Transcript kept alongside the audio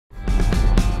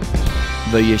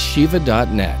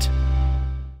theyeshiva.net.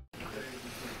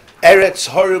 Eretz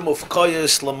Harim of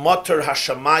Koyes Lamotor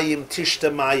Hashamayim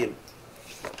Tishtamayim.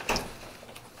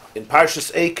 In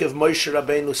Parshas Eikev, Moshe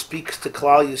Rabbeinu speaks to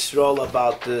Klal Yisrael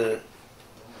about the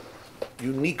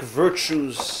unique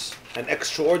virtues and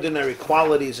extraordinary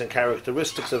qualities and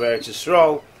characteristics of Eretz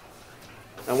Yisrael.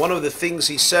 And one of the things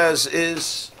he says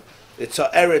is, it's a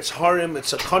Eretz Harim,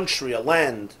 it's a country, a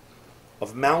land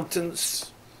of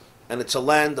mountains, and it's a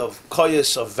land of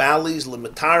koyes, of valleys,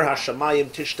 limitar hashamayim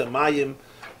tishtamayim,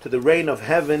 to the rain of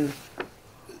heaven.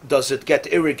 Does it get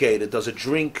irrigated? Does it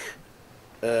drink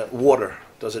water?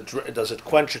 Does it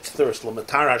quench its thirst?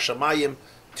 Limitar hashamayim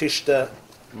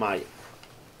tishtamayim.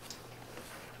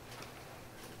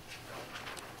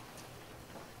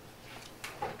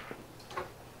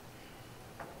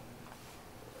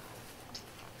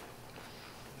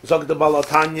 Zog the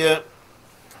Balatanya.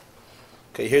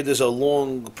 Okay, here there's a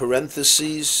long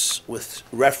parenthesis with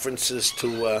references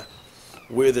to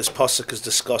where this pasuk is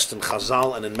discussed in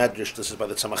Chazal and in Medrash. This is by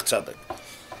the Tzemach Tzedek.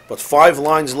 But 5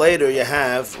 lines later, you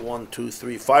have 5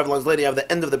 lines later, you have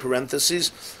the end of the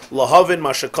parentheses. Lahavin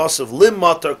mashakasav lim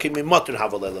matar kimi matar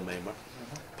havalei lemeimar.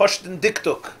 Pashtin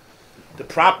diktuk. The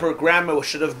proper grammar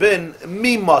should have been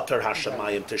mi matar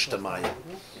hashamayim tishtamayim.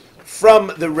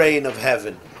 From the rain of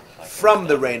heaven. From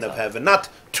the rain of heaven, not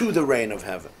to the rain of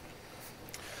heaven.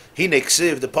 He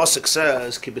neksiv, the pasuk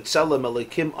says, Ki b'tzelem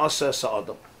elikim asa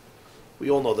sa'adam. We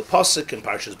all know the pasuk in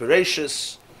Parshas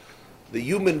Bereshis. The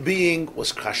human being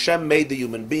was, Hashem made the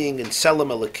human being in tzelem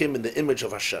elikim, in the image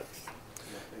of Hashem.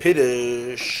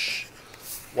 Pirush,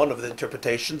 one of the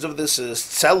interpretations of this is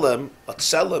tzelem. A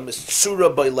tzelem is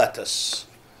tsura boiletas.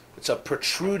 It's a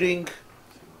protruding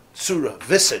tsura,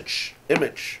 visage,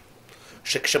 image.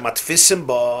 Shekshamatfisim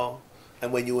ba,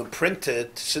 and when you imprint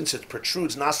it, since it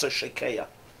protrudes nasa shekeya,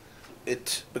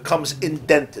 it becomes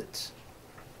indented.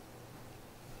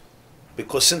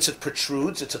 Because since it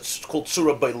protrudes, it's called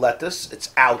tsura boiletas,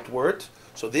 it's outward.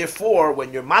 So therefore,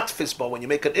 when you're matfis ba, when you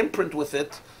make an imprint with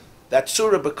it, that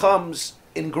tsura becomes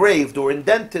engraved or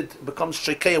indented, becomes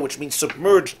shekeya, which means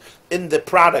submerged in the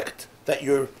product that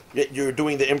you're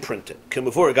doing the imprinting.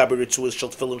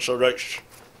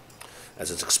 As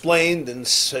it's explained in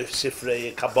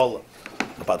Sifrei Kabbalah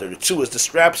about the Ritzuas, the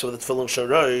straps of the Tefillin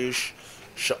Shorosh,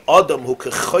 she'adam hu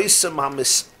kechoisem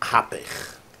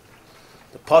hamishapech.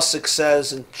 The pasuk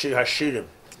says in Shir Hashirim,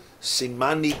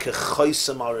 simani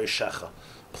kechoisem areshecha.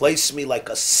 Place me like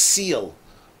a seal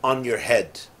on your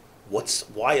head.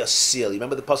 Why a seal? You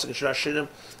remember the pasuk in Shir Hashirim?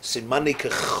 Simani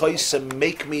kechoisem,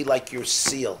 make me like your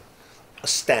seal, a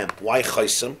stamp. Why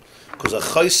choisem? Because a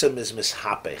choisem is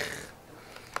mishapech.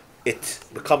 It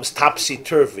becomes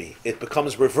topsy-turvy. It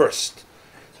becomes reversed.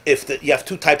 You have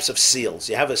 2 types of seals.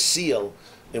 You have a seal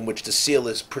in which the seal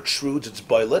protrudes, it's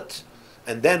boilet,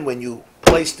 and then when you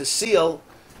place the seal,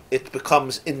 it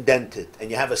becomes indented.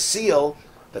 And you have a seal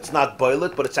that's not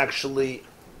boilet, but it's actually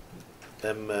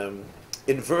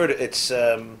inverted. It's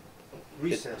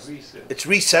recessed. It's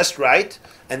recessed, right?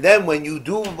 And then when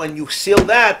you seal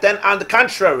that, then on the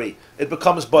contrary, it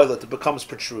becomes boilet, it becomes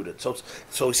protruded. So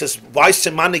he says, why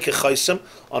semani kechoisem?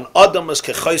 On adam is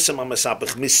kechoisem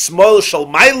amesapich. Mismol shal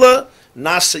maila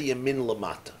nasa yemin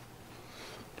lamata.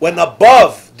 When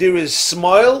above there is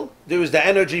smile, there is the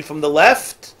energy from the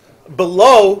left.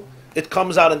 Below, it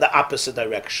comes out in the opposite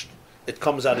direction. It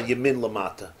comes out of yemin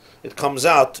lamata. It comes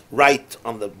out right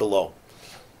on the below.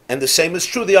 And the same is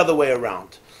true the other way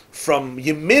around. From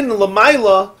Yemin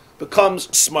Lamaila becomes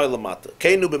Smile Lamata.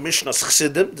 Keinu b'Mishnas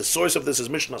Chsidim. The source of this is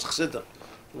Mishnas Chsidim,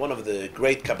 one of the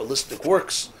great Kabbalistic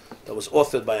works that was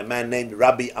authored by a man named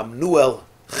Rabbi Amnuel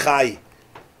Chai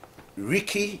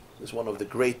Riki. Is one of the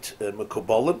great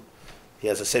Mekubalim. He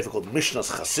has a sefer called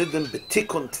Mishnas Chasidim.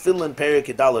 B'Tikun Tefillin Perik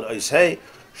Yidalad Oishei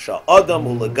Sha'adam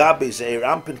Ulagabi Zeir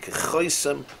Ampin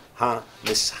Kechoisem Ha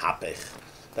Mishapech.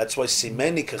 That's why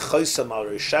simeni kechoisem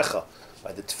areshecha,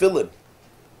 by the tefillin.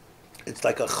 It's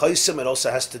like a choisem. It also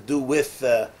has to do with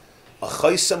a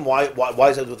choisem. Why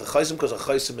is it with a choisem? Because a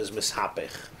choisem is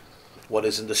mishapech. What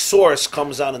is in the source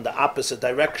comes out in the opposite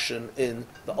direction in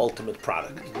the ultimate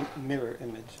product. Mirror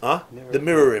image. Huh? The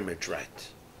mirror image, right?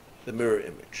 The mirror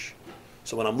image.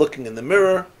 So when I'm looking in the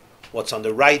mirror, what's on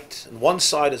the right on one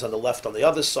side is on the left on the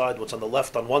other side. What's on the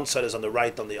left on one side is on the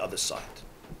right on the other side.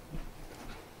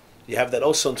 You have that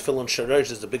also in Tefillin Shorosh.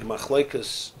 There's the big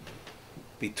machlokes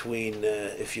between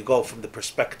if you go from the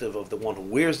perspective of the one who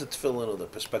wears the tefillin or the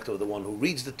perspective of the one who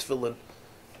reads the tefillin,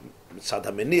 mitzad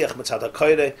haminiach, mitzad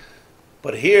hakoyre.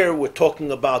 But here we're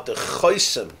talking about the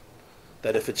choisem,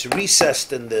 that if it's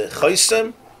recessed in the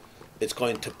choisem, it's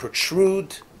going to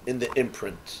protrude in the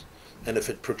imprint. And if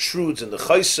it protrudes in the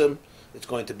choisem, it's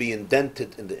going to be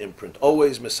indented in the imprint.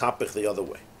 Always mishapich the other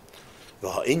way.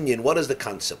 V'ha'inyan, what is the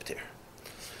concept here?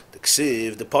 The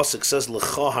pasuk says,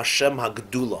 L'cha Hashem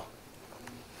ha'gdula.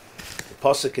 The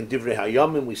pasuk in Divrei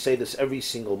Hayamim, we say this every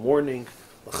single morning.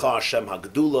 L'cha Hashem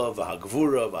ha'gdula,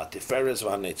 v'ha'gvura, v'ha'tiferes,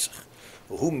 v'ha'netzach.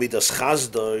 V'hu midas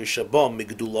chazdoi shabam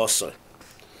migdulasai.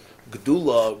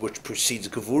 Gdula, which precedes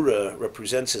Gevura,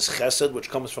 represents his chesed, which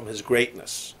comes from his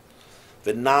greatness.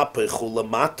 It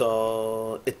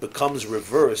becomes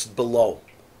reversed below.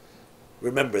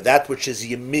 Remember, that which is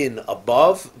Yamin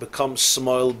above becomes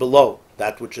Smoil below.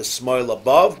 That which is Smoil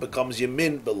above becomes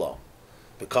Yamin below.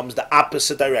 Becomes the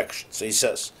opposite direction. So he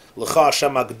says, L'cha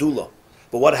Hashem HaGdula.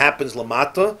 But what happens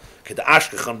Lamata?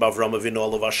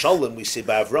 We see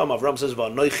by Avram says,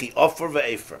 V'anoichi ofer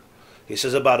ve'efer. He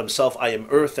says about himself, I am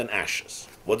earth and ashes.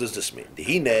 What does this mean?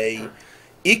 Dihine,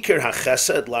 Iker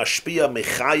hachesed la'ashpia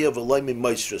mechaya v'loy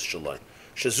mimoisrus shaloi.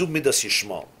 Shazu midas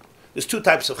yishmal. There's two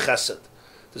types of chesed.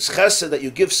 There's chesed that you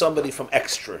give somebody from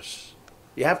extras.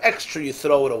 You have extra, you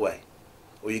throw it away.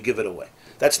 Or you give it away.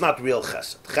 That's not real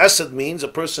chesed. Chesed means a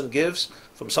person gives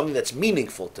from something that's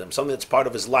meaningful to him, something that's part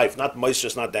of his life, not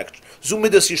moisrus, not extra. Zu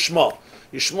midas yishmal.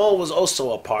 Yishmal was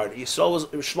also a part.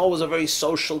 Yishmal was a very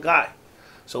social guy.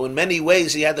 So in many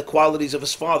ways, he had the qualities of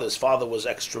his father. His father was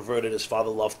extroverted. His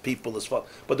father loved people.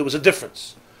 But there was a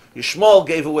difference. Yishmael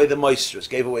gave away the moistures,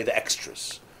 gave away the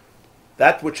extras.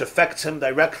 That which affects him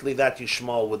directly, that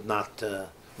Yishmael would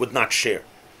not share.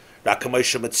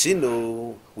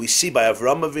 We see by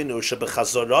Avram Avinu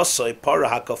shebechazorasoi para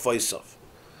hakafoisav.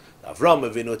 Avram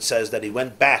Avinu, it says that he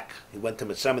went back. He went to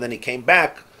Mitzrayim and then he came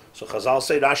back. So Chazal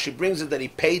say, Rashi brings it that he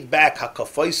paid back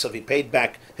hakafoisav. He paid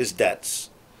back his debts.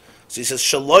 So he says,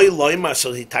 Shaloi loima,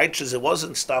 so he teaches it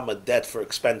wasn't stam a debt for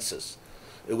expenses.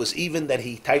 It was even that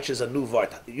he teaches a new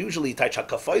vart. Usually he teaches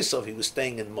HaKafaisov, he was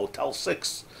staying in Motel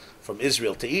 6 from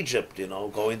Israel to Egypt,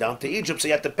 going down to Egypt, so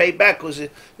he had to pay back because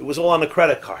it was all on a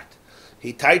credit card.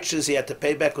 He teaches he had to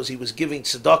pay back because he was giving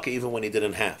tzedakah even when he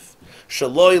didn't have.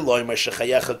 Shaloi loima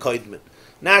shechayecha koidmin.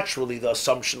 Naturally, the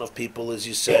assumption of people is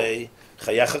you say,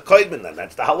 chayecha koidmin, and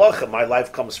that's the halacha. My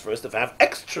life comes first. If I have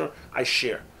extra, I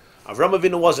share. Avram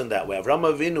Avinu wasn't that way. Avram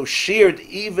Avinu shared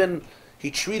even,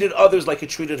 he treated others like he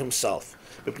treated himself.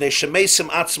 He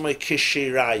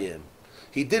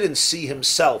didn't see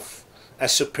himself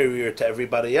as superior to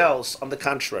everybody else. On the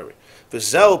contrary. This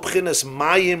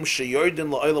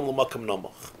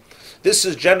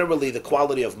is generally the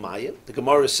quality of mayim. The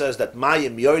Gemara says that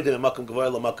mayim yordim emakom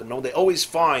gavoy lemakom nomach. They always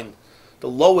find the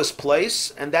lowest place,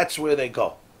 and that's where they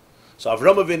go. So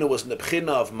Avram Avinu was in the bchina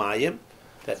of mayim,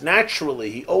 that naturally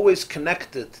he always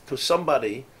connected to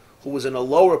somebody who was in a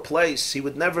lower place. He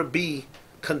would never be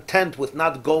content with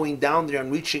not going down there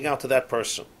and reaching out to that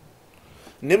person.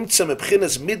 Nimtza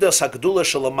mebchinas midas hagdula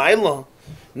shalamayla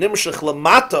nimshach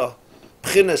lamata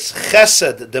bchinas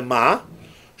chesed dema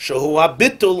shehu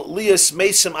habitul lias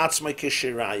meisim atzmai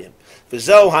kishirayim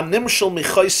v'zeu hanimshal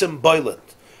michoisim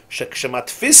boilet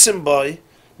shekshematfisim boy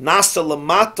nasa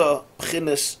lamata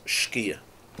bchinas shkia.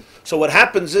 So what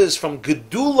happens is from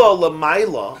gedula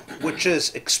lamayla, which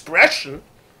is expression,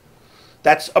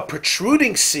 that's a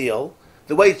protruding seal.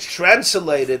 The way it's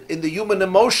translated in the human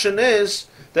emotion is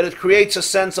that it creates a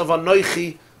sense of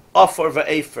anoichi offer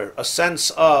ve'efer, a sense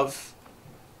of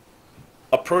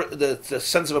the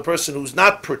sense of a person who's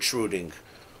not protruding,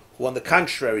 who on the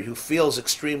contrary, who feels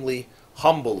extremely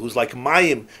humble, who's like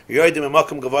mayim, yodim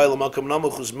emakom gavay lemakom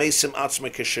namuch, who's meisim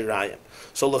atzmei keshirayim.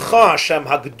 So l'cha Hashem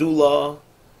hagdula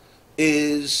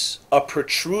is a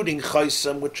protruding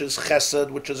chaysim, which is chesed,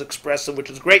 which is expressive, which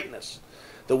is greatness.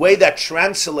 The way that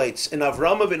translates in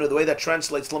Avram Avinu, the way that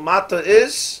translates lamata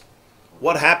is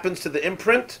what happens to the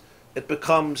imprint? It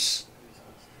becomes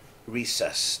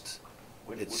recessed.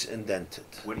 It's indented.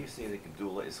 Where do you see the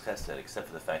Gedula is chesed, except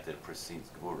for the fact that it precedes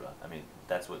Gevura? I mean,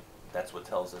 that's what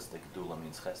tells us that Gedula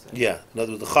means chesed. Yeah. In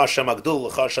other words, the Hashem Agdul,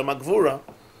 the Hashem Agvura.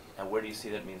 And where do you see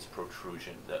that means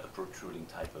protrusion, the protruding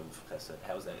type of chesed?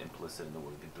 How is that implicit in the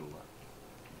word Gedula?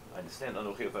 I understand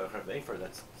Anochi of Vefer,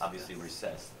 that's obviously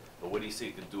recessed. But where do you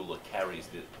see Gedula carries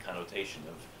the connotation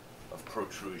of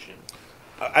protrusion?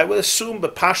 I would assume the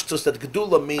pashtus that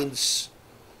Gedula means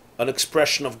an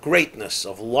expression of greatness,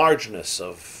 of largeness,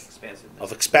 of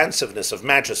expansiveness, of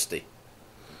majesty.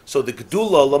 So the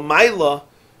Gedula, Lamaila,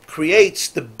 creates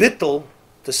the bittul,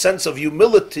 the sense of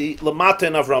humility, Lamata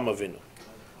in Avram Avinu.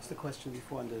 That's the question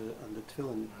before on the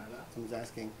Tefillin. Someone's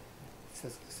asking. It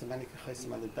says, Semenik Chesem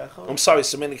Alibecha. I'm sorry,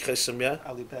 Semenik Chesem, yeah?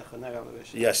 Alibecha, not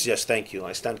Alibecha. Yes, thank you.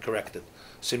 I stand corrected.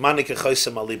 Semenik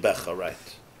Chesem Alibecha,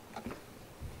 right.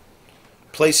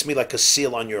 Place me like a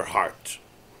seal on your heart.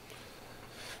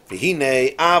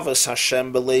 V'hinei avas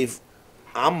Hashem belev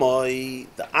Amoy,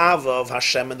 the Ava of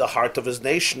Hashem in the heart of his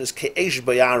nation is Ke'esh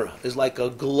Bayara, is like a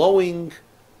glowing,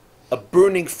 a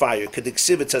burning fire.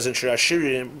 Kediksiv, it says in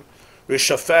Shirashirim,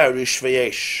 Rishafer,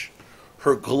 Rishvayesh.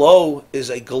 Her glow is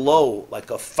a glow, like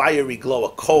a fiery glow, a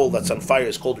coal that's on fire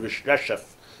is called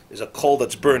Rishashef, is a coal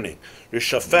that's burning.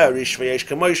 Rishafer, Rishvayesh,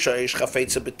 Kemoisha, Eish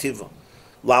Chafetza Betiva.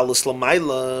 Lalas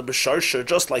Lamaila, Besharsha,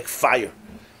 just like fire,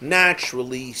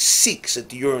 naturally seeks,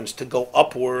 it yearns to go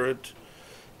upward.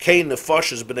 The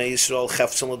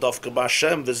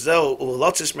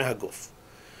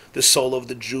soul of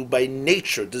the Jew by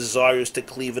nature desires to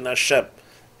cleave in Hashem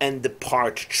and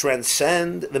depart,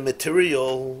 transcend the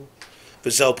material.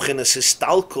 Shall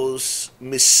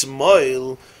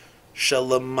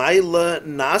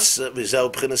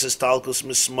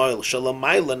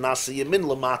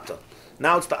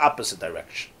now it's the opposite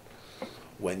direction.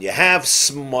 When you have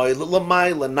smoil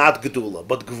l'mayla, not gedula,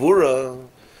 but gvura,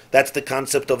 that's the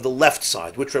concept of the left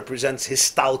side, which represents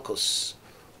histalkus,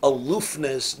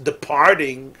 aloofness,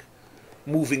 departing,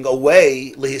 moving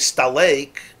away,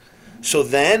 lihistalek. So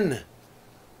then,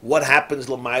 what happens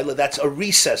l'mayla? That's a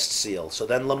recessed seal. So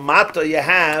then lamata you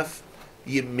have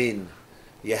yemin.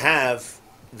 You have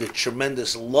the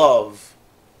tremendous love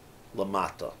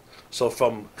lamata. So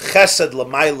from chesed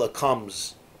l'mayla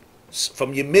comes,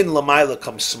 from yemin l'mayla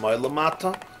comes smoil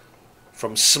lamata.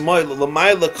 From smoil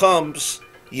l'mayla comes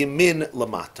yemin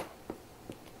lamata.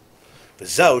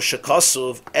 V'zeu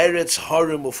shekasuv Eretz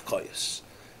Harim ufkoyes.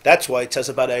 That's why it says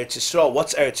about Eretz Yisrael.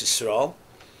 What's Eretz Yisrael?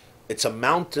 It's a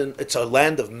mountain. It's a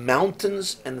land of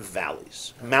mountains and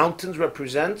valleys. Mountains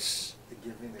represents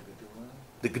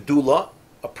the gedula,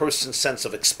 a person's sense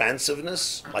of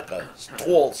expansiveness, like a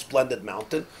tall, splendid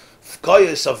mountain.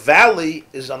 Fkoyes, a valley,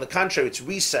 is on the contrary. It's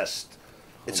recessed.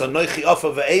 It's a noichi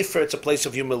ofa ve'efer. It's a place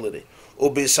of humility.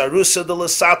 Ubisarusa de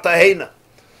lasata heina.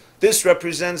 This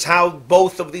represents how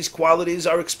both of these qualities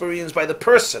are experienced by the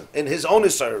person in his own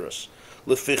isarus.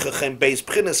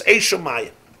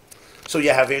 So you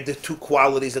have here the two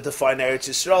qualities that define Eretz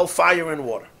Yisrael, fire and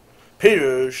water.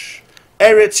 Pirush,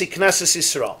 Eretz Knesset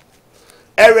Yisrael.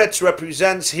 Eretz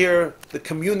represents here the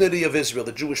community of Israel,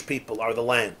 the Jewish people, are the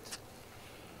land.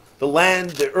 The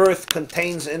land, the earth,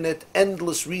 contains in it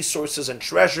endless resources and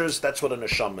treasures. That's what a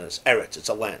neshama is. Eretz, it's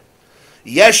a land.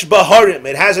 Yesh Baharim,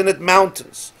 it has in it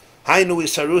mountains. Hainu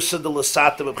isarusa de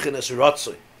lasata b'bchinas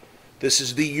ratzoi. This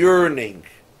is the yearning,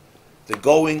 the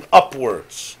going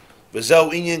upwards.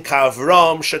 V'zeu inyan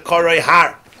ka'avram shekarei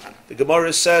har. The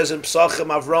Gemara says in Psachim,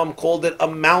 Avram called it a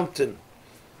mountain.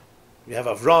 You have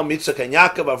Avram, Yitzchak, and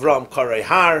Yaakov. Avram karei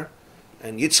har,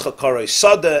 and Yitzchak karei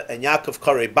sada, and Yaakov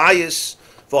karei bayis.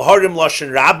 V'harim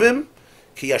loshen rabim,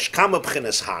 ki yesh kama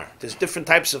b'chinas har. There's different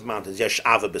types of mountains. Yesh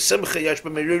ava b'simcha, yesh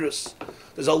b'merirus.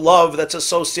 There's a love that's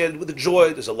associated with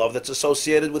joy. There's a love that's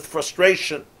associated with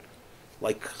frustration.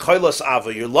 Like chaylas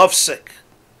ava, you're lovesick.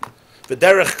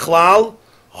 V'derech klal,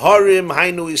 harim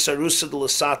hainu isarusa de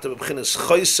lasata b'chinas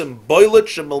choysim boilet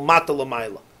shemilmata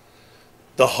l'mayla.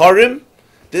 The harim,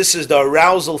 this is the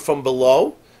arousal from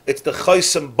below. It's the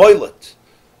choysim boilet,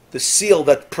 the seal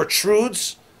that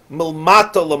protrudes,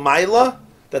 milmata l'mayla,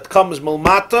 that comes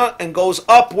milmata and goes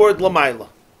upward l'mayla.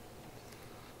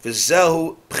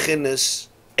 V'zehu b'chinas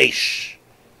eish.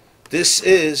 This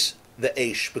is the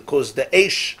eish, because the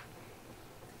eish,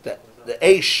 the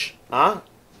eish,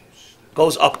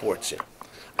 goes upwards here.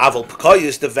 Aval P'koy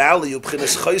is the valley,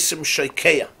 b'chinas choysim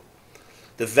shekeya.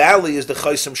 The valley is the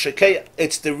choysim shekeya.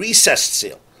 It's the recessed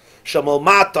seal. Shamal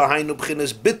mata hainu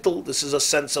b'chinas bittul. This is a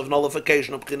sense of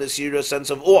nullification. B'chinas yira, a sense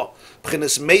of awe.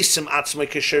 B'chinas meisim atzmei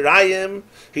k'shirayim.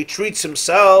 He treats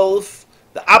himself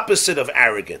the opposite of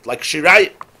arrogant, like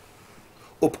shirayim.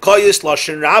 Upkoyis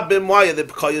loshen rabim. Why are the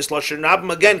upkoyis loshen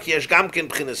rabim again? Kiyesh gamkin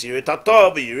b'chinas yira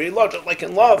tatov yira lo. Just like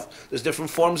in love, there's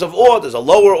different forms of awe. There's a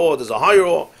lower awe. There's a higher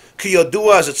awe.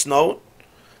 Kiyodua, as it's known.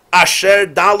 Asher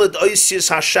dalid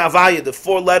oisis hashavaya. The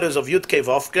four letters of Yudkei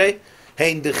Vavkei.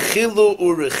 Hein dechilu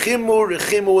urechimu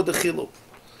rechimu dechilu.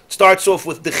 Starts off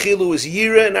with dechilu is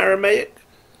yira in Aramaic,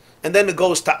 and then it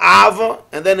goes to ava,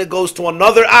 and then it goes to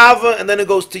another ava, and then it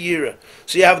goes to yira.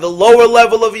 So you have the lower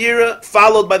level of yira,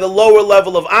 followed by the lower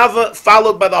level of ava,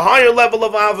 followed by the higher level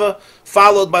of ava,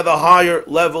 followed by the higher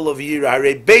level of yira.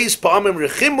 Hare beis pa'amim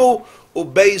rechimu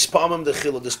ubeis pa'amim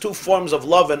dechilu. There's two forms of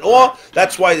love and awe.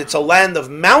 That's why it's a land of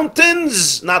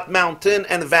mountains, not mountain,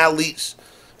 and valleys.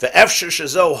 Ve'efshir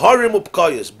shezo harim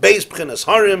upkoyes, beis pchinas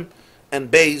harim, and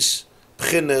beis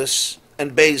pchinas,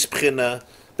 and beis pchinas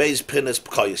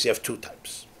pkoyes. You have two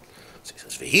types. So he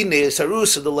says, V'hine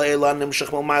sarusa de leila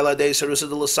nimshach mal maila de sarusa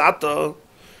de lasato,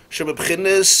 shebe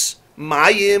pchinas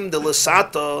mayim de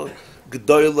lasato,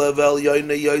 G'doyle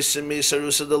v'elyoyne yosim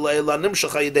isarusa delayla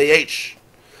nimshach ha'yidei eish.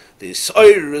 The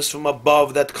Isaurus from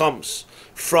above that comes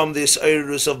from the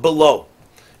Isaurus of below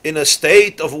in a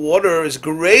state of water is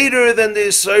greater than the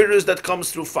Isaurus that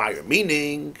comes through fire.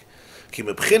 Meaning, ki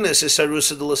mebchines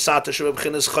Isarusa delasata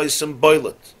shemebchines chaysim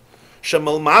boilet.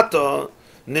 Shemalmata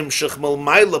nimshach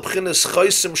malmayla bchines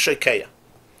chaysim shekeya.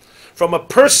 From a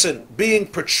person being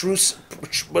protrudes,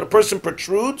 when a person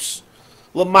protrudes,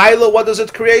 lamayla, what does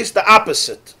it create? The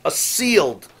opposite, a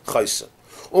sealed chaysim.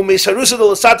 When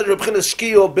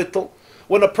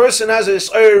a person has a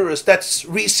iris that's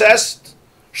recessed,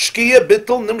 it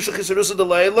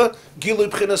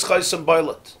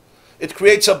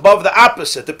creates above the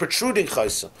opposite, the protruding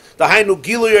chaysim.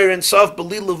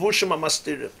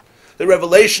 The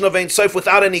revelation of Ein Sof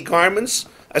without any garments,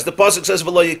 as the pasuk says,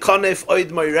 "V'lo yikanef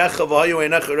oid meirecha v'hayu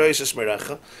einecha roises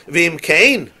meirecha." V'im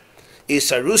kain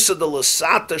isarusa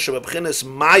delasata shebabchines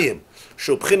mayim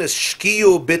shubchines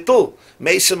shkiyu bittul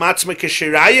meisem atzme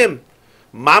keshirayim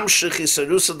mamshich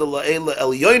isarusa delaela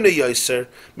elyoyne yoser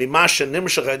mimasha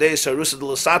nimshach adei isarusa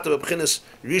delasata bebchines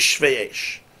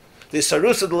rishveish. The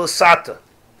isarusa delasata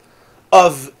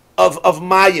of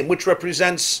mayim, which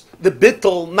represents the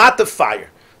bittul, not the fire.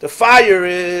 The fire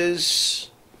is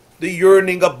the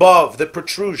yearning above, the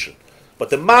protrusion. But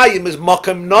the mayim is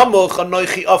makam namuch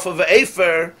anoichi ofa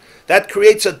ve'efer. That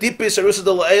creates a deep isarusa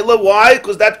de'la'ela. Why?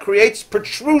 Because that creates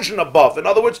protrusion above. In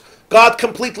other words, God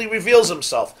completely reveals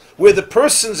himself. Where the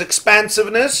person's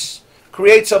expansiveness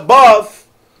creates above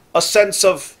a sense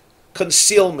of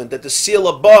concealment, that the seal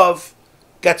above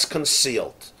gets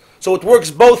concealed. So it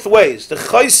works both ways. The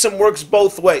chaysim works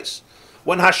both ways.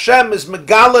 When Hashem is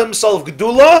megala himself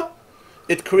gedula,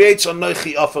 it creates a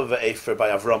noichi afa ve'efer by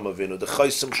Avram Avinu, the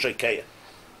chaysim shekeya.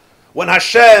 When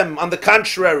Hashem, on the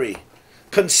contrary,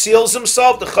 conceals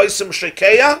himself, the chaysim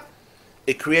shekeya,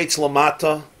 it creates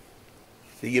lamata,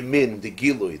 the yamin, the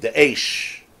gilui, the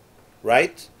eish,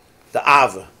 right? The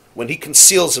ava, when he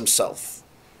conceals himself.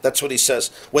 That's what he says.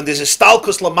 When there's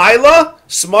istalkus lamayla,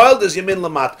 smile, there's yamin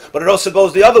lamat. But it also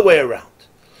goes the other way around.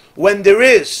 When there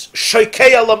is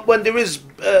shekeya, when there is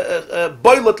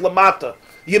boilet lamata,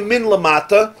 yamin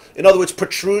lamata, in other words,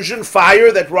 protrusion,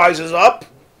 fire that rises up,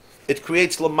 it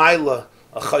creates lamayla,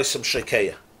 a chaysim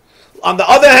shekeya. On the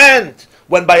other hand,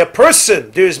 when by a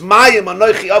person there is mayim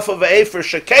anoichi afa ve'efer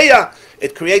shekeya,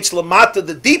 it creates lamata,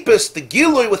 the deepest, the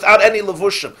gilui, without any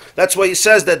levushim. That's why he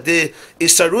says that the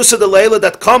isarusa de'leila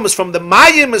that comes from the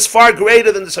mayim is far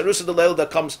greater than the isarusa de'leila that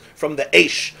comes from the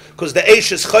eish, because the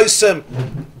eish is chaysim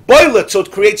boilet, so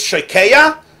it creates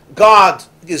shekeya. God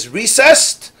is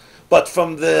recessed, but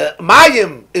from the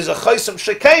mayim is a chaysim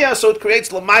shekeya, so it creates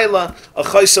lamayla, a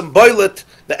chaysim boilet,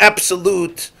 the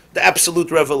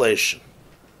absolute revelation.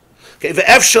 Okay,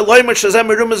 this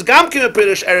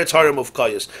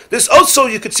also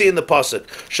you could see in the pasuk.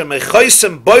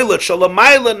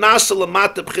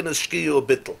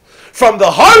 From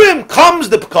the Harim comes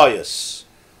the Pkayas.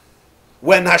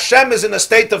 When Hashem is in a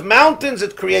state of mountains,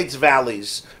 it creates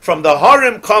valleys. From the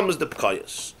Harim comes the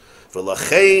Pkayas.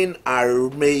 V'lachein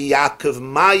armei Yaakov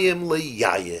mayim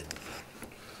leyayin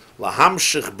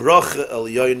lahamshich bracha el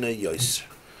yoyne yoser.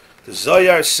 The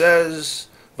Zohar says,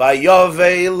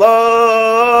 "Vayovei lo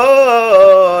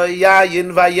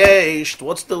yayin vayesht."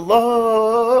 What's the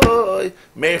lo?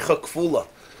 Mercha kfula.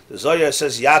 The Zohar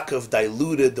says Yaakov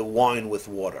diluted the wine with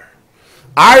water.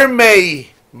 Armei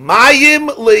mayim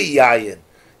leyayin.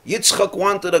 Yitzchak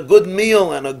wanted a good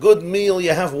meal, and a good meal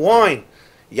you have wine.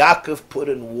 Yaakov put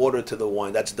in water to the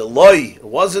wine. That's the loy. It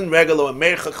wasn't regular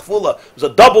mercha kfula. It was a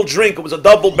double drink. It was a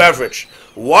double beverage.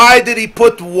 Why did he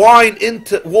put water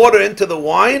into the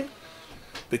wine?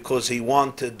 Because he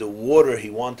wanted the water. He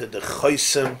wanted the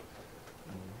chaysim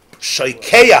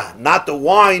shaikeya, not the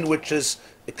wine, which is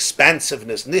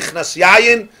expansiveness. Nichnas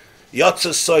yayin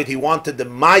yatzas soid. He wanted the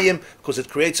mayim because it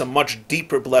creates a much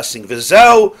deeper blessing.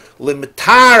 V'zeu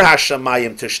limitar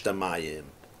hashamayim tishtamayim.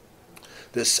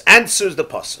 This answers the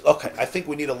pasuk. Okay, I think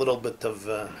we need a little bit of.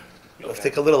 Let's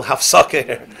take a little hafsaka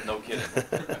here. No kidding.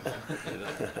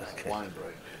 Okay. Wine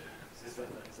break.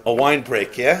 A wine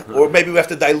break, yeah? Or maybe we have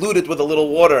to dilute it with a little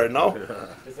water, no?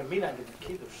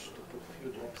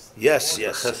 Yes.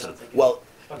 Well,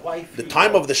 the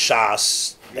time of the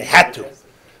Shas, they had to.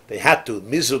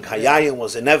 Mizug Hayayin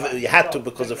was inevitable. You had to,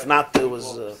 because if not, it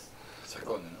was.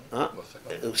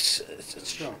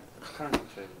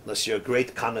 Unless you're a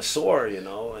great connoisseur,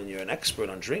 and you're an expert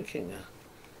on drinking.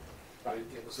 They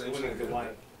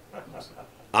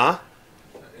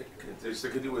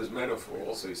could do as metaphor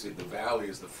also. You see, the valley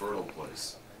is the fertile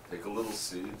place. Take a little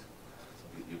seed,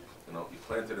 you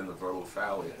plant it in the fertile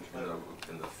valley,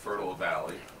 in the fertile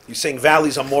valley. You're saying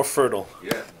valleys are more fertile.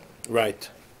 Yeah. Right.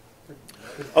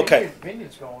 Okay.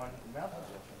 Vineyards go on mountains.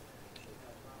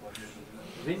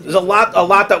 There's a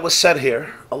lot that was said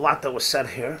here. A lot that was said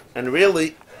here. And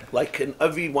really, like in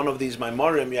every one of these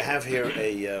Maamarim, you have here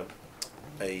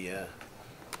a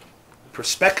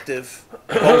perspective,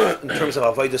 both in terms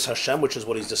of Avodas Hashem, which is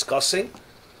what he's discussing,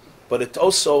 but it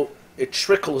also, it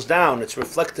trickles down, it's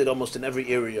reflected almost in every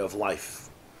area of life.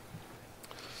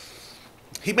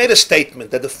 He made a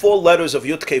statement that the 4 letters of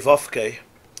Yud-Kei Vav-Kei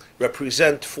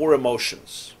represent 4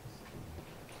 emotions.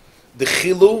 The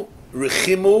Chilu,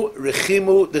 Rechimu,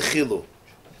 Rechimu, the Chilu,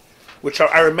 which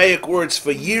are Aramaic words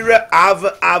for Yira,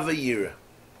 Ava, Ava, Yira.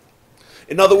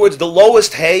 In other words, the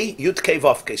lowest Hey, Yud-Kei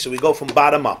Vav-Kei, so we go from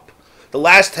bottom up. The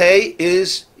last Hey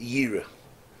is Yira.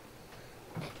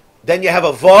 Then you have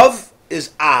a Vav, is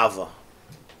Ava.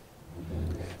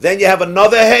 Then you have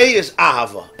another Hey, is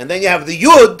Ava. And then you have the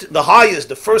Yud, the highest,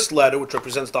 the first letter, which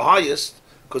represents the highest,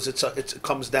 because it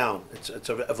comes down. It's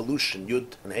an evolution,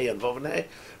 Yud and Hey and Vav and Hey.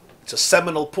 It's a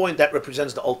seminal point that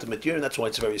represents the ultimate Yira, and that's why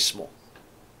it's very small.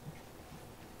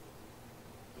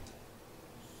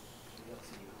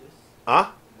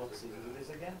 Huh?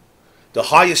 The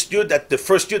highest Yud, that the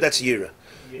first Yud, that's Yira.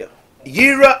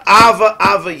 Yira, Ava,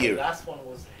 Ava, Yira. The last one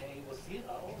was Hey, was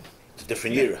Yira. It's a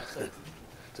different Yira.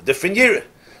 It's a different Yira.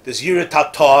 There's Yira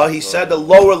Tata, he said, the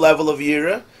lower level of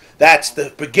Yira. That's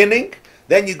the beginning.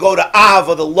 Then you go to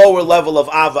Ava, the lower level of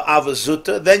Ava, Ava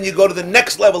Zuta. Then you go to the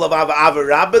next level of Ava, Ava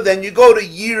Rabba. Then you go to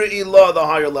Yira Ilah, the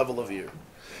higher level of Yira.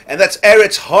 And that's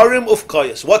Eretz Harim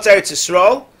Ufkoyas. What's Eretz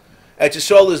Yisrael? Eretz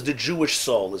Yisrael is the Jewish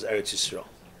soul, is Eretz Yisrael.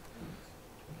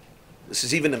 This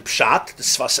is even in Pshat. The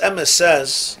Sfas Emes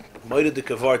says, Moed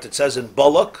Kavart, it says in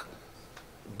Balak,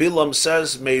 Bilam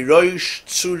says, Meiroish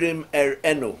Tzurim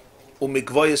Enu,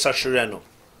 Umikvoyas Asherenu.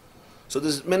 So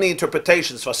there's many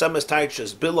interpretations. Sfas Emes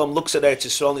teaches, Bilam looks at Eretz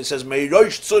Yisrael and he says,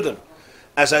 Meiroish Tzurim.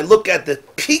 As I look at the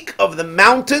peak of the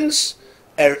mountains,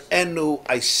 Enu,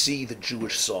 I see the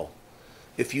Jewish soul.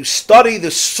 If you study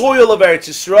the soil of Eretz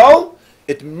Yisrael,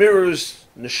 it mirrors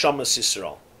Neshamas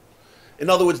Yisrael. In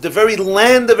other words, the very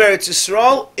land of Eretz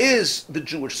Yisrael is the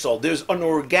Jewish soul. There's an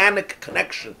organic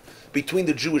connection between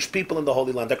the Jewish people and the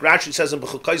Holy Land. Like Rashi says in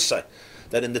B'chukaisai,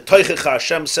 that in the Toichecha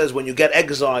Hashem says when you get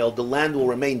exiled, the land will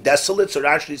remain desolate. So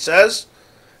Rashi says,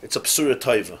 it's a Psura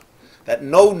Toiva, that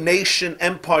no nation,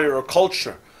 empire, or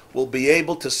culture will be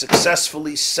able to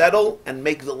successfully settle and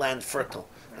make the land fertile.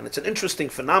 And it's an interesting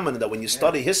phenomenon that when you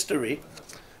study history,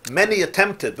 many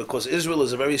attempted, because Israel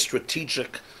is a very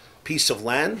strategic piece of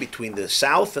land between the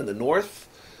south and the north,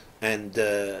 and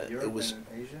it was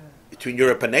between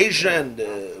Europe and Asia, and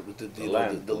the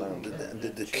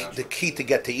key to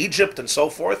get to Egypt and so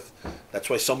forth.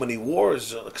 That's why so many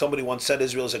wars. Like somebody once said,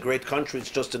 Israel is a great country; it's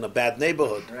just in a bad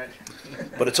neighborhood,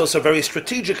 but it's also a very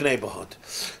strategic neighborhood.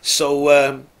 So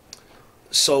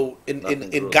in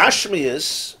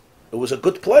Gashmias, it was a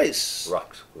good place,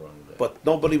 Rocks growing there. but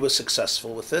nobody was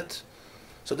successful with it.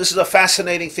 So this is a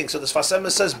fascinating thing. So the Sfas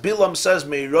Emes says, Bilam says,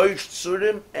 Meiroish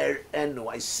Tzurim Enu.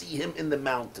 I see him in the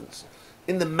mountains.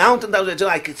 In the mountain,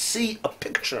 I could see a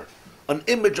picture, an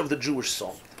image of the Jewish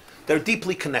soul. They're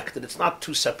deeply connected. It's not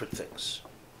 2 separate things.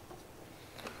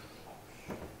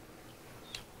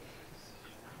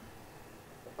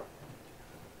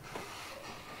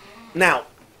 Now,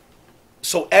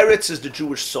 so Eretz is the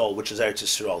Jewish soul, which is Eretz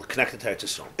Yisrael, connected to Eretz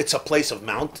Yisrael. It's a place of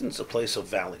mountains, a place of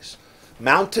valleys.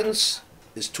 Mountains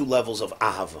is 2 levels of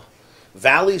Ahava.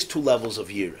 Valleys, 2 levels of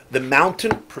Yira. The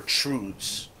mountain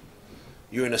protrudes.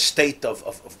 You're in a state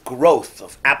of growth,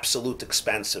 of absolute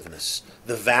expansiveness.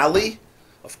 The valley,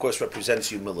 of course, represents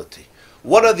humility.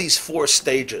 What are these 4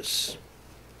 stages?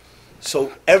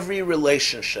 So every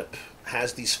relationship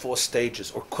has these 4 stages,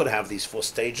 or could have these 4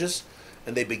 stages,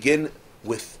 and they begin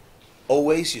with,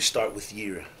 always you start with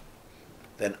Yira.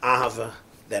 Then Ahava,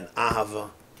 then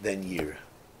Yira.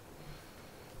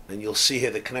 And you'll see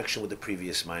here the connection with the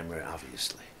previous Maamar,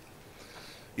 obviously.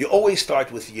 You always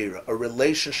start with Yira. A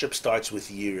relationship starts with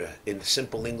Yira. In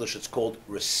simple English, it's called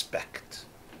respect.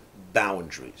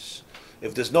 Boundaries.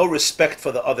 If there's no respect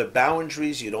for the other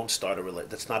boundaries, you don't start a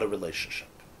relationship. That's not a relationship.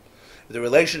 The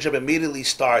relationship immediately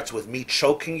starts with me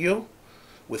choking you,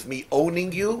 with me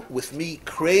owning you, with me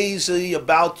crazy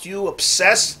about you,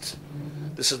 obsessed.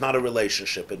 This is not a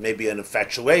relationship. It may be an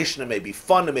infatuation, it may be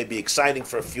fun, it may be exciting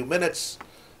for a few minutes,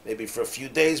 maybe for a few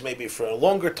days, maybe for a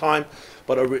longer time,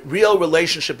 but a real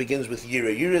relationship begins with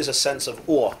Yira. Yira is a sense of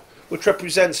awe, which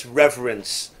represents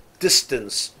reverence,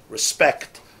 distance,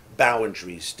 respect,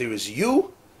 boundaries. There is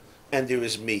you, and there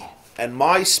is me. And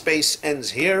my space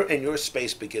ends here, and your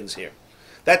space begins here.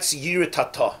 That's yirat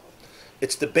hatah.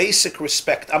 It's the basic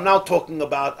respect. I'm now talking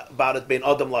about it being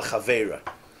adam lachavera.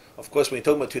 Of course, when you're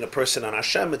talking about between a person and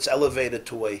Hashem, it's elevated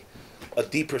to a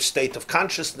deeper state of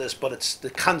consciousness, but the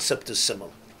concept is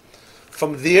similar.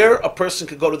 From there, a person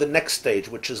could go to the next stage,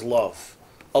 which is love.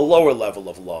 A lower level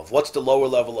of love. What's the lower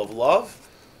level of love?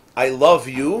 I love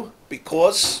you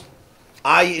because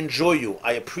I enjoy you.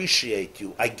 I appreciate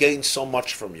you. I gain so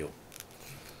much from you.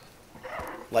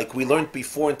 Like we learned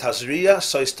before in Tazriya,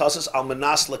 Sois Tazas al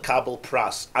Manas Lekabel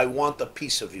Pras. I want a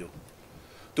piece of you.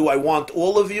 Do I want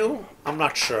all of you? I'm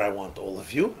not sure I want all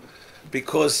of you,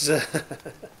 because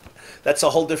that's a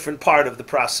whole different part of the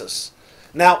process.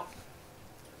 Now,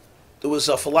 there was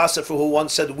a philosopher who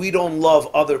once said, we don't love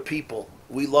other people,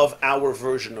 we love our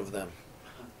version of them.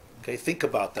 Okay, think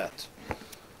about that.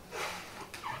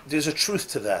 There's a truth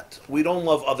to that. We don't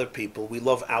love other people, we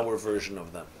love our version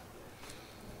of them.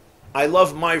 I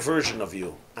love my version of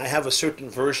you. I have a certain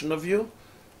version of you,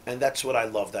 and that's what I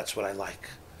love, that's what I like.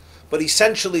 But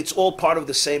essentially, it's all part of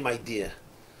the same idea.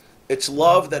 It's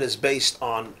love that is based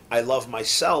on, I love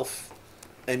myself,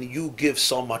 and you give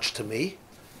so much to me,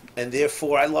 and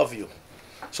therefore I love you.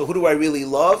 So who do I really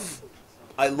love?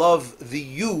 I love the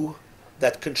you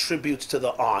that contributes to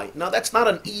the I. Now, that's not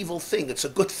an evil thing, it's a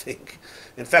good thing.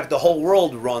 In fact, the whole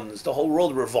world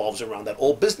revolves around that.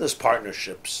 All business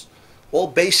partnerships, all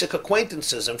basic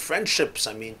acquaintances and friendships.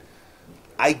 I mean,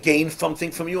 I gain something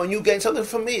from you and you gain something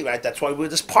from me, right? That's why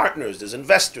there's partners, there's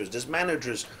investors, there's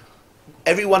managers.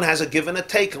 Everyone has a give and a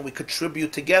take, and we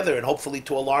contribute together and hopefully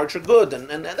to a larger good.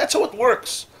 And that's how it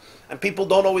works. And people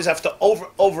don't always have to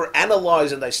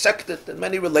over-analyze and dissect it. And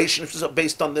many relationships are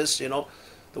based on this, The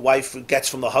wife gets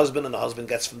from the husband and the husband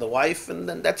gets from the wife. And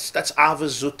then that's Ava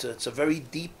Zutta. It's a very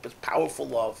deep, powerful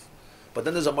love. But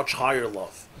then there's a much higher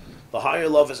love. The higher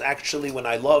love is actually when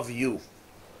I love you.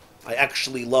 I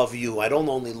actually love you. I don't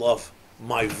only love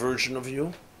my version of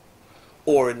you.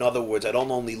 Or in other words, I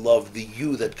don't only love the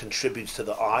you that contributes to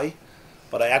the I,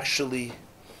 but I actually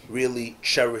really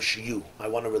cherish you. I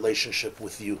want a relationship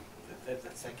with you.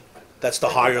 That's the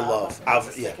higher love.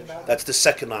 Ava, yeah, that's the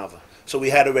second Ava. So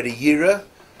we had already Yira,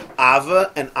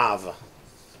 Ava, and Ava.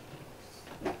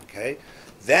 Okay?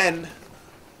 Then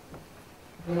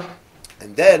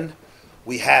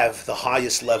we have the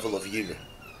highest level of Yira,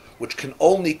 which can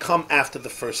only come after the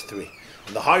first three.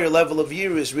 And the higher level of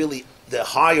Yira is really the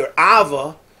higher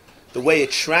Ava, the way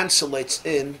it translates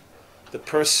in the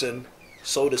person,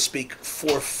 so to speak,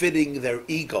 forfeiting their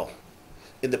ego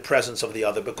in the presence of the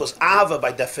other. Because Ava,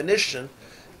 by definition,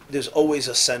 there's always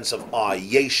a sense of I,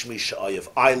 Yesh mi sha'ayev,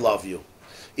 I love you.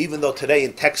 Even though today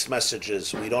in text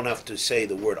messages we don't have to say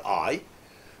the word I,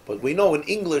 but we know in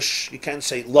English you can't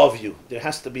say love you. There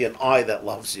has to be an I that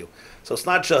loves you. So it's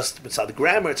not just mitzad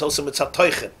grammar, it's also mitzad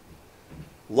toichen.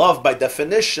 Love, by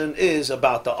definition, is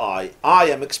about the I. I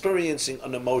am experiencing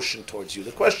an emotion towards you.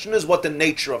 The question is what the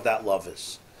nature of that love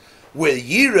is. Where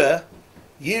Yira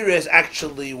is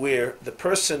actually where the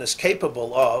person is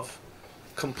capable of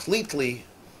completely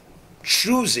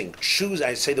choosing,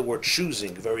 I say the word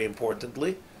choosing very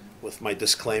importantly, with my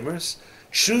disclaimers,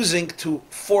 choosing to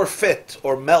forfeit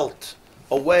or melt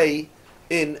away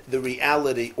in the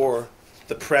reality or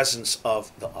the presence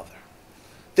of the other.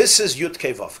 This is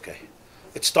Yud-Kei Vav-Kei.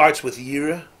 It starts with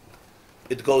Yira,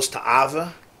 it goes to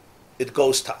Ava, it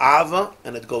goes to Ava,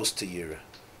 and it goes to Yira.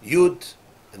 Yud,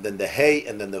 and then the Hey,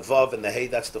 and then the Vav, and the Hey,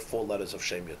 that's the 4 letters of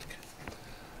Shem Yud-Kei.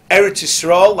 Eretz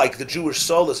Yisrael, like the Jewish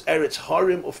soul, is Eretz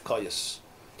Harim of Kayas.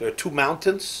 There are 2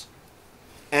 mountains,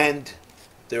 and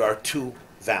there are 2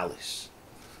 valleys.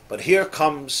 But here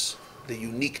comes the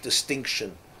unique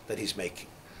distinction that he's making.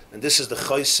 And this is the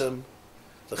Chosem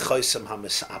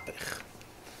HaMesapech.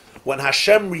 When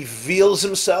Hashem reveals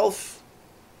himself,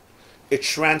 it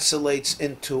translates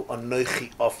into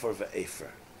Anochi Ofer Ve'efer.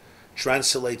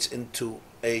 Translates into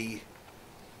I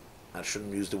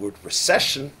shouldn't use the word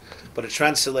recession, but it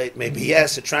translates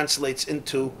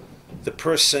into the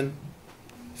person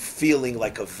feeling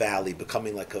like a valley,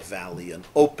 becoming like a valley, an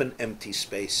open, empty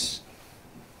space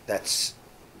that's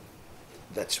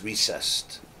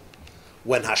recessed.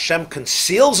 When Hashem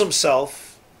conceals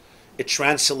himself, it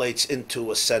translates into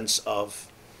a sense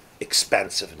of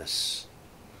expansiveness,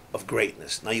 of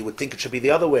greatness. Now you would think it should be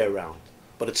the other way around,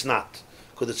 but it's not,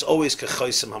 because it's always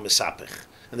kechosem hamesapech,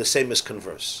 and the same is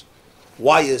converse.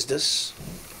 Why is this?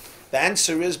 The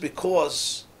answer is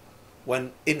because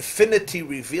when infinity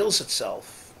reveals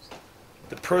itself,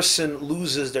 the person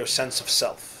loses their sense of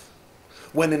self.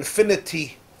 When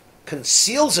infinity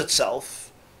conceals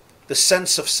itself, the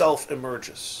sense of self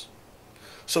emerges.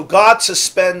 So God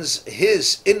suspends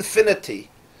his infinity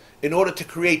in order to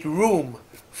create room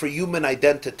for human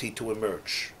identity to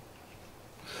emerge.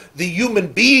 The human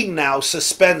being now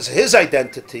suspends his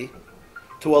identity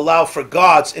to allow for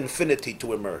God's infinity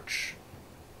to emerge.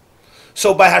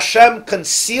 So by Hashem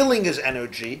concealing his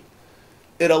energy,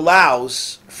 it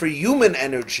allows for human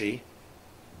energy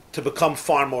to become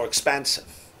far more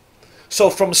expansive. So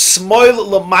from Smoil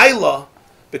Lamaila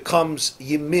becomes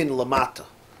Yemin Lamata.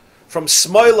 From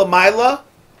Smoil Lamaila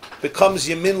becomes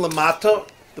Yemin Lamata,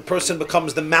 the person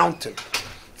becomes the mountain.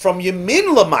 From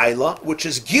Yemin Lamaila, which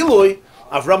is Gilui,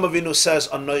 Avram Avinu says,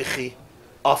 Anoichi,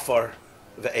 Afar,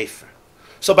 Ve'efer.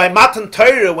 So by Matan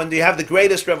Torah, when they have the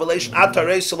greatest revelation,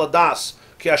 Atarei Saladas,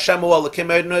 Ki Hashem hu Elokim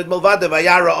Einoid Milvade,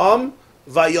 Vayara'am,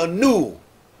 Vayonu,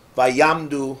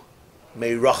 Vayamdu,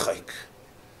 Meirachik.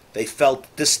 They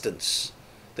felt distance.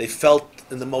 They felt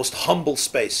in the most humble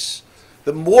space.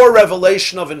 The more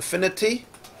revelation of infinity,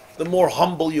 the more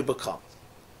humble you become.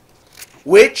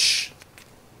 Which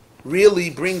really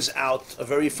brings out a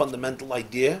very fundamental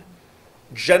idea,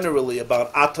 generally about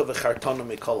Ata v'chartanu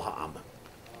mikol ha'am.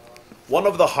 One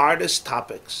of the hardest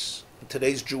topics in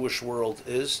today's Jewish world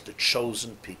is the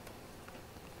chosen people.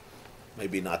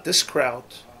 Maybe not this crowd,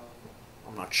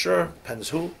 I'm not sure, depends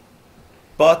who,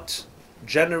 but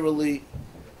generally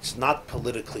it's not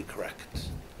politically correct.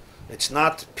 It's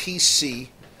not PC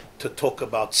to talk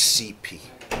about CP.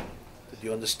 Did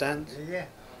you understand? Yeah.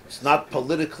 It's not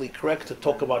politically correct to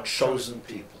talk about chosen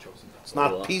people. It's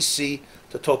not PC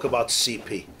to talk about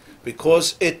CP,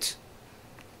 because it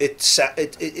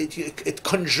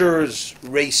conjures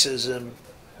racism,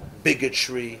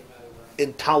 bigotry,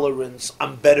 intolerance.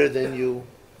 I'm better than you.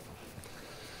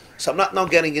 So I'm not now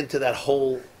getting into that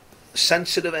whole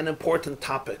sensitive and important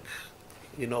topic.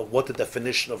 You know, what the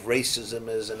definition of racism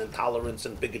is, and intolerance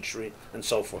and bigotry and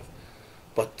so forth.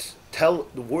 But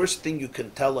the worst thing you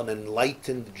can tell an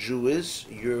enlightened Jew is,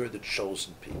 you're the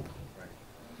chosen people.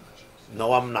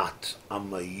 No, I'm not.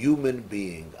 I'm a human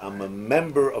being. I'm a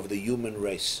member of the human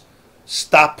race.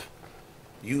 Stop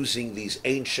using these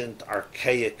ancient,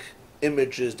 archaic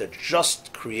images that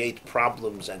just create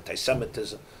problems,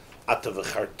 anti-Semitism. So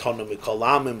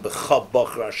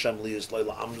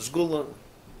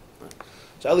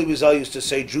Eli Wiesel used to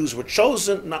say Jews were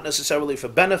chosen not necessarily for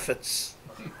benefits.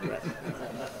 Right?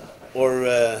 Or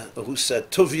who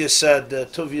said? Tuvia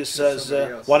says,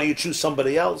 why don't you choose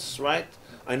somebody else, right?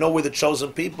 I know we're the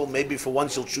chosen people. Maybe for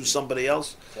once you'll choose somebody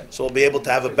else, so we'll be able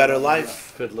to have a better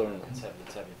life.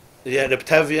 Yeah, the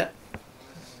Tevye.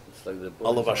 It's like the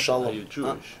All of our shalom. Are you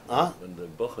Jewish? Huh? When the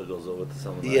bocher goes over to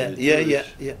someone. Yeah.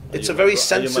 It's a very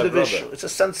sensitive issue. It's a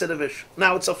sensitive issue.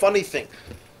 Now, it's a funny thing.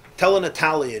 Tell an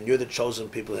Italian, you're the chosen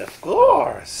people. Of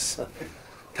course.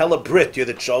 Tell a Brit, you're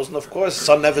the chosen. Of course.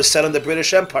 Sun never set in the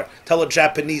British Empire. Tell a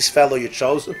Japanese fellow, you're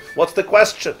chosen. What's the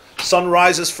question? Sun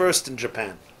rises first in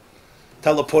Japan.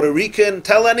 Tell a Puerto Rican,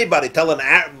 tell anybody. Tell an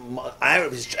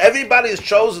Arab, everybody is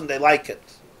chosen, they like it.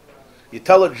 You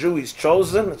tell a Jew he's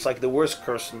chosen, it's like the worst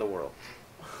curse in the world.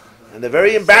 And they're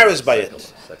very embarrassed by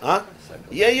it. Huh?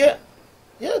 Yeah,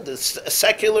 the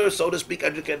secular, so to speak,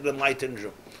 educated, enlightened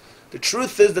Jew. The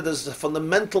truth is that there's a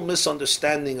fundamental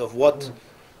misunderstanding of what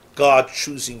God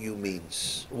choosing you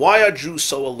means. Why are Jews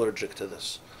so allergic to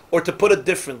this? Or to put it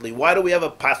differently, why do we have a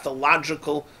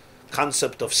pathological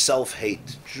concept of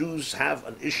self-hate? Jews have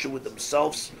an issue with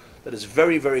themselves that is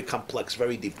very, very complex,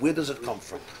 very deep. Where does it come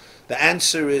from? The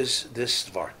answer is this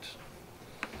Vart.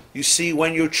 You see,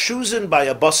 when you're chosen by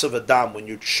a bus of Adam, when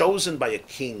you're chosen by a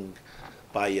king,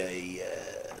 by a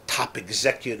top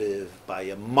executive, by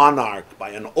a monarch, by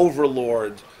an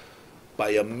overlord,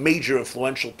 by a major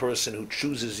influential person who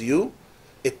chooses you,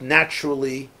 it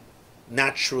naturally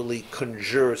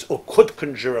conjures, or could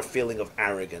conjure, a feeling of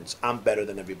arrogance. I'm better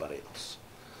than everybody else.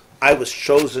 I was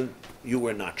chosen, you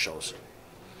were not chosen.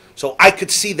 So I could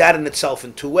see that in itself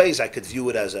in two ways. I could view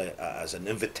it as an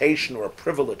invitation or a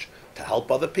privilege to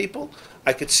help other people.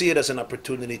 I could see it as an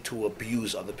opportunity to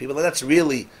abuse other people. And that's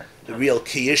really the real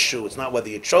key issue. It's not whether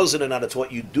you're chosen or not, it's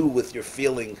what you do with your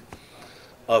feeling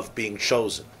of being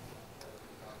chosen.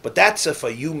 But that's if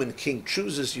a human king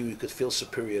chooses you, you could feel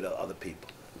superior to other people.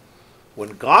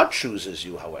 When God chooses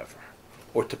you, however,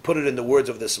 or to put it in the words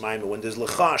of this Maamar, when there's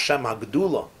L'cha Hashem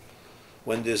HaGdula,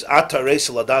 when there's Ata Reis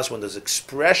Ladas, when there's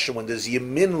expression, when there's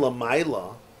Yemin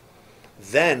Lamaila,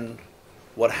 then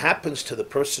what happens to the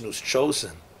person who's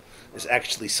chosen is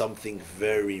actually something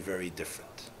very, very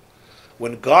different.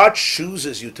 When God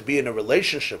chooses you to be in a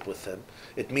relationship with Him,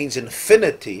 it means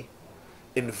infinity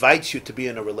invites you to be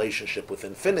in a relationship with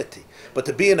infinity. But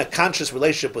to be in a conscious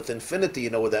relationship with infinity, you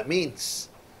know what that means?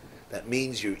 That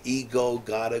means your ego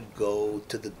gotta go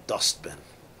to the dustbin.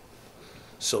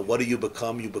 So what do you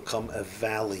become? You become a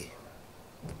valley.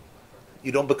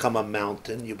 You don't become a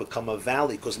mountain, you become a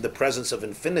valley, because in the presence of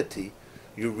infinity,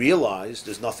 you realize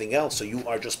there's nothing else, so you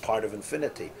are just part of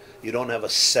infinity. You don't have a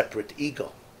separate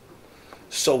ego.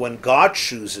 So when God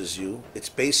chooses you, it's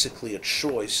basically a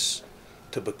choice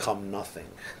to become nothing.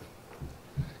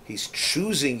 He's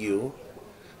choosing you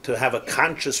to have a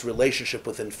conscious relationship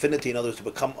with infinity, in other words, to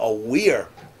become aware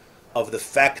of the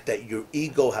fact that your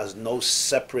ego has no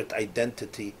separate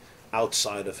identity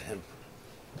outside of him.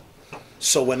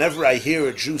 So whenever I hear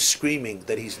a Jew screaming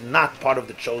that he's not part of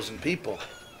the chosen people,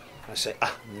 I say,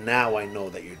 now I know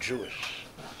that you're Jewish.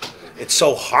 It's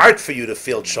so hard for you to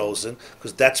feel chosen,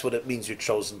 because that's what it means you're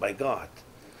chosen by God.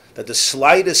 That the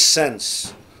slightest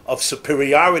sense of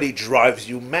superiority drives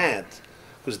you mad,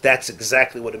 because that's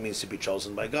exactly what it means to be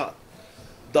chosen by God.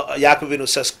 Yaakov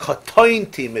says,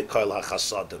 Katointi mikol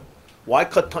hachasadim. Why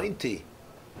katointi?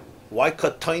 Why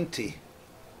katointi?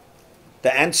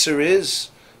 The answer is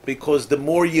because the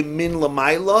more yamin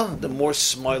lamaila, the more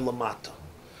smoy lamata.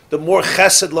 The more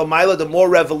chesed lamaila, the more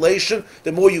revelation,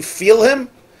 the more you feel him,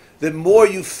 the more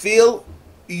you feel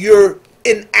your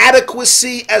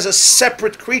inadequacy as a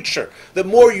separate creature. The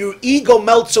more your ego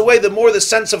melts away, the more the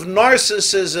sense of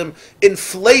narcissism,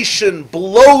 inflation,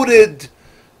 bloated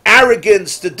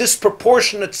arrogance, the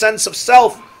disproportionate sense of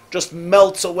self just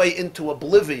melts away into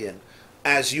oblivion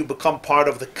as you become part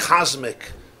of the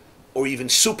cosmic or even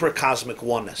super cosmic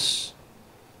oneness.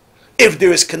 If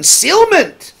there is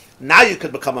concealment, now you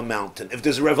could become a mountain. If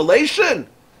there's revelation,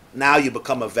 now you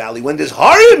become a valley. When there's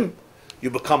harim, you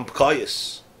become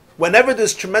koyas. Whenever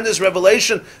there's tremendous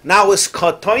revelation, now it's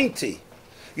katointi.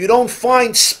 You don't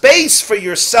find space for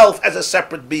yourself as a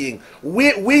separate being.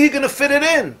 Where are you going to fit it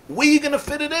in? Where are you going to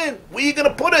fit it in? Where are you going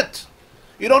to put it?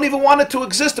 You don't even want it to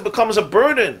exist. It becomes a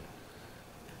burden.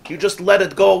 You just let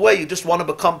it go away. You just want to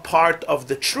become part of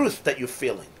the truth that you're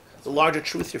feeling. The larger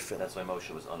truth you're feeling. That's why Moshe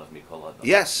was Anav Mikol Adam.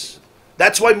 Yes.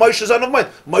 That's why Moshe is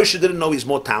Anav. Moshe didn't know he's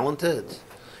more talented.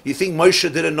 You think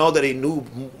Moshe didn't know that he knew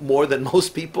more than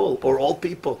most people or all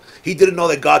people? He didn't know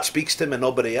that God speaks to him and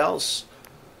nobody else.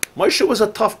 Moshe was a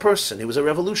tough person. He was a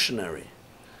revolutionary.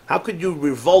 How could you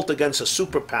revolt against a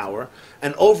superpower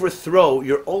and overthrow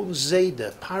your own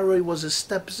Zayda? Paroi was his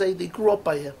step Zayda. He grew up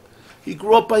by him. He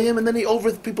grew up by him, and then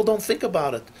people don't think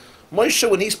about it. Moshe,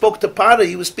 when he spoke to Paroi,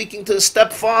 he was speaking to his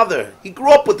stepfather. He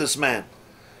grew up with this man.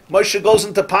 Moshe goes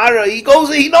into Paroi.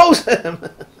 He knows him.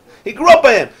 He grew up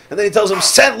by him. And then he tells him,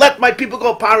 let my people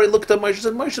go. Paroi looked at Moshe and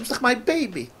said, Moshe, it's like my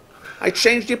baby. I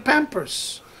changed your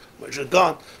pampers. Moshe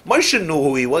gone. Moshe knew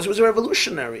who he was. He was a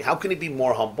revolutionary. How can he be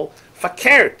more humble?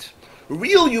 Fakert.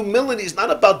 Real humility is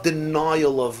not about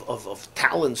denial of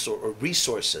talents or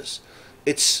resources.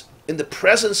 It's in the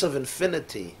presence of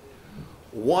infinity,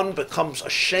 one becomes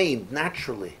ashamed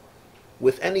naturally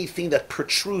with anything that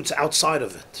protrudes outside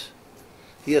of it.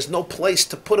 He has no place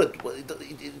to put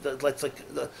it.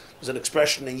 There's an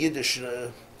expression in Yiddish,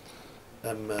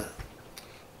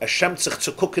 Hashem sich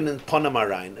zu gucken in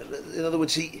Panamarein. In other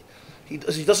words, he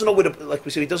doesn't know where to, like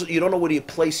we said, you don't know where to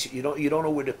place, you don't know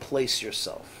where to place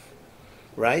yourself,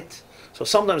 right? So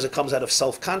sometimes it comes out of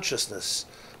self-consciousness,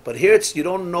 but here you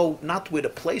don't know not where to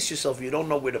place yourself. You don't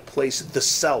know where to place the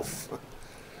self.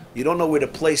 You don't know where to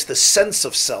place the sense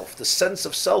of self. The sense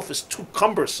of self is too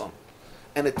cumbersome,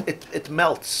 and it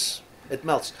melts. It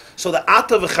melts. So the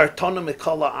Ata v'chartona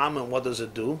mikol ha'amim, what does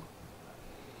it do?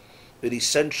 It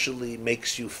essentially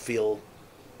makes you feel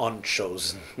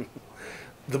unchosen.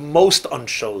 The most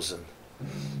unchosen,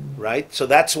 right? So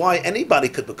that's why anybody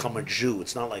could become a Jew.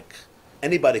 It's not like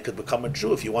anybody could become a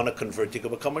Jew. If you want to convert, you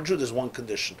could become a Jew. There's one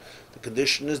condition. The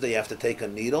condition is that you have to take a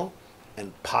needle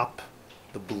and pop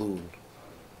the balloon.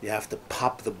 You have to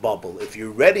pop the bubble. If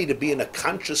you're ready to be in a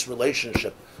conscious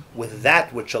relationship with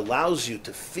that which allows you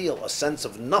to feel a sense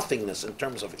of nothingness in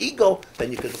terms of ego,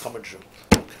 then you could become a Jew.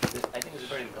 I think it's a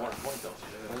very important point, though.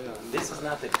 This is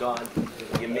not that God,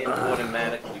 Yamin,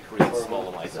 automatically creates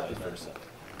smaller light size versa.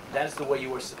 That is the way you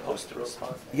were supposed to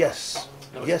respond. Yes.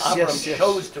 No, Yes. Avram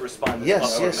chose to respond.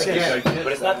 Yes.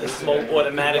 But it's not the small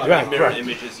automatic mirror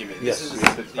images you mean. Yes. This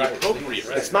is the appropriate.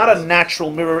 It's not a natural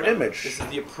mirror image. This is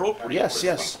the appropriate.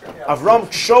 Yes.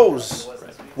 Avram chose,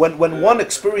 when one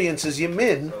experiences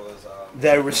Yamin,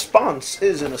 their response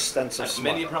is in a sense of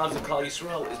smile. Many problems in Klal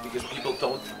Yisrael is because people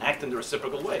don't act in the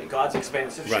reciprocal way. God's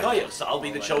expansive Right. shkoyach, so I'll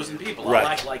be the chosen people. Right. I'll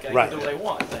act like I Right. can do what I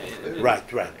want. Right.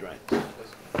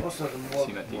 Also, the more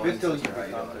little you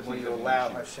become, when you allow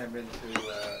Hashem into.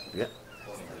 Yeah.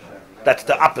 That's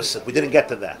the opposite. We didn't get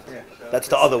to that. Yeah. That's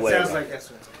the other way. Sounds around. like that's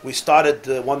what. We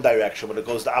started one direction, but it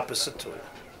goes the opposite to it.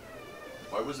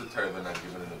 Why was the Torah not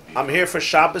given in the Bible? I'm here for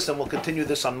Shabbos, and we'll continue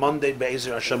this on Monday.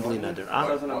 Be'ezer Hashem bli neder. It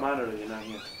doesn't matter that you're not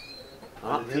here.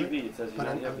 On the TV, it says but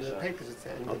on the papers it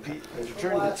says. The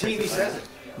TV says it.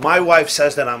 My wife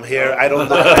says that I'm here. I don't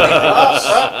know.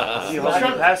 He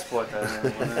passport.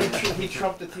 He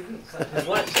trumped the TV.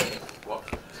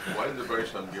 Why did the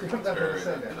British give Terry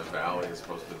in a valley as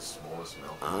opposed to the smallest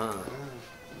mountain?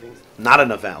 Not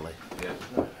in a valley.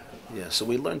 Yeah. Yeah, so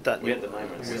we learned that. We had the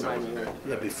Maamar.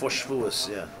 Yeah, before Shavuos,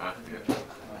 yeah. Yeah.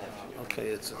 Okay,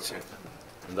 it's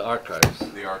In the archives.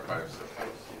 The archives.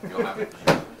 You'll have it.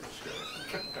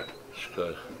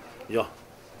 Good. yeah.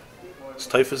 It's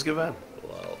Teufels given.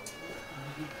 Wow.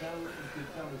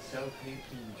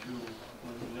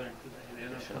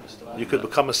 You could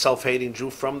become a self-hating Jew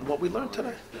from what we learned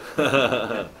today.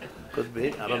 Could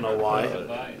be. I don't know why.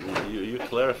 You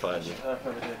clarified it.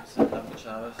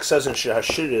 It says in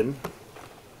Shehashirim,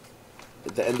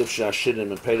 at the end of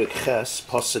Shehashirim in Perek Ches,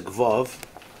 Pasuk Vav,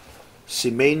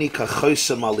 Simeni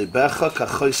kachoisem al libecha,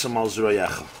 kachoisem al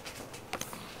zroyecha.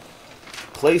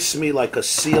 Place me like a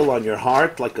seal on your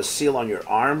heart, like a seal on your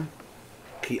arm.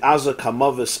 Ki aza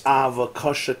kamavis ava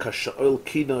kasha kasha'ol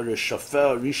kina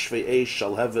rishafer rishvei eish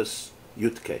shal heves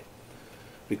yutke.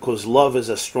 Because love is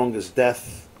as strong as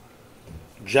death.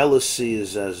 Jealousy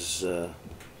is as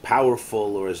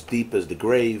powerful or as deep as the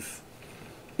grave.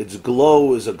 Its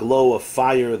glow is a glow of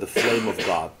fire, the flame of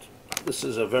God. This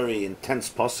is a very intense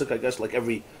pasuk, I guess, like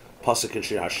every pasuk in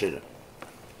Shir HaShirim.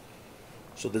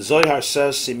 So the Zohar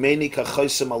says, Simeni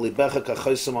kachoisem alibecha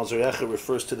kachoisem al zorecha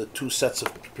refers to the two sets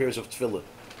of pairs of tefillin.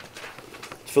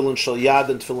 Tefillin shel yad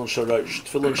and tefillin shel rosh.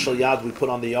 Tefillin shel yad we put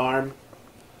on the arm,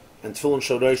 and tefillin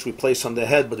shel rosh we place on the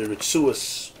head, but the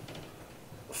ritzuas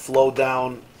flow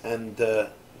down and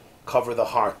cover the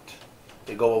heart.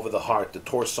 They go over the heart, the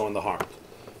torso and the heart.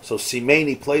 So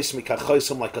Simeni, place me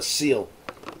kachoisem like a seal,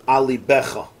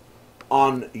 alibecha,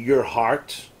 on your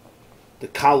heart. The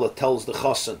Kala tells the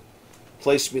Chassan,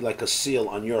 place me like a seal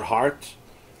on your heart,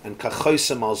 and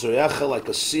kachoisem al zorecha, like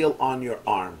a seal on your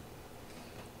arm.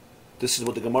 This is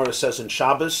what the Gemara says in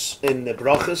Shabbos, in the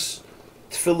Brachas,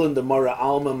 Tefillin the Mara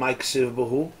Alma Maiksiv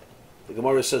Bahu. The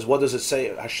Gemara says, what does it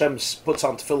say? Hashem puts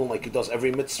on Tefillin like he does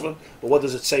every mitzvah, but what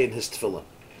does it say in his Tefillin?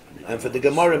 And for the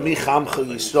Gemara, Mi Chamcha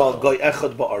Yisrael Goy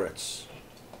Echad Ba'aretz.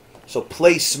 So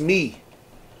place me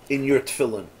in your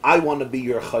Tefillin. I want to be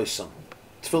your Chaisam.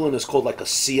 Tefillin is called like a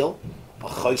seal, a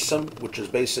Chaisam, which is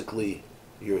basically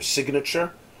your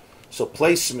signature. So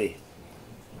place me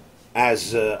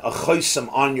as a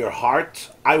Chaisam on your heart.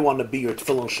 I want to be your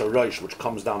Tefillin Sharash, which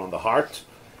comes down on the heart.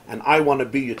 And I want to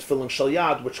be your Tefillin Shal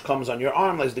Yad, which comes on your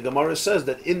arm. As the Gemara says,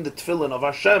 that in the Tefillin of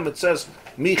Hashem, it says,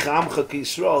 Mi Chamcha Ki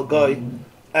Yisrael Goy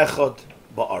Echad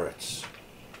Ba'aretz.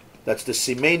 That's the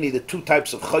Simeni, the two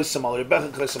types of Chaisam al Rebech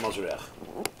and Chaisam al Zerech.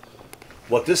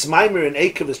 What this Maamar in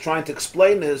Eikev is trying to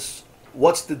explain is,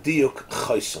 what's the diuk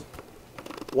Chaisam?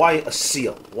 Why a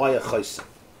seal? Why a Chaisam?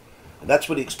 And that's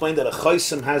what he explained, that a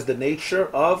Chaisam has the nature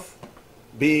of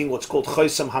being what's called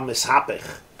Chaisam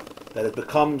HaMishapech, that it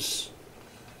becomes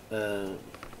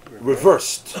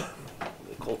reversed.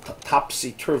 They call it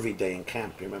topsy-turvy day in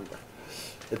camp, remember?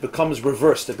 It becomes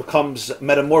reversed, it becomes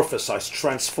metamorphosized,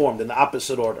 transformed in the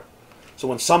opposite order. So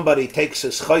when somebody takes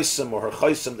his Chaisam or her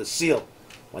Chaisam, the seal,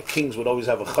 like kings would always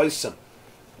have a Chaisam.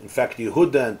 In fact,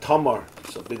 Yehuda and Tamar,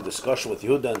 it's a big discussion with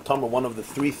Yehuda and Tamar, one of the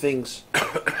three things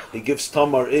he gives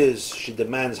Tamar is, she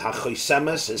demands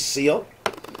HaChaisemes, his seal,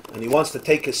 and he wants to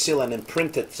take his seal and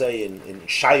imprint it, say, in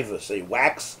shaiva, say,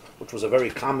 wax, which was a very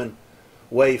common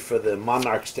way for the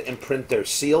monarchs to imprint their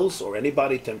seals, or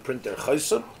anybody to imprint their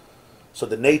Chaisam. So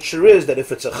the nature is that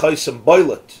if it's a Chaisam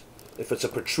boilet, if it's a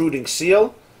protruding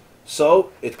seal,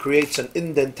 so it creates an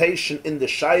indentation in the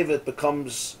shaiva, it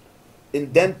becomes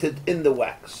indented in the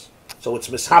wax. So it's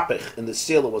mishapech. In the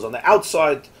seal it was on the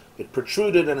outside, it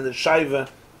protruded, and in the shaiva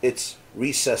it's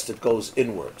recessed, it goes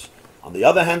inwards. On the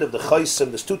other hand of the Chaisam,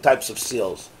 there's two types of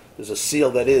seals. There's a seal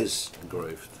that is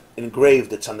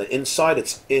engraved, it's on the inside,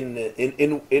 it's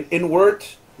inward,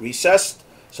 recessed.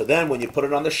 So then when you put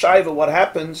it on the shaiva, what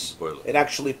happens? It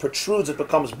actually protrudes, it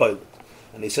becomes boilet.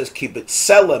 And he says, Ki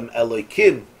b'tselem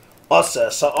elokim asa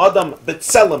sa'adam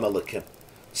b'tselem elokim.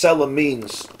 Tselem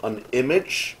means an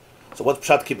image. So what's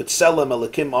pshat ki b'tselem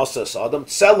elokim asa sa'adam?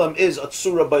 Tselem is a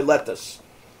tzura boiletus,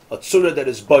 a tzura that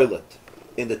is boilet.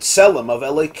 In the tselem of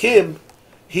elokim,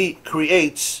 he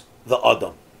creates the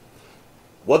adam.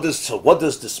 What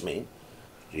does this mean?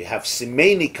 You have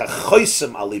simeni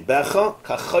kachoisem alibecha,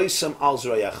 kachoisem al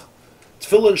zrayecha.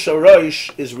 Tefillin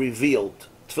sharayish is revealed.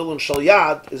 Tefillin shal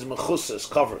yad is mechusas, is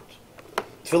covered.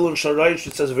 Tefillin sharayish,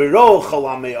 it says v'ro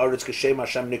chalame aretz kashem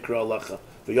Hashem nikra alecha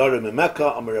v'yarim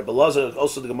emeka amar Rabbi Lazar.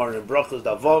 Also the Gemara in Brachas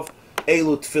Davav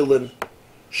elu tefillin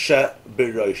she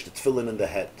b'roish, the tefillin in the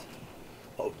head.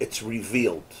 it's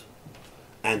revealed.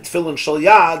 And tefillin shel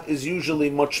yad is usually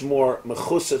much more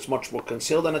mechus, it's much more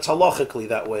concealed, and it's halachically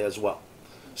that way as well.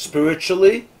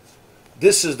 Spiritually,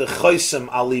 this is the chosem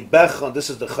alibecha, this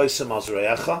is the chosem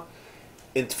azreyecha.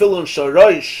 In tefillin shel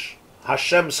rosh,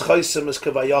 Hashem's chosem is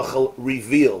kevayachal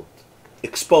revealed,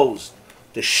 exposed.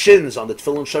 The shins on the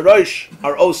tefillin shel rosh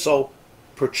are also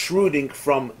protruding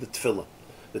from the tefillin.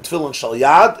 The tefillin shel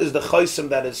yad is the chosem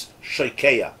that is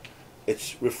sheikeya.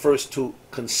 It refers to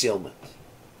concealment.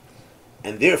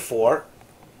 And therefore,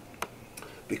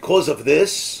 because of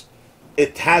this,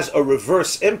 it has a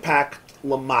reverse impact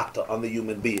lamata on the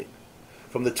human being.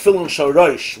 From the tefillin shel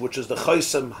rosh, which is the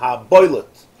chosem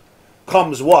ha-boilet,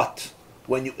 comes what?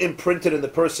 When you imprint it in the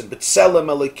person, b'tselem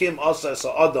elikim asa es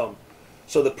ha'adam,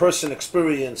 so the person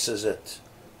experiences it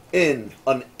in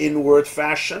an inward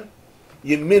fashion.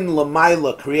 Yemin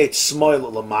lamaila creates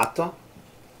smoil lamata.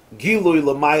 Gilui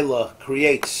lamaila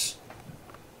creates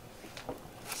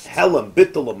helam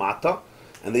bitul lamata.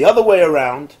 And the other way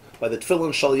around, by the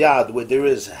tefillin shel yad, where there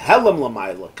is helam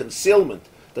lamaila, concealment,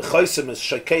 the chosem is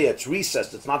shekeya, it's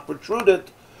recessed, it's not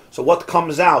protruded. So what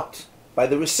comes out by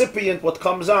the recipient, what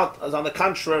comes out is, on the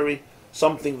contrary,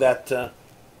 something that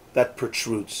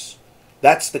protrudes.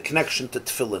 That's the connection to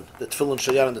tefillin, the tefillin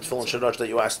shel yad and the tefillin shel rosh that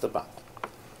you asked about.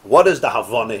 What is the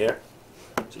Havana here?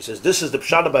 So he says, this is the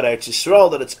Pshat about Eretz Yisrael,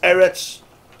 that it's Eretz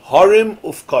Harim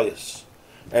Ufkoyas.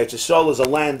 Eretz Yisrael is a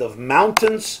land of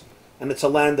mountains, and it's a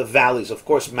land of valleys. Of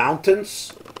course,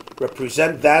 mountains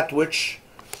represent that which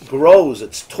grows,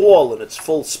 it's tall in its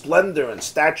full splendor and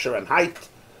stature and height,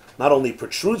 not only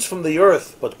protrudes from the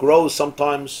earth, but grows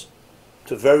sometimes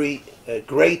to very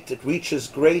great, it reaches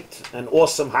great and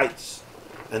awesome heights.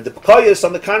 And the Pkoyas,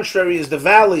 on the contrary, is the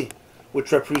valley,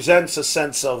 which represents a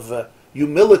sense of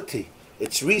humility.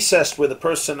 It's recessed where the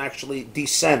person actually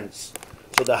descends.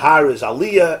 So the har is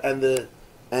aliyah, and the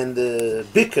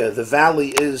bika, the valley,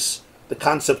 is the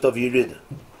concept of yirida.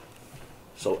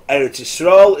 So Eretz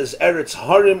Yisrael is Eretz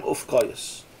Harim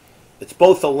Ufkoyas. It's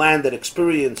both a land that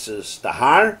experiences the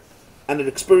har and it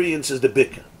experiences the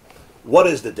bika. What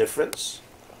is the difference?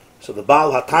 So the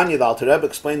Baal HaTanya, the Alter Rebbe,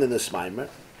 explained in this Maamar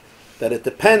that it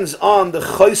depends on the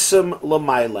chosem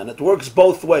l'mayla, and it works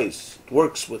both ways. It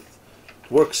works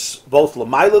both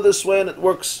l'mayla this way, and it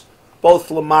works both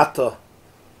lamata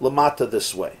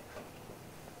this way.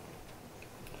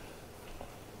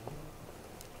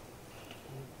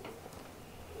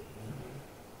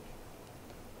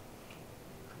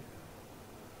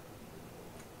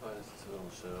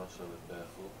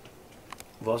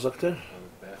 Was sagt er?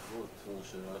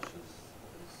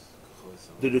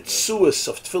 The ritzuas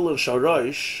of tefillin shel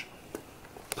rosh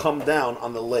come down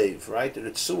on the lave, right? The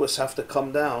ritzuas have to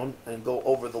come down and go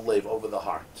over the lave, over the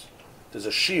heart. There's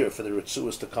a shear for the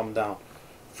ritzuas to come down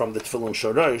from the tefillin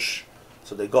shel rosh.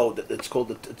 So they go. It's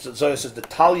called Zohar says the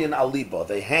talyan aliba.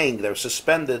 They hang. They're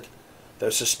suspended.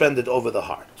 They're suspended over the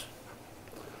heart.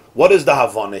 What is the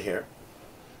Havana here?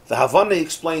 The Havana, he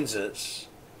explains, is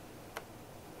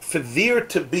for there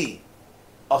to be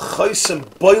a chosem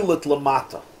boilet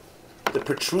lamata, the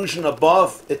protrusion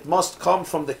above, it must come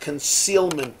from the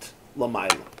concealment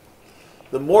lamayla.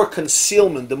 The more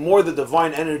concealment, the more the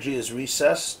divine energy is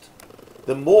recessed,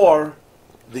 the more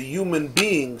the human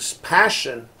being's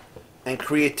passion and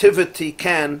creativity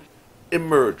can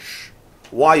emerge.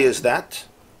 Why is that?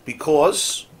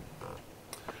 Because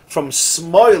from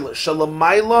smoil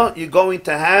shalamayla, you're going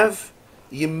to have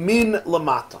yemin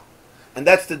lamata. And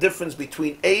that's the difference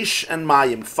between eish and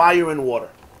mayim, fire and water.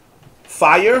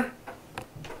 Fire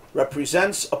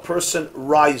represents a person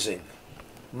rising.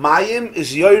 Mayim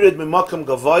is yored mimakam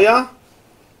gavaya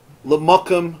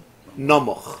lemakam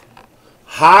namuch.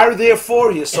 Har,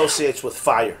 therefore, he associates with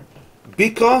fire.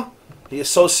 Bika, he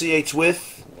associates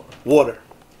with water.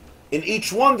 In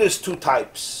each one, there's two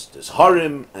types. There's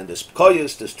harim and there's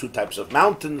pkoyas. There's two types of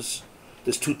mountains.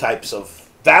 There's two types of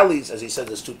valleys. As he said,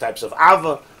 there's two types of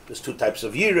ava. There's two types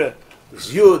of yira.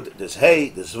 There's yud, there's hey,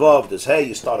 there's vav, there's hey.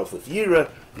 You start off with yira.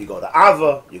 You go to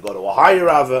ava. You go to a higher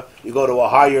ava. You go to a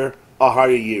higher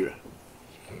yira.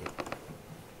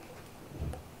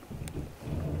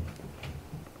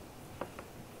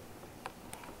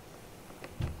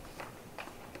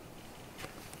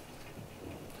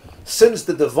 Since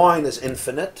the divine is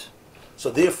infinite, so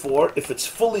therefore, if it's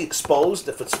fully exposed,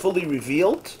 if it's fully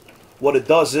revealed, what it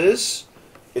does is,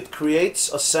 it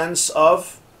creates a sense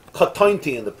of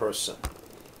katainti in the person.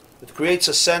 It creates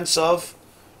a sense of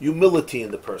humility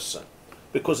in the person.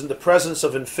 Because in the presence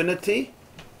of infinity,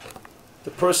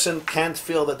 the person can't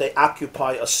feel that they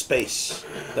occupy a space,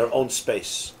 their own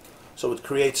space. So it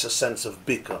creates a sense of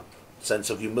bika, a sense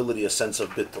of humility, a sense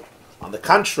of bittul. On the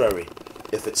contrary,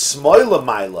 If it's smoila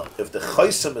maila, if the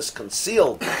chaysim is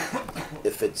concealed,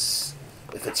 if it's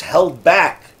held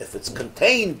back, if it's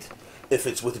contained, if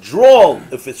it's withdrawn,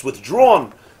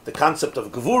 the concept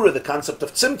of gevura, the concept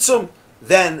of tzimtzum,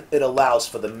 then it allows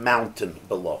for the mountain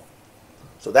below.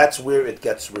 So that's where it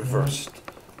gets reversed.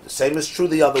 The same is true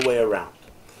the other way around.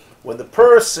 When the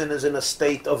person is in a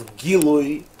state of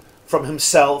gilui from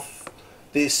himself,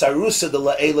 the sarusa de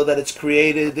la'ela that it's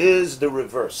created is the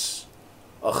reverse.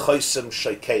 A chaysim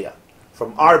shekeya.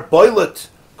 From our boilet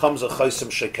comes a chaysim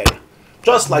shekeya.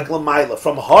 Just like Lamaila.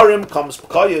 From Harim comes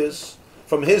Bekayas.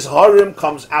 From his Harim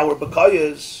comes our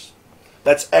Bekayas.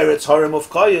 That's Eretz Harim of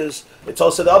Kayas. It's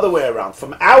also the other way around.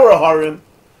 From our Harim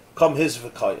come his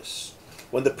Bekayas.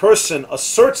 When the person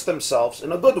asserts themselves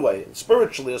in a good way, and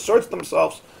spiritually asserts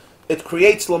themselves, it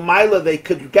creates Lamaila. They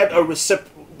could get a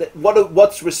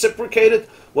what's reciprocated?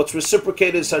 What's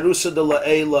reciprocated is Harusa de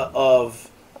La'ela of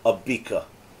a Bika,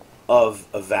 of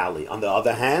a valley. On the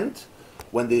other hand,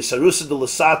 when the Sarusa de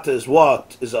Lasata is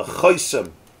what? Is a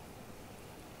Choisem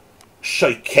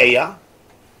Shekeya,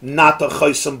 not a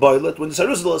Choisem Boilet. When the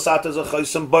Sarusa de Lasata is a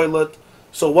Choisem Boilet,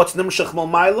 so what's Nimshach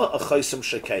Malmaila? A Choisem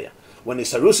Shekeya. When the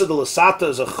Sarusa de Lasata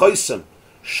is a Choisem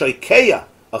Shekeya,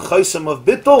 a Choisem of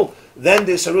Bittul, then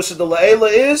the Sarusa de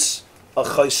La'ela is a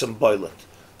Choisem Boilet.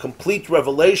 Complete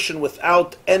revelation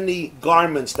without any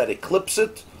garments that eclipse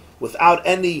it, without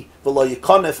any V'lo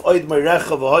yikonef oid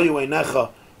meirecha v'hoyu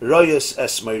einecha royes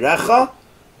es meirecha,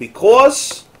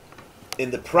 because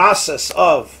in the process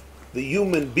of the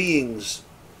human being's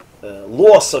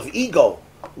loss of ego,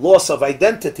 loss of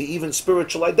identity, even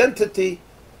spiritual identity,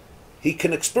 he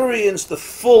can experience the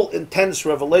full intense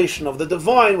revelation of the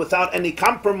divine without any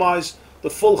compromise, the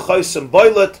full chaysim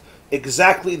boilet,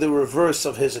 exactly the reverse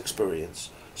of his experience.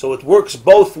 So it works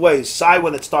both ways, sai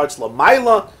when it starts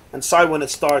lamaila, and sai when it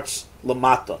starts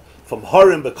lamata. From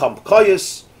harim become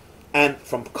koyas, and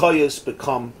from koyas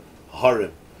become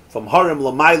harim. From harim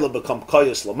lamaila become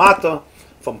koyas lamata.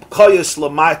 From koyas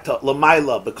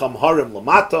lamaila become harim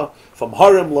lamata. From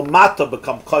harim lamata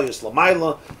become koyas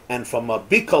lamaila. And from a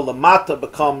bika lamata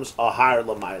becomes a har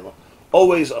lamaila.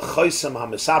 Always a choisem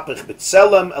hamisapich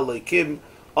b'tselem eleikim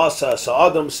asa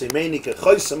sa'adam simeni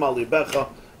kechoisem al libecha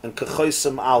and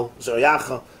kechoisem al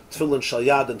zeryacha tefillin shal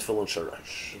yad and tefillin shal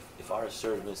rosh. If our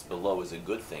service below is a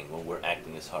good thing when we're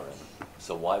acting as harim,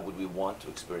 so why would we want to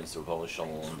experience the Rebbe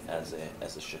Shalom as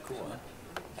a shekua,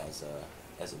 as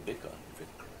a bika?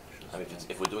 I mean,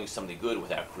 if we're doing something good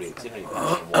with our creativity,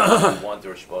 why would we want the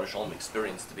Rebbe Shalom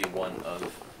experience to be one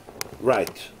of?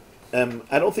 Right.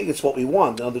 I don't think it's what we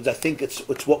want. In other words, I think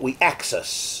it's what we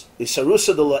access. The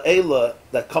sarusa de la'ela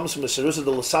that comes from the sarusa de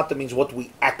l'sata means what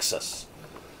we access.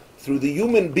 Through the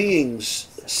human being's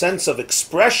sense of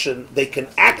expression, they can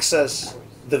access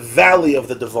the valley of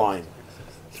the divine.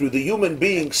 Through the human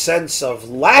being's sense of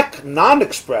lack,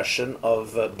 non-expression,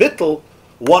 of bittul,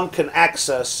 one can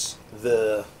access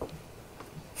the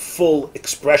full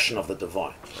expression of the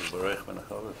divine.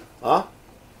 Huh?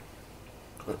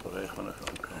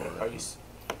 Are you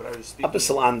speaking?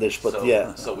 But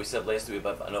yeah. So we said last week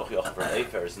about Anochi Ochel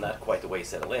Efer is not quite the way he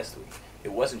said it last week.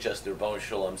 It wasn't just the Rebbe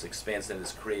Shalom's expanse that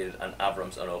is created on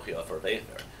Avram's Anochi Ochel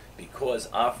Efer. Because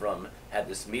Avram had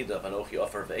this midah of Anochi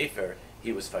Ochel Efer,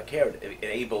 he was fakir,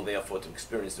 able therefore to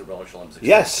experience the Rebbe Shalom's experience.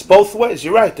 Yes, both ways.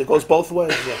 You're right. It goes both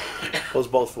ways. Yeah, it goes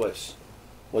both ways.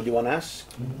 What do you want to ask?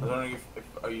 I was wondering if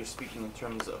are you speaking in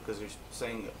terms of, because you're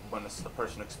saying when a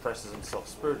person expresses himself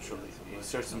spiritually, he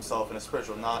asserts himself in a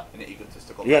spiritual, not in an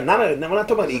egotistical. Yeah, we're not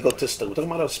talking about egotistical. We're talking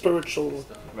about a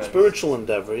spiritual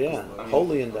endeavor. Yeah, I mean,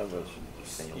 holy endeavors.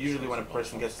 Usually, when a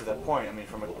person gets to that point, I mean,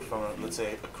 from a let's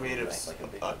say a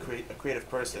creative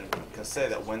person can say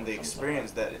that when they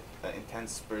experience that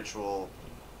intense spiritual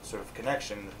sort of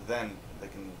connection, then they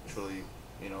can truly,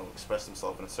 express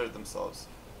themselves and assert themselves.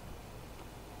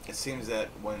 It seems that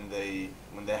when they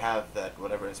have that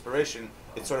whatever inspiration,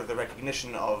 it's sort of the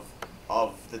recognition of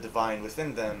the divine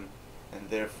within them, and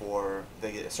therefore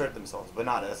they assert themselves, but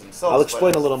not as themselves. I'll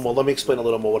explain a little more. Let me explain a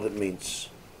little more what it means.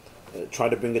 Try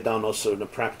to bring it down also in a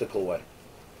practical way.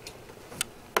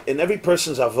 In every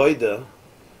person's avodah,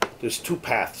 there's two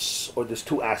paths, or there's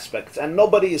two aspects, and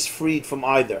nobody is freed from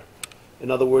either. In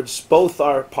other words, both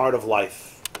are part of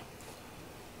life.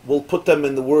 We'll put them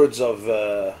in the words of...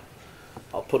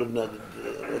 I'll put in a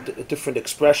different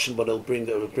expression, but it'll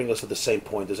bring us to the same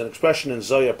point. There's an expression in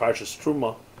Zohar Parshas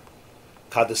Truma,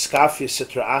 "Kadiskafia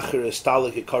sitra acher is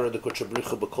talik ikara de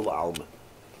kuchabricha b'kol alma."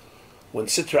 When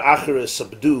sitra acher is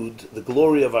subdued, the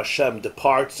glory of Hashem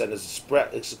departs and is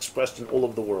expressed in all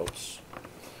of the worlds.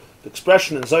 The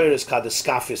expression in Zohar is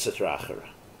 "Kadiskafia sitra acher."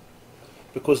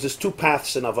 Because there's two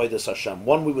paths in Avodas Hashem.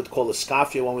 One we would call a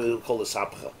skafia, one we would call a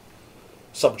sapcha.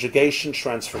 Subjugation,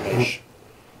 transformation.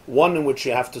 One in which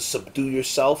you have to subdue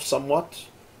yourself somewhat,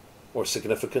 or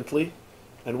significantly.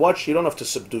 And watch, you don't have to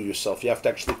subdue yourself. You have to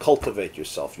actually cultivate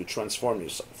yourself. You transform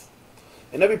yourself.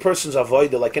 In every person's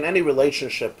avodah, like in any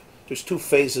relationship, there's two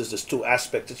phases, there's two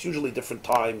aspects. It's usually different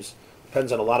times.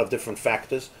 Depends on a lot of different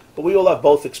factors. But we all have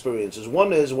both experiences.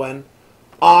 One is when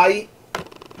I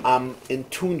am in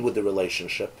tune with the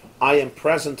relationship. I am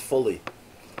present fully.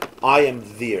 I am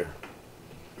there.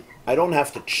 I don't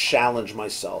have to challenge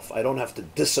myself. I don't have to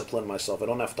discipline myself. I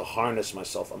don't have to harness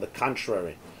myself. On the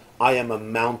contrary, I am a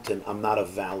mountain. I'm not a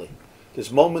valley.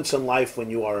 There's moments in life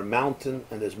when you are a mountain,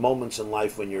 and there's moments in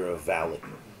life when you're a valley.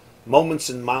 Moments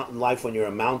in life when you're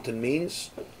a mountain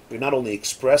means you're not only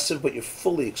expressive, but you're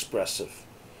fully expressive.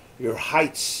 Your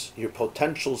heights, your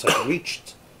potentials have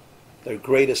reached their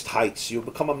greatest heights. You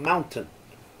become a mountain.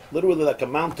 Literally like a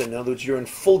mountain. In other words, you're in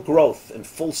full growth, in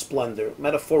full splendor,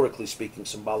 metaphorically speaking,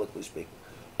 symbolically speaking.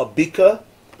 A bika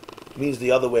means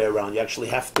the other way around. You actually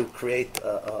have to create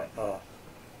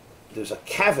there's a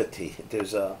cavity,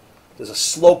 there's a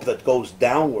slope that goes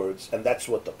downwards, and that's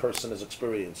what the person is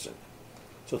experiencing.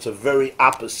 So it's a very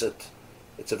opposite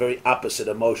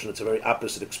emotion, it's a very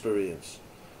opposite experience.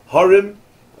 Harim,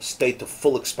 a state of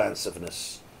full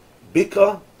expansiveness.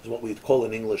 Bika is what we'd call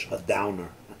in English a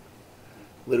downer.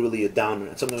 Literally a downer.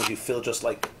 And sometimes you feel just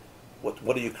like,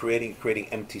 what are you creating? You're creating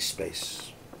empty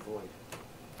space. Void.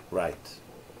 Right.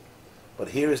 But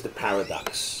here is the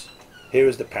paradox. Here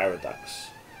is the paradox.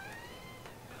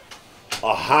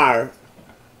 A har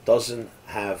doesn't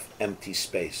have empty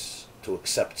space to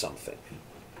accept something.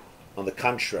 On the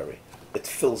contrary, it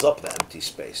fills up the empty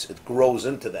space. It grows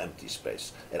into the empty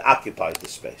space. It occupies the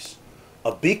space.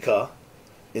 A bika,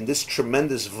 in this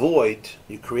tremendous void,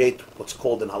 you create what's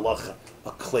called in halacha a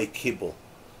clay kibble,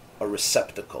 a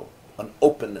receptacle, an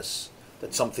openness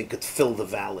that something could fill the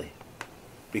valley.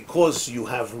 Because you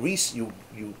have you're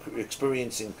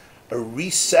experiencing a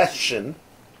recession,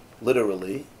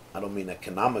 literally. I don't mean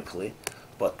economically,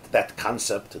 but that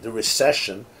concept, the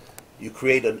recession, you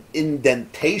create an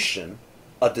indentation,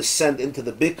 a descent into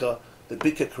the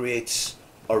bika creates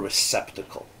a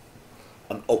receptacle,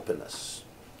 an openness.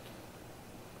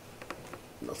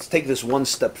 Let's take this one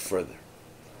step further.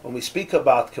 When we speak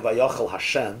about Kavayachal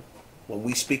Hashem, when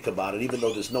we speak about it, even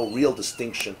though there's no real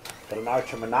distinction, but in our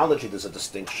terminology there's a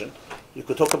distinction, you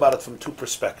could talk about it from two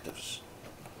perspectives.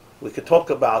 We could talk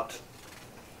about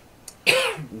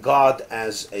God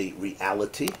as a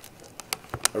reality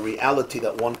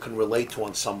that one can relate to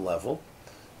on some level,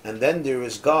 and then there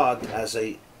is God as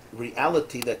a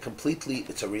reality that completely,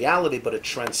 it's a reality, but it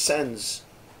transcends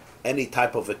any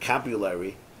type of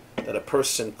vocabulary that a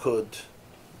person could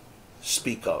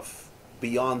speak of,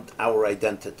 beyond our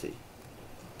identity.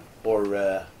 Or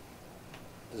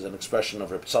there's an expression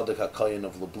of Reb Tzadok HaKayin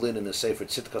of Lublin in the Sefer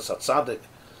Tzidkas HaTzadik.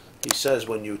 He says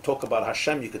when you talk about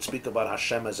Hashem, you could speak about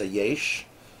Hashem as a yesh,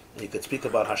 and you could speak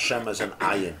about Hashem as an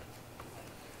ayin.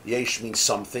 Yesh means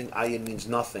something, ayin means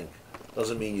nothing.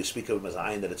 Doesn't mean you speak of him as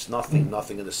ayin that it's nothing,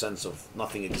 nothing in the sense of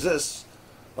nothing exists,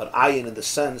 but ayin in the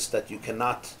sense that you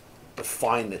cannot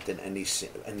define it in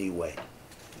any way.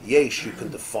 Yesh you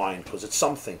can define because it's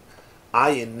something.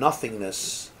 Ayin,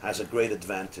 nothingness, has a great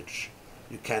advantage.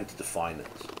 You can't define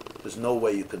it. There's no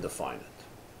way you can define it.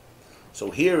 So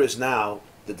here is now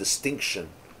the distinction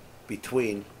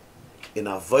between in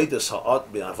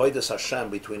Avodas Hashem,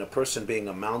 between a person being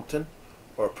a mountain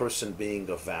or a person being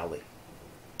a valley.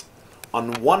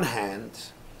 On one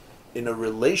hand, in a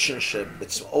relationship,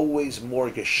 it's always more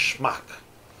geschmack.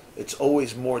 It's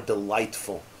always more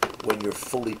delightful when you're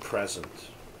fully present,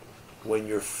 when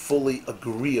you're fully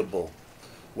agreeable,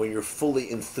 when you're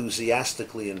fully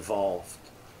enthusiastically involved,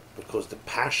 because the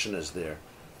passion is there,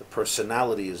 the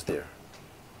personality is there.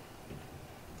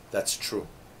 That's true.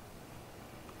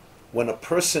 When a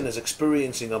person is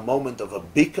experiencing a moment of a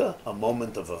bika, a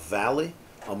moment of a valley,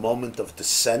 a moment of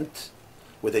descent,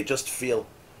 where they just feel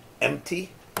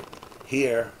empty,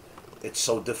 here it's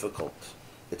so difficult,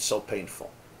 it's so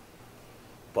painful.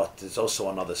 But there's also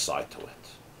another side to it.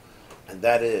 And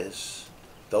that is,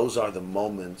 those are the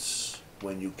moments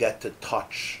when you get to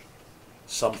touch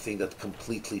something that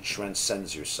completely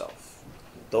transcends yourself.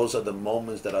 Those are the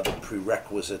moments that are the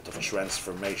prerequisite of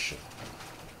transformation.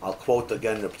 I'll quote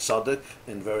again Reb Tzadok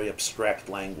in very abstract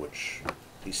language.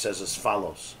 He says as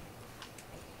follows: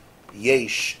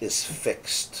 Yesh is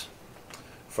fixed.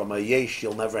 From a yesh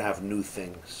you'll never have new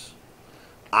things.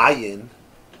 Ayin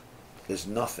is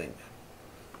nothing.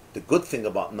 The good thing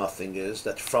about nothing is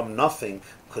that from nothing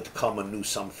could come a new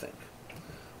something.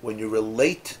 When you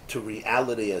relate to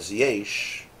reality as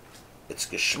yesh, it's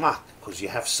geschmack, because you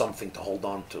have something to hold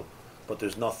on to, but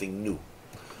there's nothing new.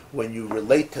 When you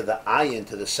relate to the ayin,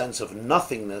 to the sense of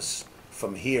nothingness,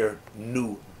 from here,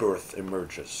 new birth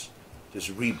emerges.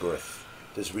 There's rebirth,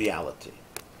 there's reality.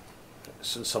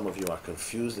 Since some of you are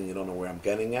confused and you don't know where I'm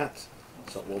getting at,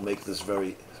 so we'll make this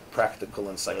very practical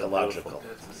and psychological.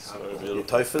 Your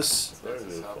typhus?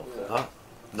 Huh?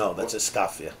 No, that's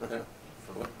iskafia.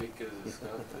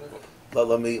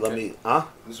 Let me, huh?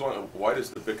 Why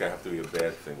does the bika have to be a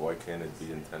bad thing? Why can't it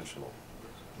be intentional?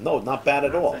 No, not bad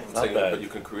at all. I'm Not saying, bad. but you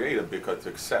can create a bika to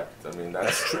accept. I mean,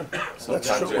 that's true. That's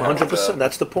Sometimes true. you have 100%. to-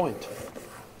 That's the point.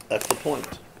 That's the point.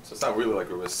 So it's not really like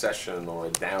a recession or a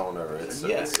downer. It's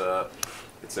Yeah.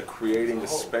 it's a creating a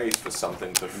space for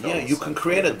something to fill. Yeah, you can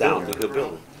create a downer. Like a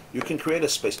building. You can create a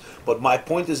space. But my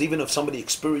point is, even if somebody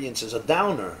experiences a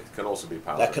downer, It can also be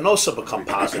positive. that can also become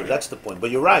positive. That's the point. But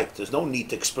you're right. There's no need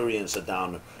to experience a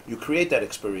downer. You create that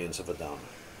experience of a downer.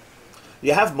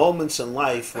 You have moments in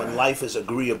life when life is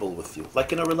agreeable with you.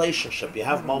 Like in a relationship. You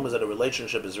have moments that a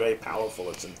relationship is very powerful.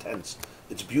 It's intense.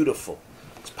 It's beautiful.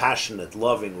 It's passionate,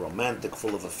 loving, romantic,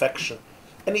 full of affection.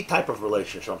 Any type of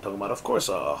relationship I'm talking about. Of course,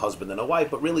 a husband and a wife,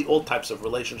 but really all types of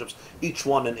relationships. Each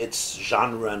one in its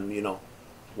genre and, you know,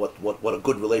 what a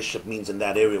good relationship means in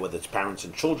that area, whether it's parents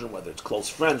and children, whether it's close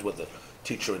friends, whether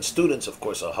teacher and students, of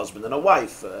course, a husband and a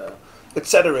wife,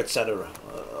 etc., etc.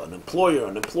 An employer,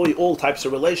 an employee, all types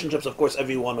of relationships, of course,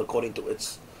 everyone according to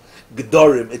its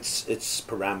gedorim, its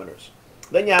parameters.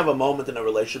 Then you have a moment in a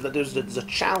relationship that there's a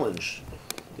challenge.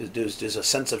 There's a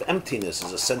sense of emptiness,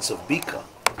 there's a sense of bika.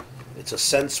 It's a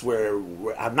sense where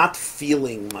I'm not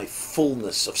feeling my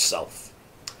fullness of self.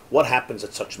 What happens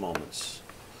at such moments?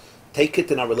 Take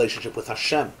it in our relationship with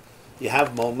Hashem. You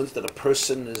have moments that a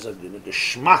person is in a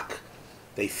geschmack.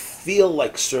 They feel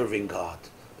like serving God.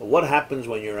 But what happens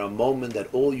when you're in a moment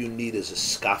that all you need is a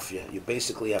skafia? You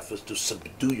basically have to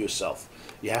subdue yourself.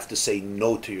 You have to say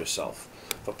no to yourself.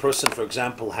 If a person, for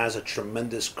example, has a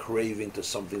tremendous craving to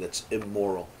something that's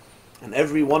immoral, and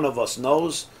every one of us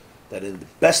knows that in the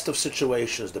best of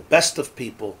situations, the best of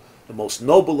people, the most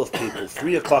noble of people,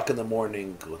 3 o'clock in the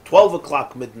morning, 12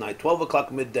 o'clock midnight, 12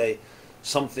 o'clock midday,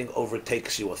 something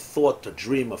overtakes you, a thought, a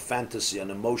dream, a fantasy,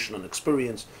 an emotion, an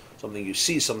experience, something you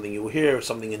see, something you hear,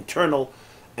 something internal,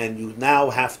 and you now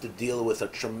have to deal with a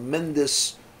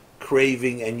tremendous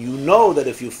craving, and you know that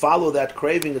if you follow that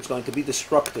craving, it's going to be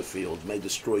destructive for you. It may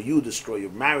destroy you, destroy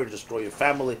your marriage, destroy your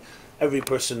family. Every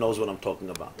person knows what I'm talking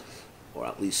about. Or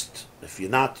at least, if you're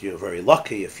not, you're very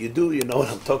lucky. If you do, you know what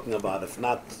I'm talking about. If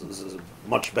not, this is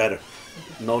much better.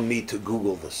 No need to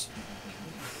Google this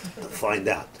to find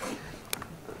out.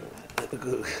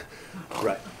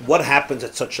 Right. What happens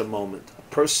at such a moment? A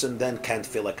person then can't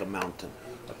feel like a mountain.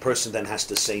 A person then has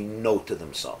to say no to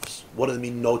themselves. What do they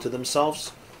mean, no to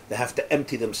themselves? They have to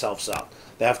empty themselves out.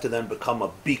 They have to then become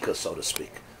a bika, so to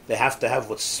speak. They have to have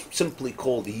what's simply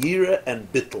called yira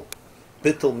and bittul.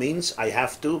 Bittul means I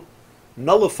have to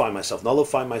nullify myself.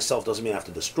 Nullify myself doesn't mean I have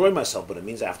to destroy myself, but it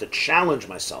means I have to challenge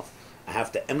myself. I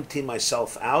have to empty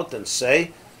myself out and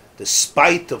say,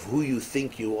 despite of who you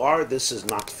think you are, this is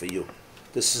not for you.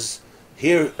 This is,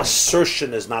 here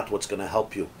assertion is not what's going to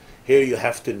help you. Here you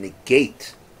have to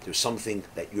negate. There's something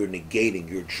that you're negating.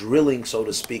 You're drilling, so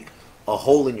to speak, a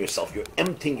hole in yourself. You're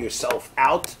emptying yourself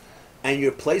out, and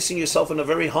you're placing yourself in a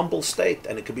very humble state,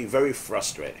 and it can be very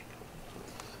frustrating.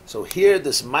 So here,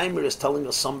 this Maamar is telling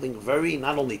us something very,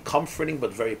 not only comforting,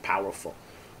 but very powerful.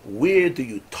 Where do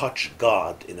you touch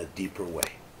God in a deeper way?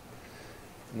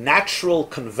 Natural,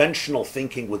 conventional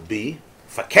thinking would be,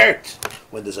 fakert,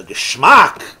 when there's a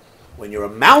geschmack, when you're a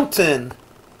mountain,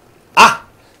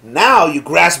 now you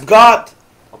grasp God.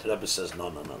 The Rebbe says,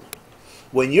 no.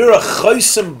 When you're a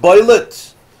chosim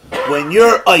boilet, when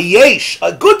you're a yesh,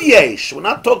 a good yesh, we're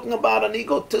not talking about an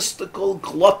egotistical,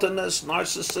 gluttonous,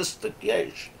 narcissistic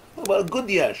yesh. We're talking about a good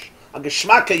yesh, a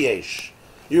geschmaka yesh.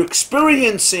 You're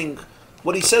experiencing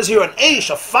what he says here, an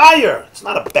eish, a fire. It's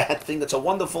not a bad thing, it's a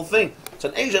wonderful thing. It's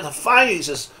an eish, it's a fire. He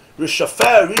says,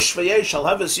 Rishafer, Rishvayesh, I'll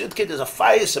have his yudkid, there's a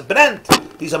fire, it's a brent.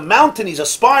 He's a mountain, he's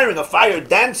aspiring, a fire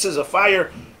dances, a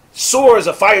fire soars,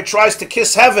 a fire tries to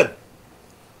kiss heaven.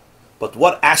 But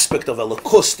what aspect of a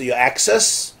likus do you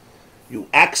access? You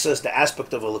access the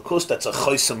aspect of a likus that's a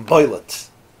chosim boilet.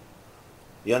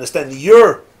 You understand?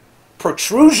 Your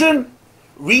protrusion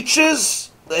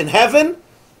reaches in heaven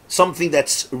something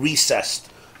that's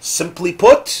recessed. Simply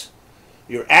put,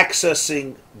 you're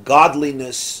accessing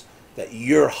godliness that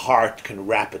your heart can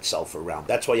wrap itself around.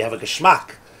 That's why you have a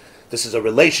geschmack. This is a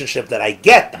relationship that I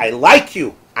get. I like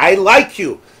you.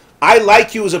 I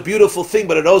like you is a beautiful thing,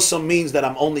 but it also means that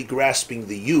I'm only grasping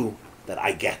the you that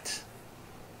I get.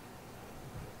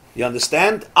 You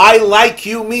understand? I like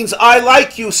you means I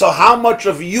like you, so how much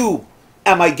of you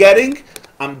am I getting?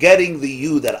 I'm getting the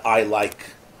you that I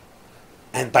like.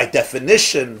 And by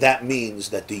definition, that means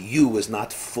that the you is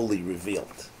not fully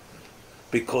revealed.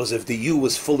 Because if the you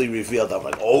was fully revealed, I'm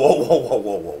like,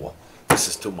 whoa. This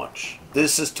is too much.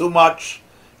 This is too much.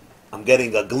 I'm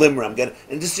getting a glimmer. And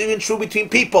this is even true between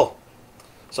people.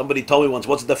 Somebody told me once,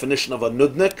 what's the definition of a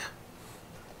nudnik?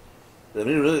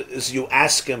 Is you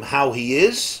ask him how he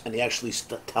is, and he actually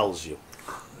tells you.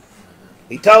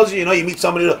 He tells you, you meet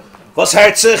somebody, was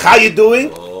herzig, how you doing?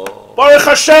 Baruch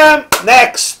Hashem,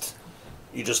 next.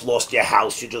 You just lost your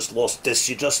house, you just lost this,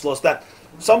 you just lost that.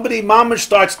 Somebody, Maamar,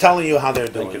 starts telling you how they're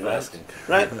doing,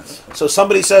 right? So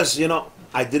somebody says,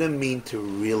 I didn't mean to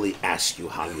really ask you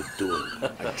how you're doing.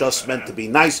 I just meant to be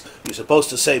nice. You're supposed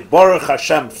to say, Baruch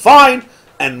Hashem, fine,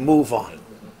 and move on.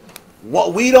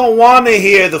 What we don't want to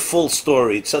hear the full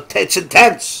story. It's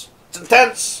intense. It's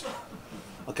intense.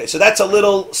 Okay, so that's a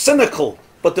little cynical,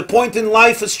 but the point in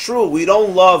life is true. We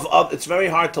don't love. It's very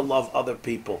hard to love other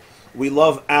people. We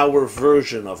love our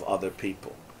version of other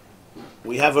people.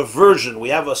 We have a version. We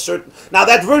have a certain. Now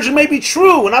that version may be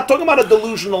true. We're not talking about a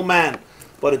delusional man,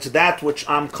 but it's that which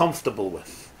I'm comfortable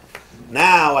with.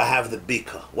 Now I have the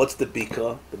bika. What's the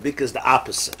bika? The bika is the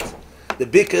opposite. The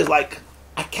bika is like,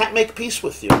 I can't make peace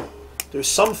with you. There's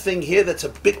something here that's a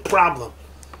big problem.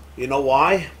 You know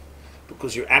why?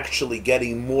 Because you're actually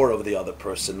getting more of the other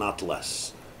person, not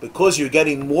less. Because you're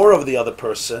getting more of the other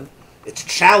person, it's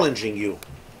challenging you.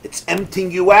 It's emptying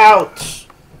you out.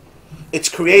 It's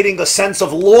creating a sense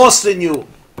of loss in you.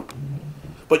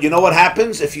 But you know what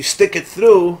happens? If you stick it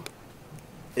through,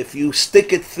 you're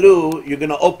going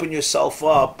to open yourself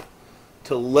up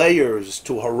to layers,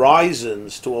 to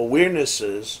horizons, to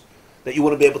awarenesses that you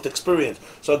wouldn't be able to experience.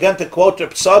 So again, to quote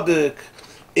Reb Tzaddik,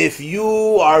 if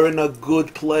you are in a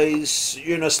good place,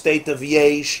 you're in a state of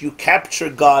yesh, you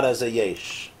capture God as a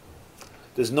yesh.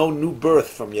 There's no new birth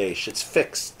from yesh. It's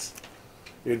fixed.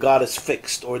 Your God is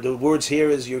fixed. Or the words here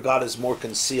is your God is more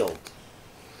concealed.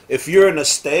 If you're in a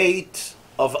state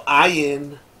of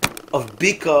ayin, of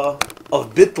bika,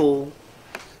 of bittul,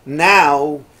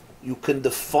 now you can't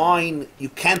define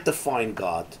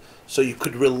God. So you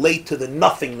could relate to the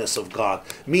nothingness of God,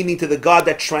 meaning to the God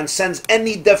that transcends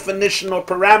any definition or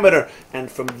parameter,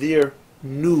 and from there,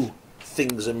 new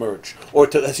things emerge. Or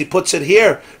as he puts it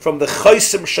here, from the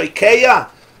chaysim sheikeya,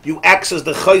 you access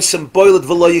the chaysim boilet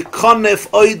v'lo yikonef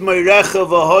oid meirecha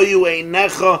v'hoyu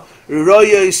einecha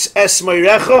royos es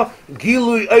meirecha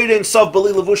gilui oiden sav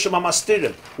b'li levushim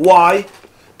hamastirim. Why?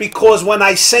 Because when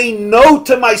I say no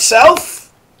to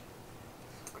myself,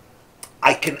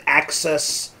 I can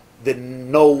access the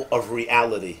no of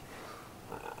reality.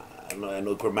 I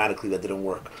know grammatically that didn't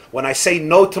work. When I say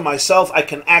no to myself, I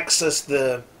can access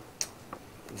the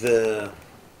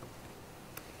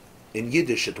in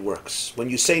Yiddish it works. When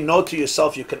you say no to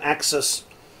yourself, you can access,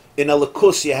 in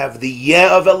Elikus you have the yeh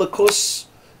of Elikus,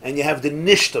 and you have the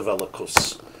nisht of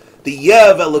Elikus. The yeh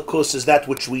of Elikus is that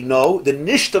which we know, the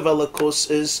nisht of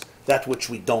Elikus is that which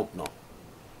we don't know.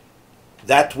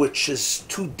 That which is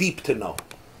too deep to know.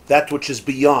 That which is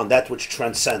beyond, that which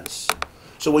transcends.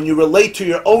 So when you relate to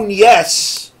your own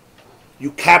yes,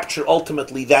 you capture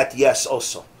ultimately that yes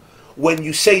also. When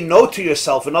you say no to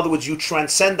yourself, in other words, you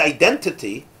transcend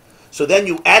identity, so then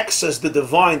you access the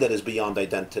divine that is beyond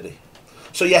identity.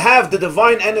 So you have the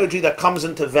divine energy that comes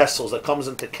into vessels, that comes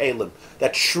into kalim,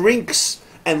 that shrinks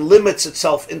and limits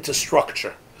itself into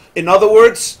structure. In other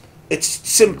words, it's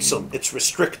tzimtzum, it's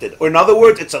restricted. Or in other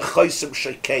words, it's a chaysim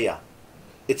sheikeya.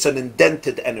 It's an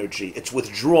indented energy. It's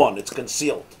withdrawn. It's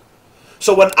concealed.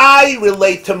 So when I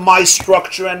relate to my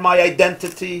structure and my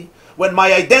identity, when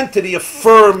my identity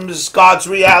affirms God's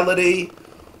reality,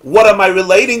 what am I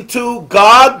relating to?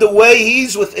 God the way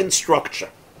He's within structure.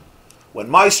 When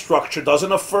my structure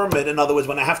doesn't affirm it, in other words,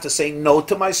 when I have to say no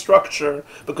to my structure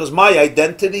because my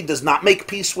identity does not make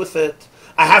peace with it,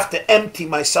 I have to empty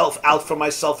myself out for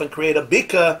myself and create a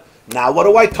bika. Now what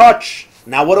do I touch?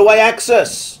 Now what do I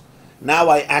access? Now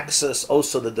I access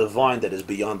also the divine that is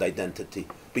beyond identity,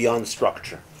 beyond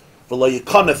structure.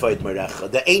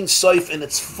 The Ein Sof in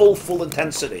its full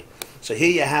intensity. So here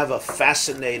you have a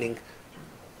fascinating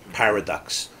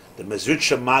paradox. The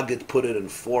Mezritcha Magid put it in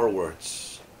 4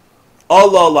 words.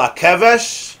 Allah la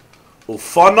kevesh,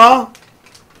 ufana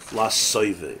la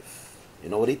soiviv. You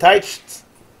know what he touched?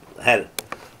 Allah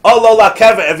la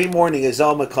kevesh, every morning is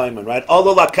Al Mekayman, right?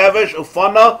 Allah la kevesh,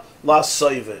 ufana la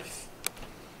soiviv.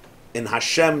 In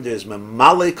Hashem, there's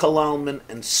Memale Kalalman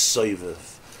and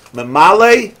Soiviv.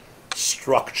 Memale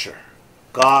structure.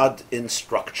 God in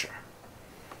structure.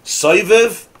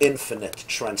 Soiviv, infinite,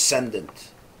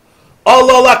 transcendent.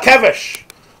 Olola kevesh,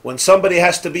 when somebody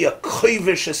has to be a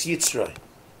koivish as yitzray.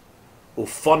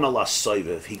 Ufanala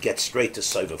soiviv, he gets straight to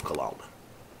soiviv kalalma.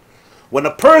 When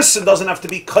a person doesn't have to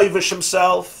be koivish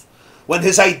himself, when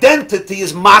his identity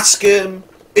is maskim,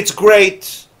 it's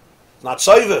great. It's not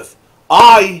soiviv.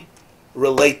 I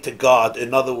relate to God.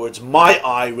 In other words, my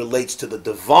eye relates to the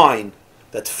divine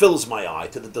that fills my eye,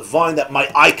 to the divine that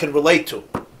my eye can relate to.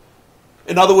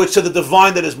 In other words, to the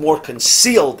divine that is more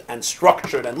concealed and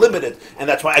structured and limited, and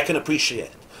that's why I can appreciate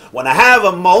it. When I have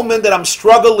a moment that I'm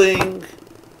struggling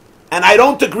and I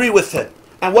don't agree with it,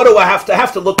 and what do I have to? I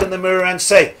have to look in the mirror and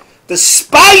say,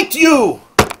 despite you,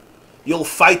 you'll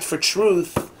fight for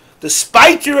truth.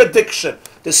 Despite your addiction,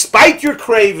 despite your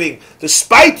craving,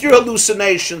 despite your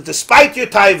hallucinations, despite your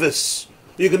taivas,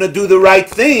 you're going to do the right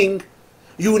thing.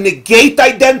 You negate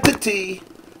identity.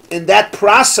 In that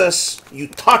process, you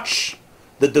touch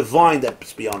the divine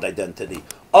that's beyond identity.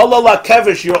 Allah la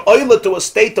kevish, you're oila to a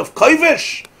state of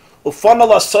kovish.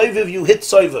 Ufanala soiviv, you hit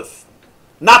soiviv.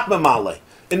 Not memale.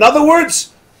 In other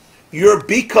words, your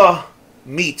bika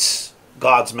meets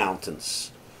God's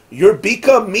mountains. Your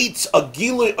bika meets a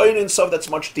gilui oinin sof that's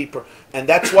much deeper. And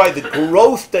that's why the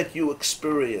growth that you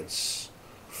experience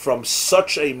from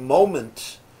such a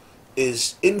moment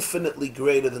is infinitely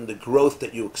greater than the growth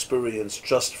that you experience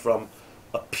just from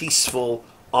a peaceful,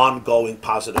 ongoing,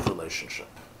 positive relationship.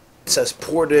 It says,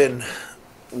 poured in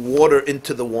water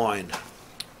into the wine,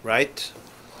 right?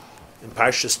 And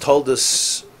Parshas told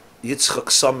us Yitzchak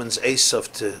summons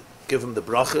Esav to give him the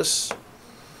brachas.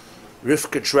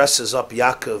 Rivka dresses up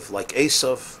Yaakov like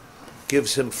Esav,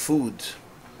 gives him food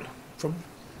from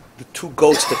the 2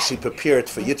 goats that she prepared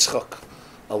for Yitzchak,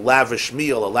 a lavish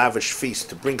meal, a lavish feast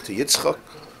to bring to Yitzchak.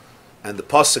 And the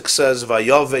pasuk says,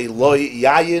 "Vayave loy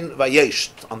yayin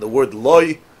vayesht." On the word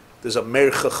loy, there's a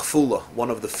mercha chfula,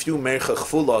 one of the few mercha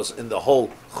chfulas in the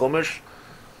whole Chumash.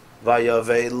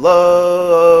 Vayave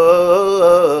loy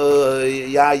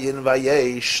yayin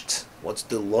vayesht. What's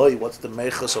the loy? What's the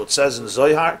mercha? So it says in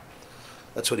Zohar.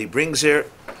 That's what he brings here.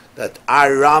 That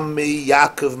Arami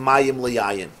Yaakov Mayim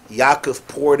Liyayin. Yaakov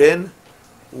poured in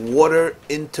water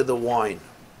into the wine.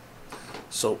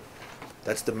 So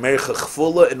that's the Mercha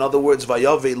Chfula. In other words,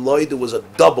 Vayave Loy, there was a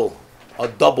double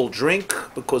drink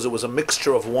because it was a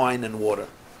mixture of wine and water.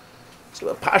 So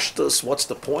the Pashtus, what's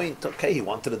the point? Okay, he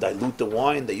wanted to dilute the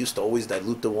wine. They used to always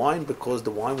dilute the wine because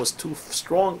the wine was too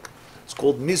strong. It's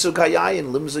called Mizug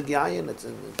Hayayin, Limzug Yayin. It's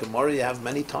in Gemara, you have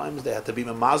many times. They had to be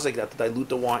Mamazik, they had to dilute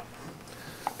the wine.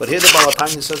 But here the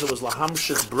Balatanya says it was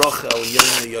Lahamshich Bracha El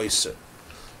Yonah Yosef.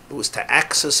 It was to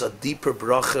access a deeper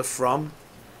bracha from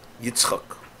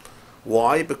Yitzchak.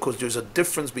 Why? Because there's a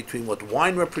difference between what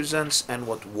wine represents and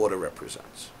what water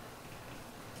represents.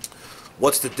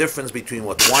 What's the difference between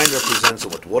what wine represents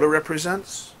and what water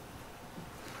represents?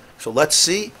 So let's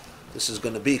see. This is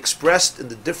going to be expressed in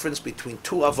the difference between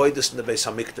 2 avodas in the Beis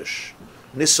Hamikdash.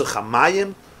 Nisuch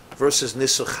HaMayim versus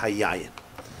Nisuch HaYayin.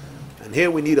 And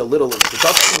here we need a little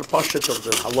introduction of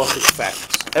the halachic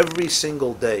facts. Every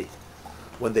single day,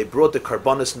 when they brought the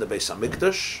karbanos in the Beis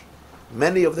Hamikdash,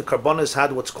 many of the karbanos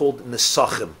had what's called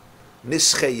nisachim,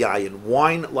 nische yayin,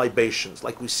 wine libations.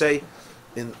 Like we say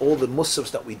in all the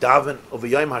musafs that we daven, over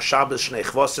Yom HaShabbos, shnei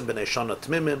chvasim b'nei shana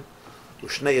tmimim,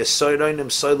 u'shnei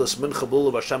esoyroinim, soilos mincha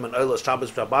b'ulav Hashem and oilos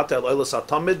Shabbos v'shabbat el oilos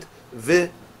atamid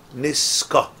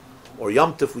v'niska. Or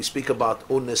Yom Tov, we speak about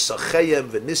u'nisachayim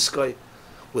v'niskai,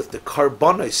 with the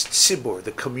karbanos tzibur,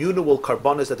 the communal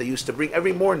karbanos that they used to bring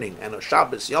every morning, and on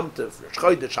Shabbos, Yom Tov, Rosh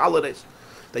Chodesh, holidays.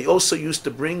 They also used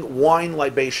to bring wine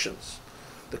libations.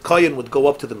 The kohen would go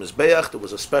up to the mizbeach. There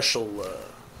was a special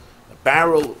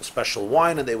barrel, special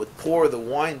wine, and they would pour the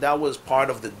wine. That was part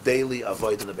of the daily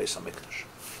avodah in the Beis Hamikdash.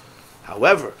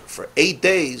 However, for 8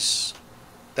 days,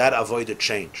 that avodah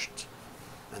changed,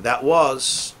 and that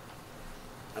was,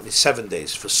 7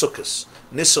 days for Sukkot.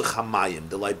 Nisuch Hamayim,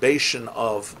 the libation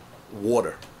of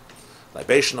water.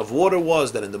 Libation of water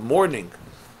was that in the morning,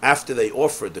 after they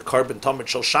offered the carbon tamid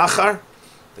shel shachar,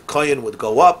 the kohen would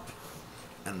go up,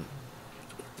 and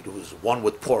there was one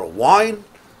would pour a wine,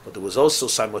 but there was also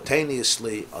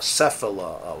simultaneously a sefel,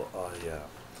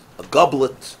 a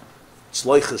goblet,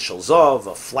 tzloiches shel zav,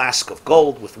 a flask of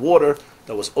gold with water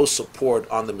that was also poured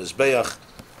on the mizbeach.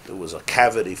 There was a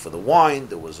cavity for the wine,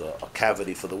 there was a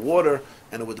cavity for the water,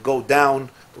 and it would go down.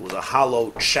 There was a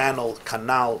hollow channel,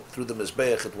 canal through the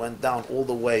mizbeach. It went down all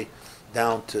the way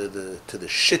down to the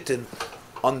shittin,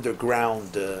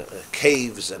 underground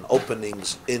caves and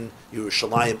openings in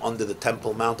Yerushalayim under the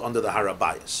Temple Mount, under the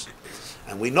Harabayas.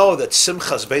 And we know that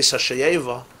Simchas Beis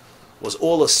HaSheyeva was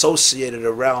all associated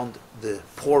around the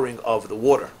pouring of the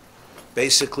water.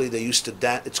 Basically, they used to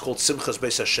dance. It's called Simchas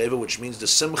Beis HaSheva, which means the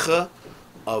Simcha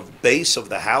of base of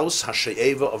the house,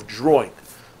 HaShe'eva of drawing.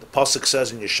 The pasuk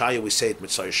says in Yeshaya, we say it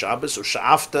Mitzvah Shabbos, or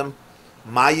Sha'aftem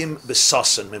Mayim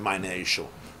B'sasen Mimayne Yishu.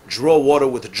 Draw water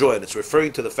with joy, and it's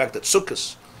referring to the fact that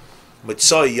Sukkos,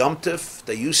 Mitzvah Yom Tov,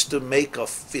 they used to make a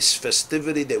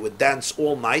festivity. They would dance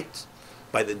all night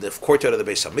by the courtyard of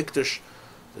the Beis HaMikdash.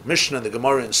 The Mishnah and the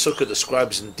Gemara in Sukkah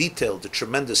describes in detail the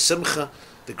tremendous simcha.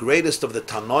 The greatest of the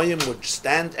Tanoim would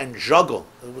stand and juggle.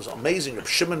 It was amazing. Reb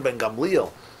Shimon ben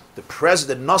Gamliel, the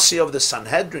president, Nasi of the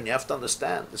Sanhedrin, you have to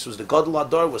understand, this was the Gadol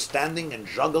Hador, was standing and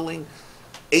juggling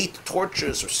 8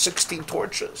 torches or 16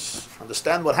 torches.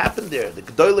 Understand what happened there. The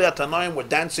Gedolei HaTanoim were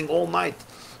dancing all night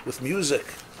with music.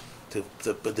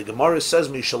 But the Gemara says,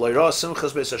 he didn't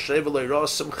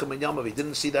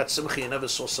see that simcha, he never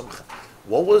saw simcha.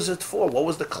 What was it for? What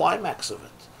was the climax of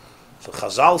it? So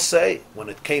Chazal say, when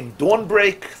it came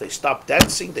dawnbreak, they stopped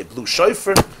dancing, they blew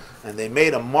shofar, and they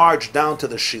made a march down to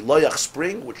the Shiloach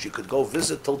spring, which you could go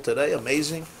visit till today,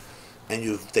 amazing.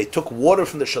 And they took water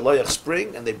from the Shiloach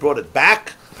spring, and they brought it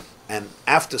back, and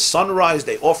after sunrise,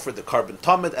 they offered the carbon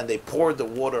tamid, and they poured the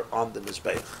water on the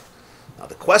Mizbeach. Now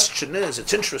the question is,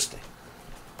 it's interesting,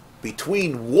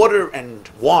 between water and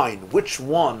wine, which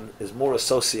one is more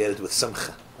associated with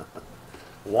simcha?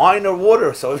 Wine or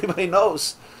water? So everybody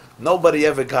knows. Nobody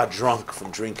ever got drunk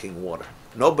from drinking water.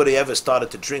 Nobody ever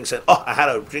started to drink, said, oh, I had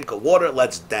a drink of water,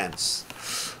 let's dance.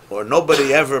 Or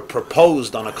nobody ever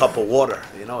proposed on a cup of water.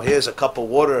 You know, here's a cup of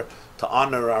water to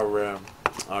honor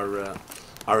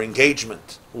our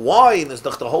engagement. Wine is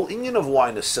the whole inyan of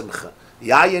wine is simcha.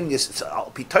 Yayin is,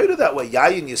 I'll be told that way,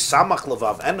 Yayin Yisamach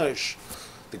Levav Enosh.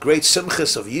 The great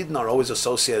simchas of Yidden are always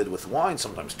associated with wine,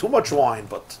 sometimes too much wine,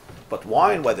 but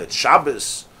wine, whether it's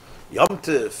Shabbos, Yom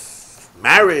Tov,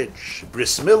 marriage,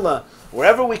 bris milah,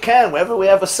 wherever we can, wherever we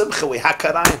have a simcha, we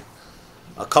hakarayim,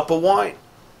 a cup of wine.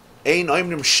 Ein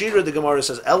oimrim shira, the Gemara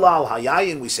says, elal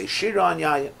hayayin, we say shira on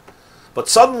yayin. But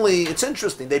suddenly, it's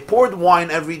interesting, they poured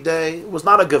wine every day, it was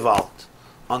not a gewalt.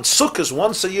 On Sukkot,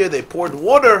 once a year, they poured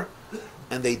water,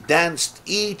 and they danced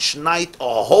each night,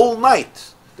 a whole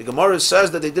night. The Gemara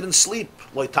says that they didn't sleep,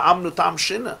 like ta'amnu ta'am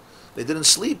shina, they didn't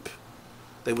sleep.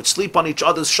 They would sleep on each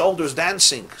other's shoulders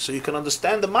dancing, so you can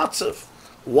understand the matzav.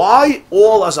 Why?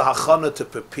 All as a hachana to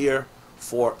prepare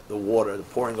for the water, the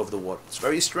pouring of the water. It's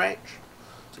very strange.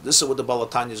 So this is what the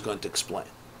Balatanya is going to explain.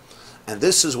 And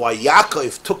this is why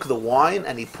Yaakov took the wine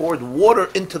and he poured water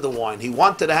into the wine. He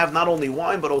wanted to have not only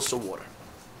wine but also water.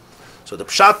 So the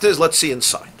pshat is, let's see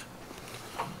inside.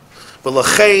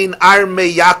 V'lachein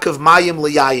armei Yaakov mayim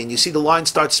liyayin. You see the line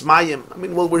starts mayim. I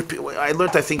mean, we'll repeat. I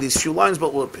learned, I think, these few lines,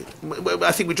 but we'll repeat.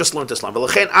 I think we just learned this line.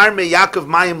 V'lachein armei Yaakov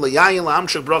mayim liyayin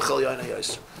la'amshach bracha liyayin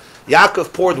hayos.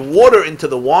 Yaakov poured water into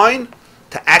the wine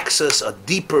to access a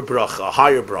deeper bracha, a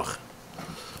higher bracha.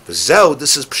 V'zeu,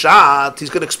 this is pshat. He's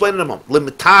going to explain in a moment.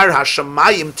 Limitar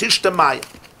hashamayim tishtamayim.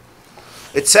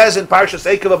 It says in Parshas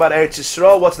Eikev about Eretz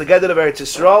Yisrael. What's the gedder of Eretz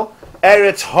Yisrael?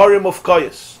 Eretz Harim of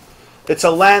Koyas. It's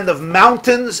a land of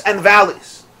mountains and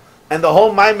valleys. And the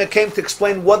whole Maamar came to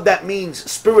explain what that means,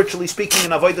 spiritually speaking,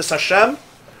 in Avodas Hashem.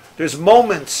 There's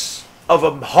moments of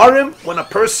a harim when a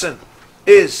person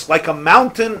is like a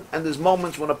mountain, and there's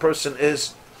moments when a person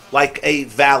is like a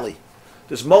valley.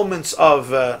 There's moments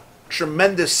of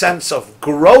tremendous sense of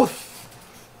growth,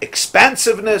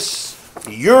 expansiveness,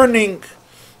 yearning.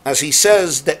 As he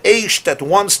says, the eish that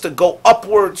wants to go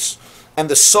upwards, and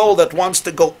the soul that wants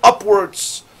to go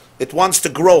upwards. It wants to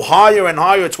grow higher and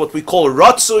higher. It's what we call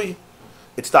Ratzui.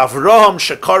 It's the Avraham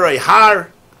Shekarai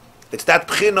Har. It's that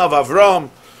Pchina of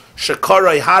Avraham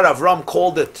Shekarai Har. Avraham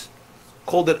called it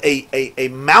a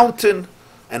mountain.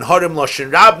 And Harim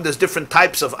Loshin Rab. There's different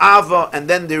types of Ava. And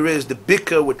then there is the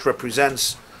Bika, which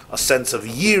represents a sense of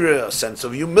Yira, a sense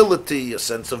of humility, a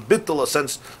sense of Bittul, a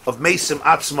sense of Mesim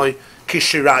Atzmai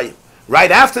Kishirayim. Right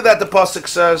after that, the pasuk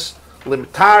says,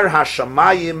 Limtar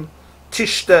Hashamayim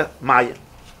Tishta Mayim.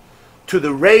 To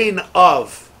the rain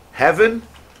of heaven,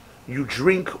 you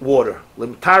drink water.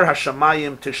 Limtar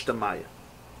hashamayim tishtamayim.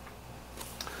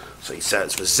 So he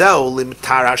says, "V'zeu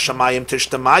limtar hashamayim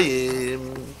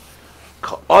tishtamayim,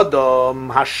 ka'adam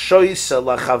hashoyse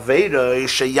lachaveira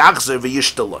sheyachzer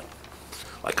v'yishtaloi."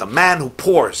 Like a man who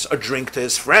pours a drink to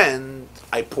his friend,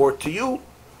 I pour to you,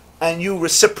 and you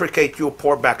reciprocate, you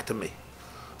pour back to me.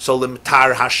 So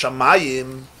limtar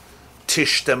hashamayim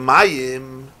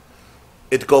tishtamayim.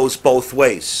 It goes both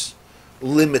ways.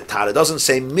 Limitar. It doesn't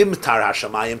say mimtar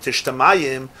hashamayim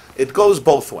tishtamayim. It goes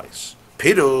both ways.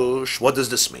 Pirush. What does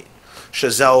this mean?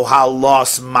 Shezeu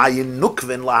halos mayin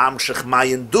nukvin lahamshich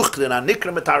mayin duchlin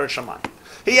anikra mitar hashamayim.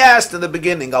 He asked in the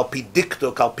beginning, al pi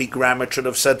diktuk, al pi grammar, should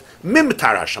have said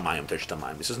mimtar hashamayim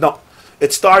tishtamayim. He says no.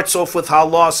 It starts off with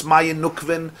halos mayin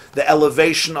nukvin, the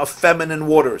elevation of feminine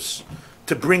waters,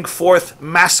 to bring forth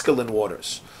masculine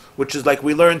waters, which is like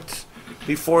we learned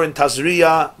before in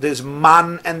Tazriya. There's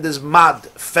man and there's mad.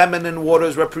 Feminine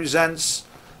waters represents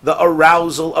the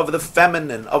arousal of the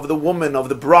feminine, of the woman, of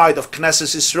the bride, of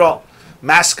Knesset Yisrael.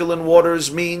 Masculine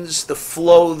waters means the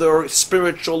flow, the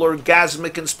spiritual,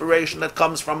 orgasmic inspiration that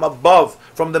comes from above,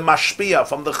 from the mashpia,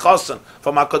 from the chassan,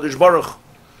 from HaKadosh Baruch.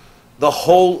 The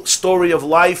whole story of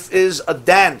life is a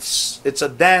dance. It's a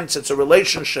dance, it's a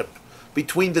relationship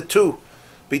between the two.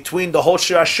 Between the whole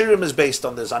Shir Hashirim is based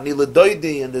on this. Ani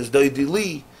L'doidi and there's Doidi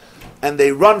Li. And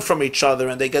they run from each other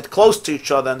and they get close to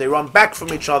each other and they run back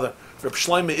from each other. Reb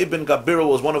Shlomo ibn Gabirol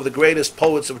was one of the greatest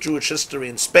poets of Jewish history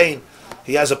in Spain.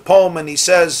 He has a poem and he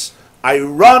says, I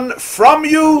run from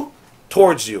you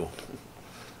towards you.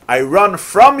 I run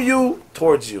from you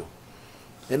towards you.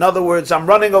 In other words, I'm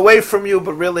running away from you,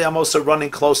 but really I'm also running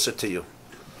closer to you.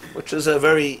 Which is a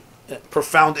very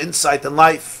profound insight in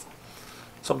life.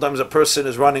 Sometimes a person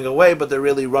is running away, but they're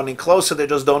really running closer, they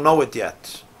just don't know it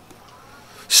yet.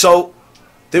 So,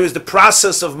 there is the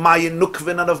process of mayin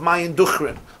nukvin and of mayin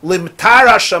duchrin. Limtar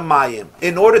hashamayim.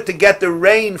 In order to get the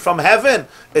rain from heaven,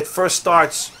 it first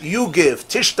starts, you give,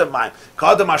 tishtamayim.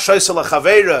 Kadam hashoysel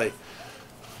hachaveiroi.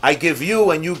 I give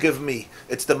you and you give me.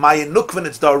 It's the mayin nukvin,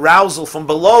 it's the arousal from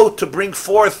below to bring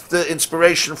forth the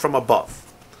inspiration from above.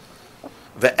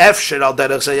 This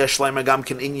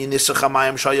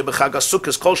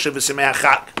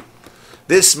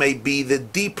may be the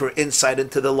deeper insight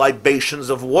into the libations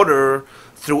of water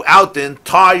throughout the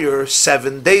entire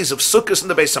 7 days of Sukkot in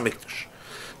the Beis Hamikdash.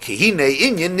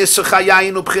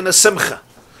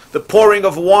 The pouring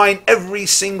of wine every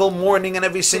single morning and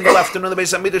every single afternoon in the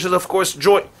Beis Hamikdash is of course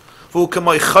joy.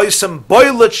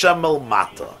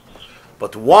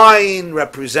 But wine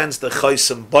represents the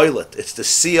chaysim boilet. It's the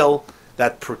seal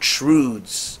that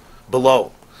protrudes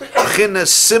below.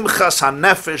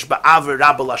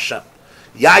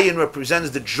 Yayin represents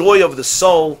the joy of the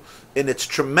soul in its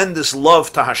tremendous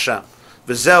love to Hashem.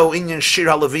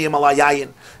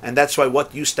 And that's why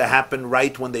what used to happen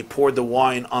right when they poured the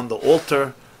wine on the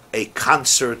altar, a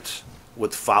concert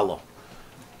would follow.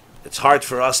 It's hard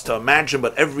for us to imagine,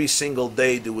 but every single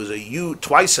day there was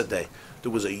twice a day,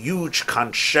 there was a huge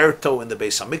concerto in the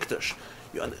Beis Hamikdash.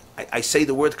 I say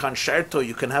the word concerto,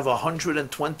 you can have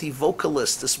 120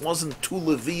 vocalists. This wasn't two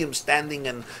Leviim standing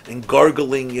and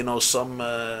gargling, some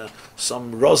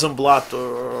Rosenblatt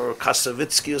or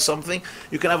Kasavitsky or something.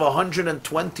 You can have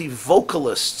 120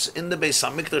 vocalists in the Beis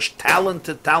Hamikdash,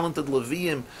 talented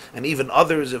Leviim, and even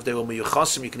others, if they were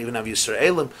Meyuchasim, you can even have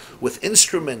Yisraelim, with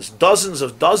instruments, dozens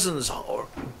of instruments,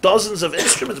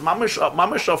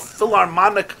 mamash a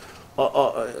philharmonic.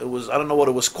 It was, I don't know what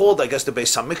it was called, I guess the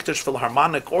Beis Hamikdash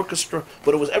Philharmonic Orchestra,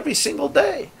 but it was every single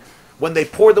day when they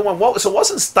poured the wine. So it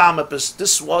wasn't stamipus,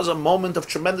 this was a moment of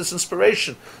tremendous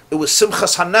inspiration. It was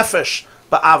Simchas HaNefesh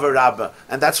Ba'aver Rabba,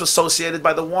 and that's associated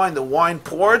by the wine. The wine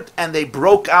poured and they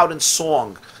broke out in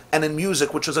song and in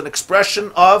music, which was an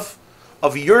expression of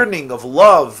yearning, of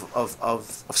love,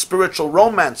 of spiritual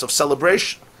romance, of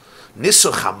celebration.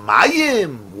 Nisuch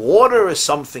HaMayim, water is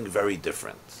something very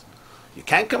different. You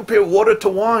can't compare water to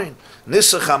wine.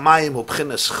 Nisach hamayim hu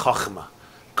b'chines chachma,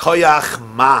 koyach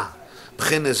ma,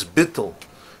 b'chines bittel,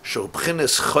 shu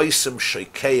b'chines choysim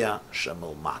sheikeya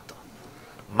shemil mata.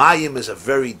 Mayim is a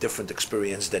very different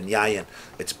experience than yayin.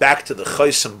 It's back to the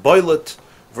choysim boilet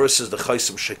versus the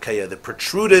choysim sheikeya, the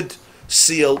protruded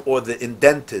seal or the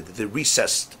indented, the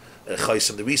recessed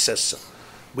choysim, the recessed.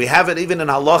 We have it even in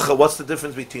halacha. What's the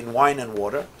difference between wine and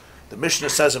water? The Mishnah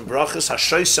says in brachas,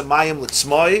 hashoysim mayim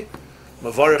litzmoi,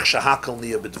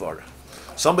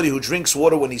 somebody who drinks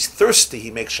water when he's thirsty, he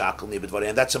makes shakal niya b'dvarah,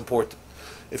 and that's important.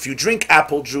 If you drink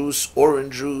apple juice,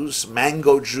 orange juice,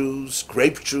 mango juice,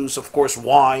 grape juice, of course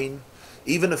wine,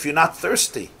 even if you're not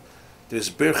thirsty, there's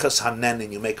birchas hanen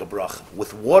and you make a bracha.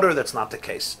 With water, that's not the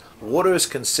case. Water is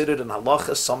considered in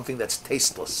halacha something that's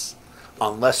tasteless,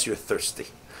 unless you're thirsty.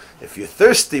 If you're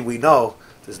thirsty, we know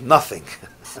there's nothing.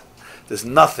 There's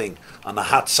nothing on a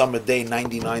hot summer day,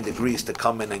 99 degrees, to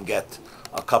come in and get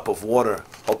a cup of water.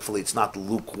 Hopefully it's not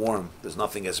lukewarm. There's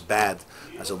nothing as bad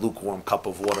as a lukewarm cup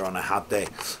of water on a hot day.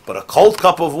 But a cold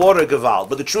cup of water, gewalt.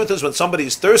 But the truth is, when somebody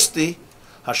is thirsty,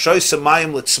 because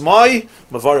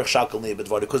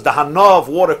the hana of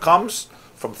water comes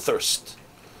from thirst.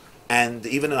 And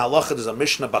even in halacha, there's a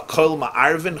mishnah, bakol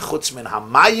ma'arvin chutz min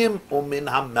hamayim umin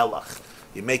hamelach.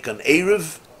 You make an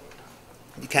erev,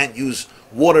 You can't use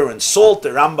water and salt. The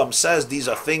Rambam says these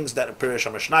are things that, Pirish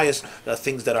HaMishnayos, are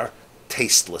things that are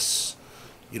tasteless.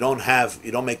 You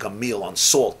don't make a meal on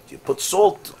salt. You put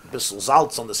salt, bissel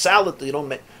zaltz on the salad. You don't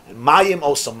make. And mayim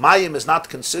also, mayim is not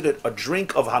considered a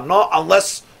drink of hana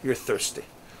unless you're thirsty.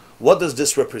 What does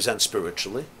this represent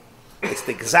spiritually? It's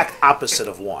the exact opposite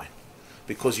of wine,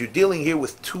 because you're dealing here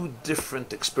with two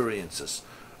different experiences.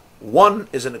 One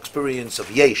is an experience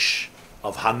of yesh,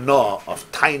 of hana, of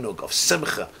tainug, of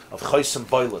simcha, of chosim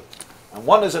boilet, and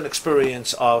one is an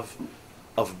experience of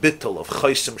bittul, of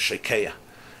chosim shekeya.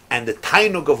 And the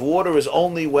tainug of water is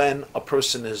only when a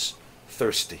person is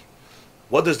thirsty.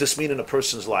 What does this mean in a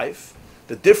person's life?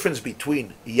 The difference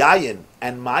between yayin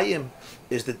and mayim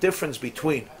is the difference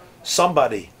between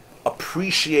somebody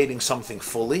appreciating something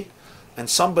fully and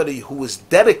somebody who is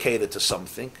dedicated to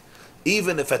something,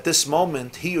 even if at this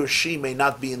moment he or she may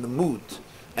not be in the mood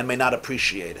and may not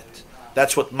appreciate it.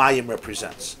 That's what mayim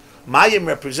represents. Mayim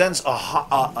represents,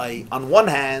 on one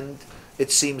hand,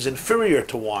 it seems inferior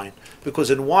to wine, because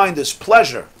in wine there's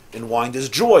pleasure, in wine there's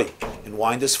joy, in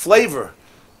wine there's flavor.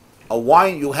 A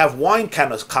wine, you have wine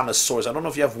connoisseurs. I don't know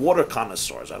if you have water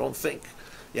connoisseurs. I don't think.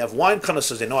 You have wine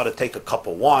connoisseurs. They know how to take a cup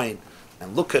of wine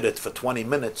and look at it for 20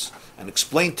 minutes and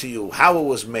explain to you how it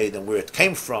was made and where it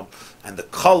came from and the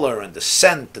color and the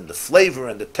scent and the flavor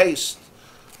and the taste.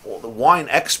 All the wine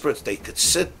experts, they could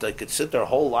sit their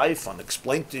whole life and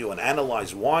explain to you and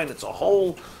analyze wine. It's a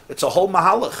whole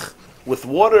mahalach. With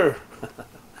water,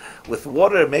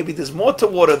 maybe there's more to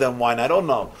water than wine, I don't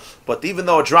know. But even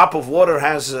though a drop of water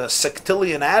has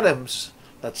sextillion atoms,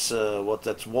 that's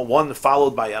one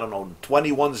followed by,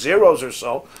 21 zeros or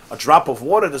so, a drop of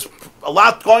water, there's a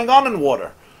lot going on in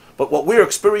water. But what we're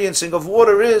experiencing of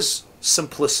water is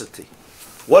simplicity.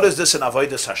 What is this in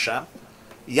Avodas Hashem?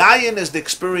 Yayin is the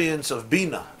experience of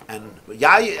Bina, and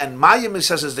Mayim, he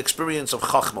says, is the experience of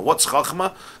Chachma. What's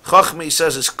Chachma? Chachma, he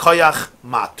says, is Koyach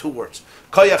Ma, 2 words.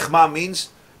 Koyach Ma means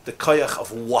the koyach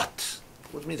of what?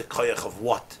 What do you mean the koyach of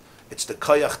what? It's the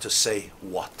koyach to say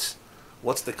what.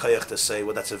 What's the koyach to say?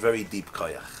 Well, that's a very deep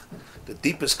koyach. The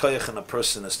deepest koyach in a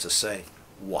person is to say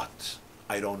what?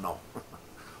 I don't know.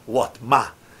 What? Ma.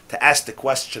 To ask the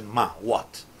question ma.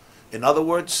 What? In other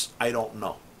words, I don't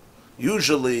know.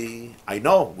 Usually, I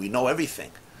know. We know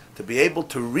everything. To be able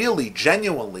to really,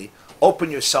 genuinely open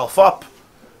yourself up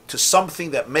to something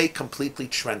that may completely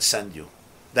transcend you.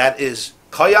 That is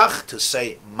koyach, to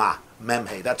say ma,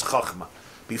 memhe, that's chachma.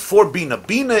 Before bina.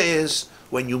 Bina is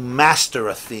when you master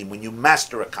a theme, when you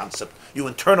master a concept, you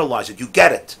internalize it, you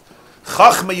get it.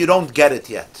 Chachma, you don't get it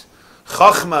yet.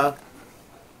 Chachma,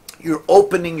 you're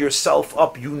opening yourself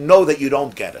up, you know that you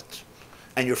don't get it,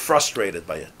 and you're frustrated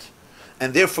by it.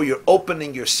 And therefore you're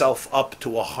opening yourself up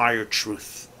to a higher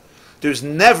truth. There's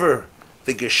never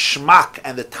the geschmack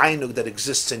and the tainug that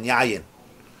exists in yayin,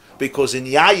 because in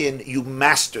yayin you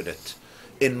mastered it.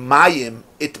 In mayim,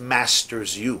 it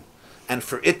masters you. And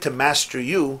for it to master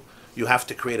you, you have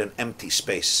to create an empty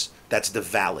space. That's the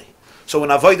valley. So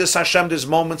in Avodas Hashem, there's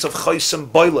moments of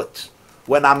chosim boilet.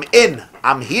 When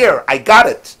I'm here, I got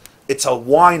it. It's a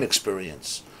wine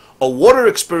experience. A water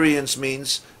experience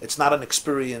means it's not an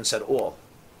experience at all.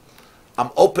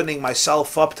 I'm opening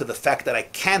myself up to the fact that I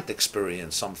can't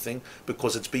experience something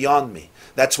because it's beyond me.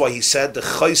 That's why he said the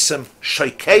chosim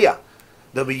shekeya.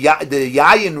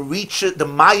 The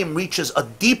mayim reaches a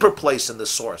deeper place in the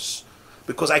source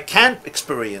because I can't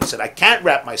experience it. I can't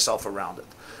wrap myself around it.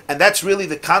 And that's really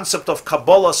the concept of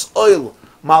Kabbalah's oil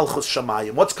malchus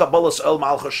shamayim. What's Kabbalah's oil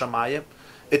malchus shamayim?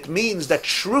 It means that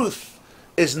truth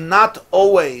is not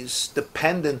always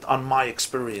dependent on my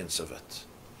experience of it.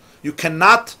 You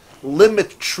cannot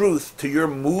limit truth to your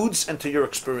moods and to your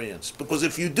experience, because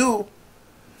if you do,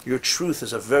 your truth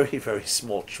is a very, very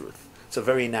small truth. It's a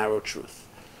very narrow truth.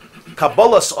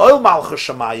 Kabbalah's oil malchus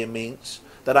shamayim means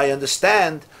that I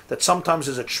understand that sometimes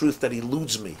there's a truth that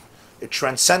eludes me. It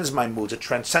transcends my moods, it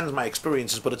transcends my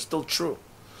experiences, but it's still true.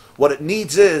 What it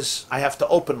needs is, I have to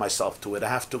open myself to it, I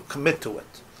have to commit to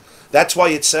it. That's why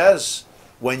it says,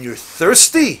 when you're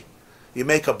thirsty, you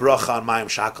make a bracha on mayim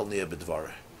shakal niyah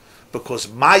b'dvareh. Because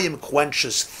mayim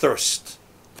quenches thirst,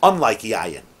 unlike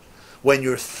yayin. When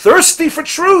you're thirsty for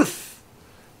truth,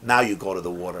 now you go to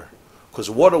the water. Because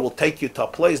water will take you to a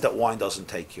place that wine doesn't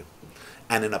take you.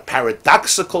 And in a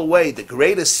paradoxical way, the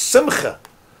greatest simcha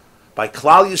by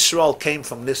Klal Yisrael came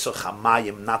from Nisuch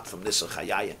HaMayim, not from Nisuch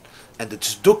HaYayin. And the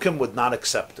Tzdukim would not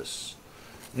accept this.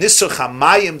 Nisuch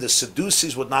HaMayim, the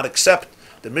Sadducees would not accept.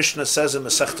 The Mishnah says in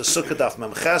Masechta Sukkah Daf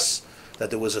Memches that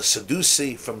there was a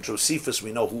Sadducee from Josephus,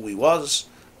 we know who he was,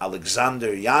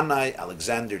 Alexander Yanai,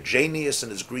 Alexander Janius in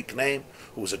his Greek name,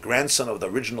 who was a grandson of the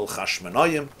original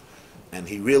Chashmonaim. and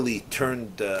he really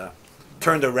turned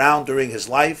around during his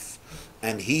life,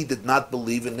 and he did not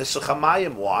believe in Nisach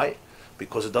HaMayim. Why?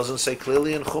 Because it doesn't say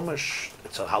clearly in Chumash.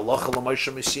 It's a halacha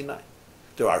l'Moshe Sinai.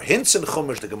 There are hints in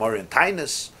Chumash, the Gemara in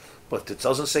Tainus, but it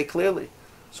doesn't say clearly.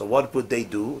 So what would they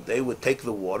do? They would take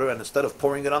the water, and instead of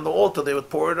pouring it on the altar, they would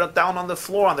pour it down on the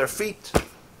floor, on their feet.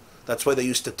 That's why they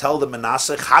used to tell the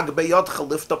Menasech, Hag beyodcha,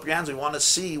 lift up your hands. We want to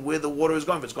see where the water is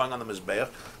going. If it's going on the Mizbeach,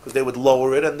 because they would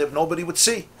lower it, and nobody would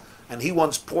see. And he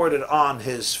once poured it on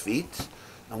his feet.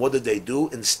 And what did they do?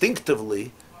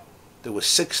 Instinctively, there were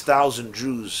 6,000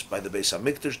 Jews by the Beis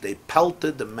HaMikdash. They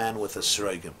pelted the man with a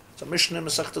sroigim. It's a Mishnah in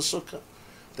Masechta Sukkah.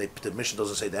 The Mishnah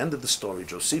doesn't say the end of the story.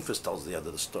 Josephus tells the end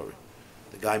of the story.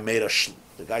 The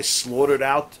guy slaughtered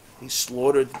out. He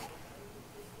slaughtered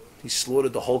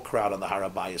the whole crowd on the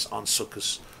Harabayas on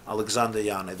Sukkot, Alexander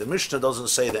Yane. The Mishnah doesn't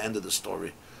say the end of the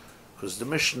story, because the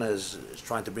Mishnah is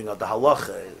trying to bring out the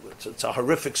halacha. It's a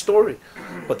horrific story,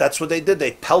 but that's what they did.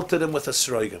 They pelted him with a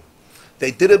sroigim.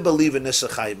 They didn't believe in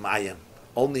Nisach HaMayim,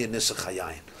 only in Nisach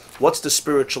HaYayin. What's the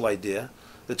spiritual idea?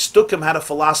 That Stukim had a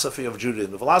philosophy of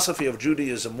Judaism. The philosophy of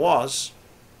Judaism was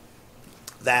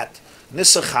that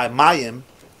Nisach HaMayim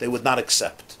they would not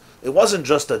accept. It wasn't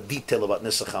just a detail about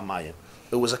Nisach HaMayim.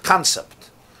 It was a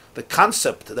concept. The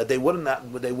concept that they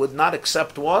would not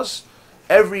accept was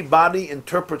everybody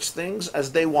interprets things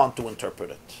as they want to interpret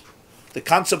it. The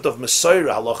concept of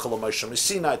Mesorah, Halacha l'Moshe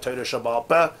Sinai, Torah Shebaal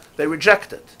Peh, they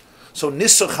reject it. So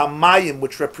Nisach HaMayim,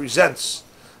 which represents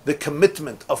the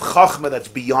commitment of Chachma that's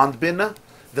beyond Binah,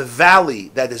 the valley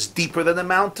that is deeper than the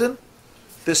mountain,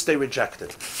 this they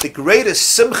rejected. The greatest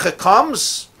simcha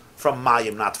comes from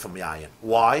Mayim, not from Yayin.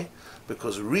 Why?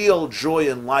 Because real joy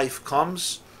in life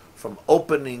comes from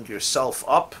opening yourself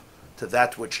up to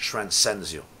that which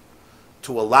transcends you.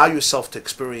 To allow yourself to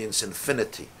experience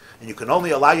infinity. And you can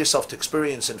only allow yourself to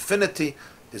experience infinity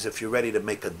is if you're ready to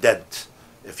make a dent.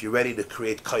 If you're ready to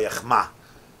create koyach ma.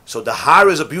 So the har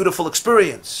is a beautiful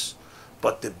experience.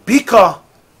 But the bika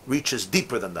reaches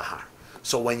deeper than the har.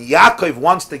 So when Yaakov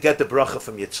wants to get the bracha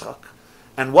from Yitzchak,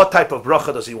 and what type of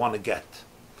bracha does he want to get?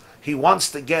 He wants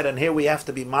to get, and here we have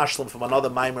to be mashlim from another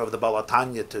Maamar of the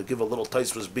Balatanya to give a little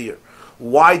Tosfos beer.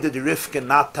 Why did Rivka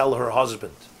not tell her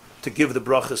husband to give the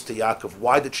brachas to Yaakov?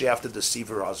 Why did she have to deceive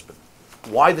her husband?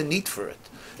 Why the need for it?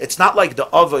 It's not like the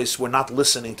Avos were not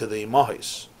listening to the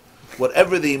Imahis.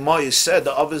 Whatever the Imahis said,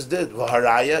 the Avos did.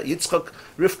 V'haraya, Yitzchak,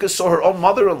 Rivka saw her own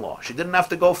mother-in-law. She didn't have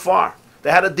to go far. They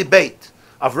had a debate.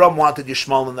 Avram wanted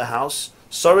Yishmael in the house.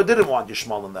 Sarah didn't want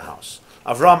Yishmael in the house.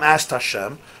 Avram asked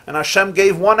Hashem, and Hashem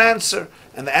gave one answer,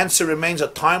 and the answer remains a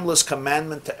timeless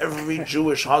commandment to every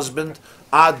Jewish husband,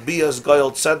 Ad Bias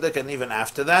Goyal Tzedek, and even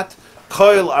after that,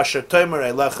 Koil Asher Tomer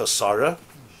Elecha Sarah,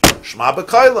 Shma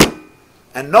B'Koila.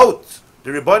 And note,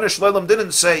 the Rebbeinu Shalom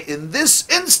didn't say, in this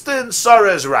instance,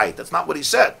 Sarah is right. That's not what he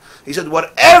said. He said,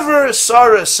 whatever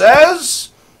Sarah says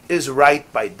is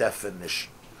right by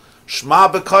definition.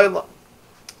 Shma B'Koila.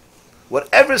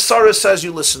 Whatever Sarah says,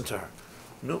 you listen to her.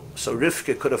 No. So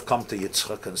Rivka could have come to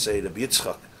Yitzchak and say, Rabbi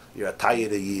Yitzchak, you're a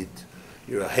Tayyid Yid,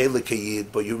 you're a Halakha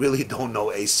Yid, but you really don't know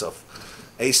Esav.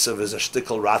 Esav is a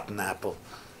shtickle rotten apple.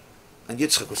 And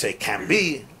Yitzchak would say, it can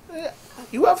be.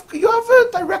 You have a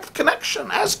direct connection.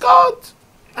 Ask God.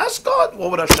 Ask God. What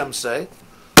would Hashem say?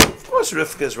 Of course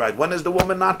Rivka is right. When is the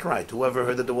woman not right? Whoever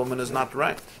heard that the woman is not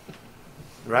right?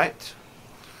 Right?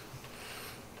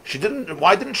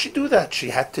 Why didn't she do that? She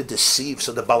had to deceive.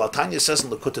 So the Balatanya says in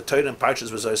Likkutei Torah and Parshas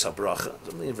Eikev,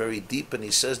 something very deep, and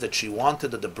he says that she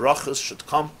wanted that the brachas should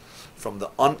come from the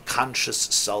unconscious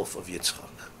self of Yitzchak.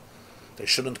 They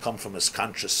shouldn't come from his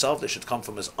conscious self, they should come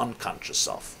from his unconscious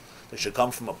self. They should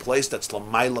come from a place that's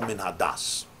l'mayla min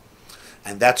hadas.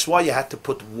 And that's why you had to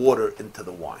put water into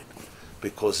the wine.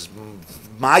 Because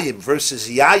Mayim versus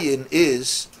Yayin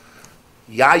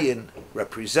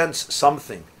represents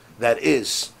something that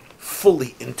is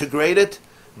fully integrated.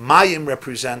 Mayim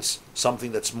represents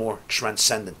something that's more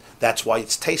transcendent. That's why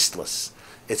it's tasteless.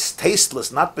 It's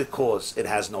tasteless not because it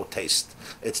has no taste.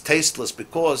 It's tasteless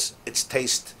because its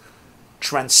taste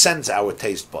transcends our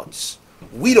taste buds.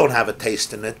 We don't have a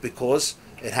taste in it because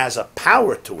it has a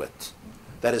power to it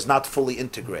that is not fully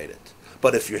integrated.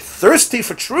 But if you're thirsty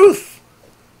for truth,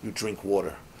 you drink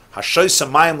water. Hashoysa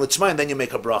mayim litzmayim, then you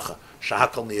make a bracha.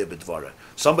 Shahakal niyeh b'dvara.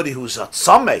 Somebody who's at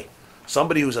sameh,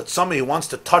 who wants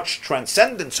to touch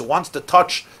transcendence, who wants to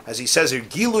touch, as he says here,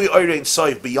 gilui oirein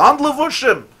soif, beyond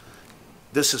levushim.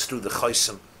 This is through the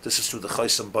chaysim. This is through the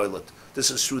chaysim boilet.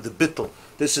 This is through the bittul.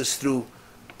 This is through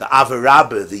the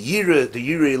avarabah, the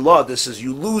yirei law. This is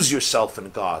you lose yourself in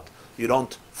God. You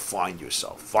don't find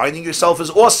yourself. Finding yourself is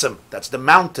awesome. That's the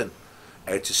mountain.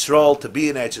 Eretz Yisrael, to be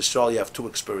in Eretz Yisrael, you have two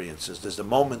experiences. There's the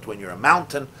moment when you're a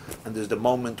mountain, and there's the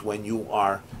moment when you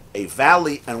are a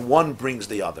valley, and one brings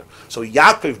the other. So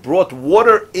Yaakov brought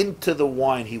water into the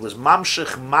wine. He was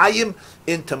mamshech mayim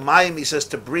into mayim, he says,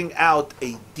 to bring out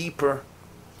a deeper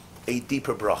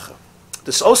bracha.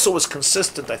 This also was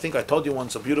consistent. I think I told you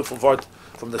once a beautiful vart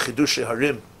from the Likkutei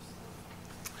Harim.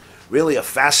 Really a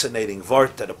fascinating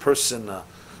vart that a person,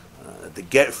 the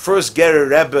first Gerer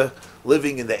Rebbe,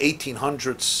 living in the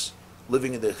 1800s,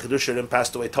 living in the Likkutei Harim,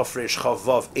 passed away Tafresh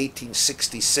Chavav,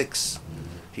 1866.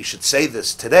 He should say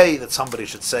this today, that somebody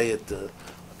should say it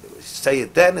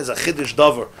then, is a Chiddush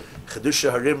Dover.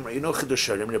 Likkutei Harim, you know Likkutei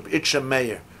Harim, Rabbi Itcha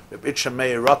Meir. Rabbi Itcha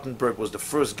Meir Rottenberg was the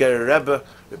first Gerer Rebbe.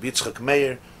 Rabbi Yitzchak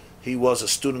Meir, he was a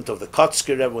student of the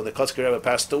Kotzker Rebbe. When the Kotzker Rebbe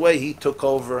passed away, he took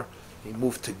over, he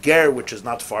moved to Ger, which is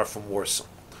not far from Warsaw.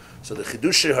 So the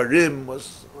Likkutei Harim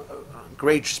was a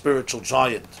great spiritual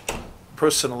giant.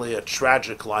 Personally, a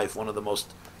tragic life, one of the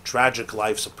most tragic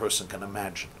lives a person can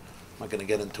imagine. I'm not going to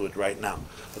get into it right now.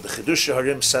 But the Likkutei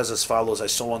Harim says as follows, I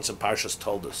saw once in Parshas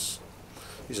Toldos.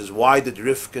 He says, why did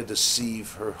Rivka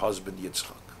deceive her husband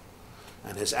Yitzchak?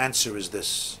 And his answer is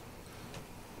this.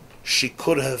 She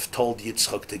could have told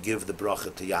Yitzchak to give the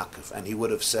bracha to Yaakov, and he would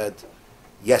have said,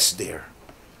 yes, dear.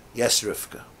 Yes,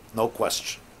 Rivka. No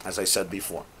question, as I said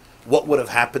before. What would have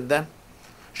happened then?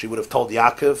 She would have told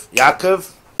Yaakov,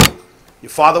 Yaakov, your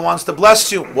father wants to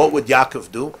bless you. What would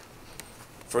Yaakov do?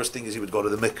 First thing is he would go to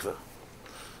the mikveh.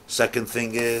 Second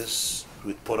thing is he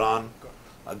would put on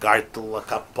a gartel, a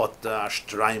kapota, a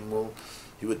shtraimel.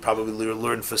 He would probably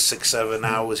learn for 6-7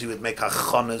 hours. He would make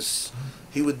hachonas.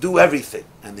 He would do everything.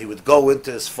 And he would go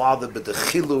into his father with the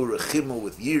chilu, rechimu,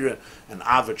 with yira, and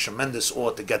ava, tremendous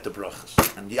awe to get the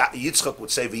brachas. And Yitzchak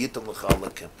would say, v'yitam l'cha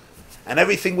alakim. And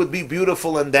everything would be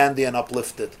beautiful and dandy and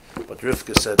uplifted. But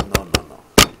Rivka said, no.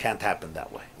 It can't happen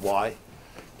that way. Why?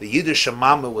 The Yiddish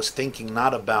mama was thinking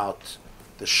not about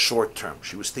the short term.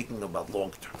 She was thinking about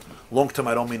long term. Long term,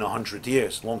 I don't mean 100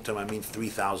 years. Long term, I mean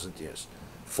 3,000 years.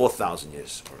 4,000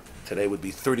 years, or today would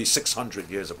be 3,600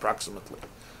 years approximately.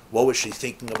 What was she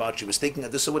thinking about? She was thinking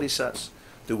that this is what he says.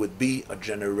 There would be a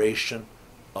generation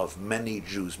of many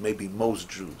Jews, maybe most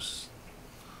Jews,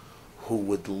 who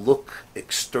would look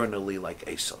externally like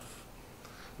Esav.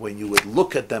 When you would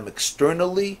look at them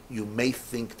externally, you may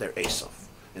think they're Esav.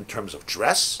 In terms of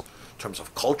dress, in terms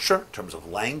of culture, in terms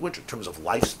of language, in terms of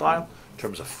lifestyle, in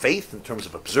terms of faith, in terms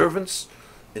of observance,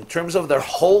 in terms of their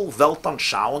whole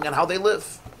Weltanschauung and how they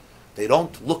live. They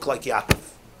don't look like Yaakov.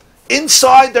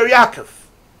 Inside, they're Yaakov.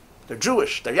 They're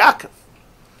Jewish, they're Yaakov.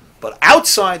 But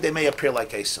outside, they may appear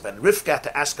like Esav. And Rivka had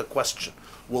to ask a question.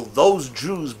 Will those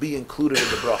Jews be included in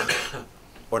the bracha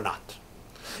or not?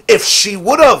 If she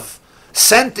would have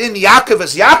sent in Yaakov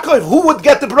as Yaakov, who would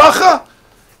get the bracha?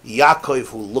 Yaakov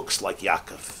who looks like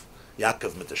Yaakov.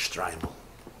 Yaakov mit the shtraimel.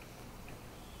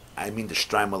 I mean the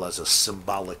shtraimel as a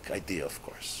symbolic idea, of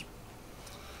course.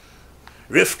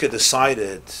 Rivka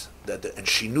decided that, and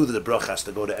she knew that the bracha has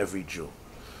to go to every Jew.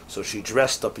 So she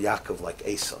dressed up Yaakov like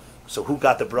Esav. So who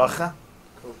got the bracha?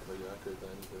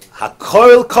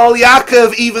 HaKoil kol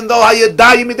Yaakov, even though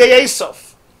Hayadayim midei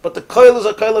Esav. But the koil is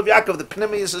a koil of Yaakov, the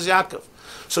pnimius is Yaakov.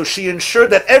 So she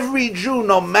ensured that every Jew,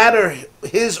 no matter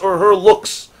his or her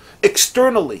looks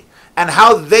externally and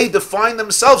how they define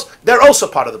themselves, they're also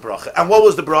part of the bracha. And what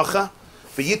was the bracha?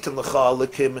 V'yitim l'cha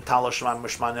alikim mitala shamayim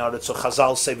mishmani aretz. So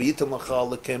Chazal say v'yitim l'cha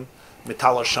alikim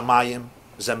mitala shamayim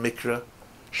ze mikra,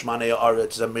 shmani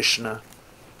aretz ze mishnah,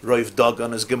 roiv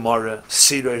dagan is gemara,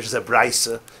 sirah ze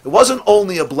braisa. It wasn't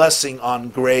only a blessing on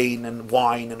grain and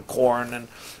wine and corn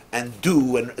and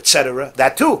dew and etc.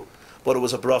 That too. But it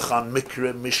was a bracha on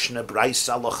mikra, mishnah,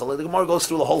 braisa, lachal. The Gemara goes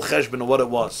through the whole cheshbon of what it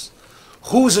was.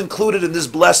 Who's included in this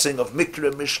blessing of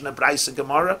mikra, mishnah, braisa,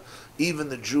 gemara? Even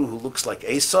the Jew who looks like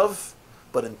Esav,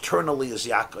 but internally is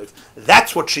Yaakov.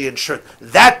 That's what she ensured.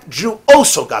 That Jew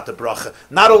also got the bracha.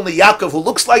 Not only Yaakov who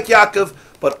looks like Yaakov,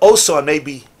 but also, and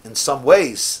maybe in some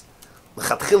ways,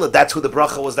 l'chatchila, that's who the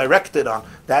bracha was directed on.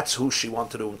 That's who she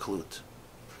wanted to include.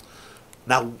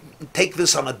 Now, take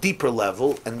this on a deeper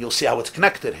level, and you'll see how it's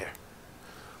connected here.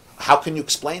 How can you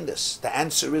explain this? The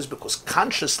answer is because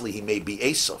consciously he may be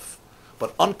Esav,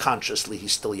 but unconsciously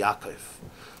he's still Yaakov.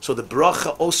 So the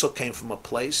bracha also came from a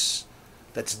place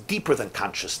that's deeper than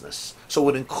consciousness. So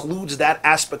it includes that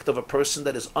aspect of a person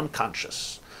that is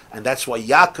unconscious. And that's why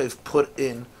Yaakov put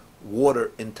in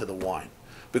water into the wine.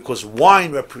 Because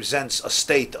wine represents a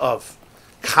state of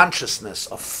consciousness,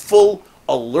 of full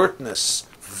alertness,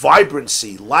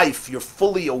 vibrancy, life. You're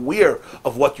fully aware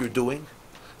of what you're doing.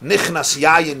 Nichnas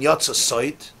yayin yotza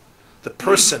soit. The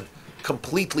person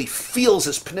completely feels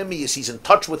his pnimius, he's in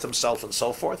touch with himself and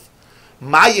so forth.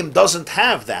 Mayim doesn't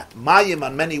have that. Mayim,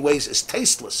 in many ways, is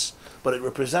tasteless, but it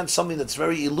represents something that's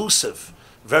very elusive,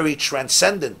 very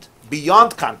transcendent,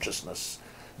 beyond consciousness.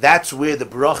 That's where the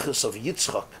brachas of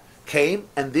Yitzchak came,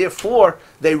 and therefore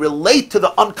they relate to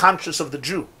the unconscious of the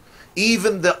Jew.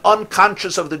 Even the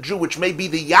unconscious of the Jew, which may be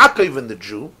the Yaakov in the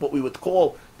Jew, what we would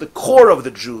call the core of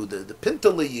the Jew, the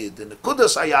Pintaliyid, the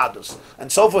Nekudas Hayadus,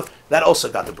 and so forth, that also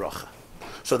got the bracha.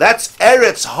 So that's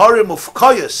Eretz Harim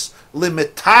Ufkoyos,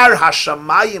 Limitar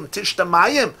Hashamayim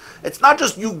Tishtamayim. It's not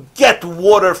just you get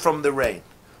water from the rain.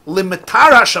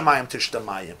 Limitar Hashamayim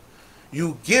Tishtamayim.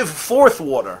 You give forth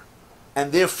water,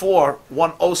 and therefore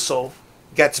one also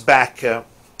gets back the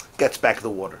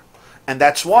water. And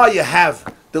that's why you have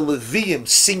the Leviim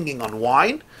singing on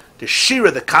wine. The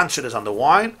Shira, the concert, is on the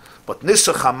wine, but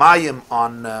Nisuch Hamayim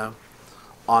on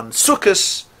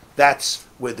Sukkos, that's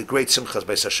where the great Simchas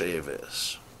Beis HaShe'ev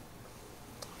is.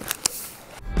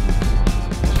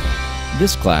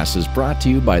 This class is brought to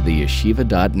you by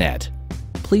theyeshiva.net.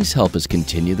 Please help us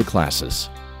continue the classes.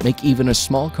 Make even a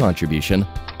small contribution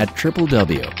at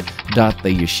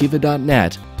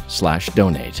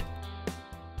www.theyeshiva.net/donate.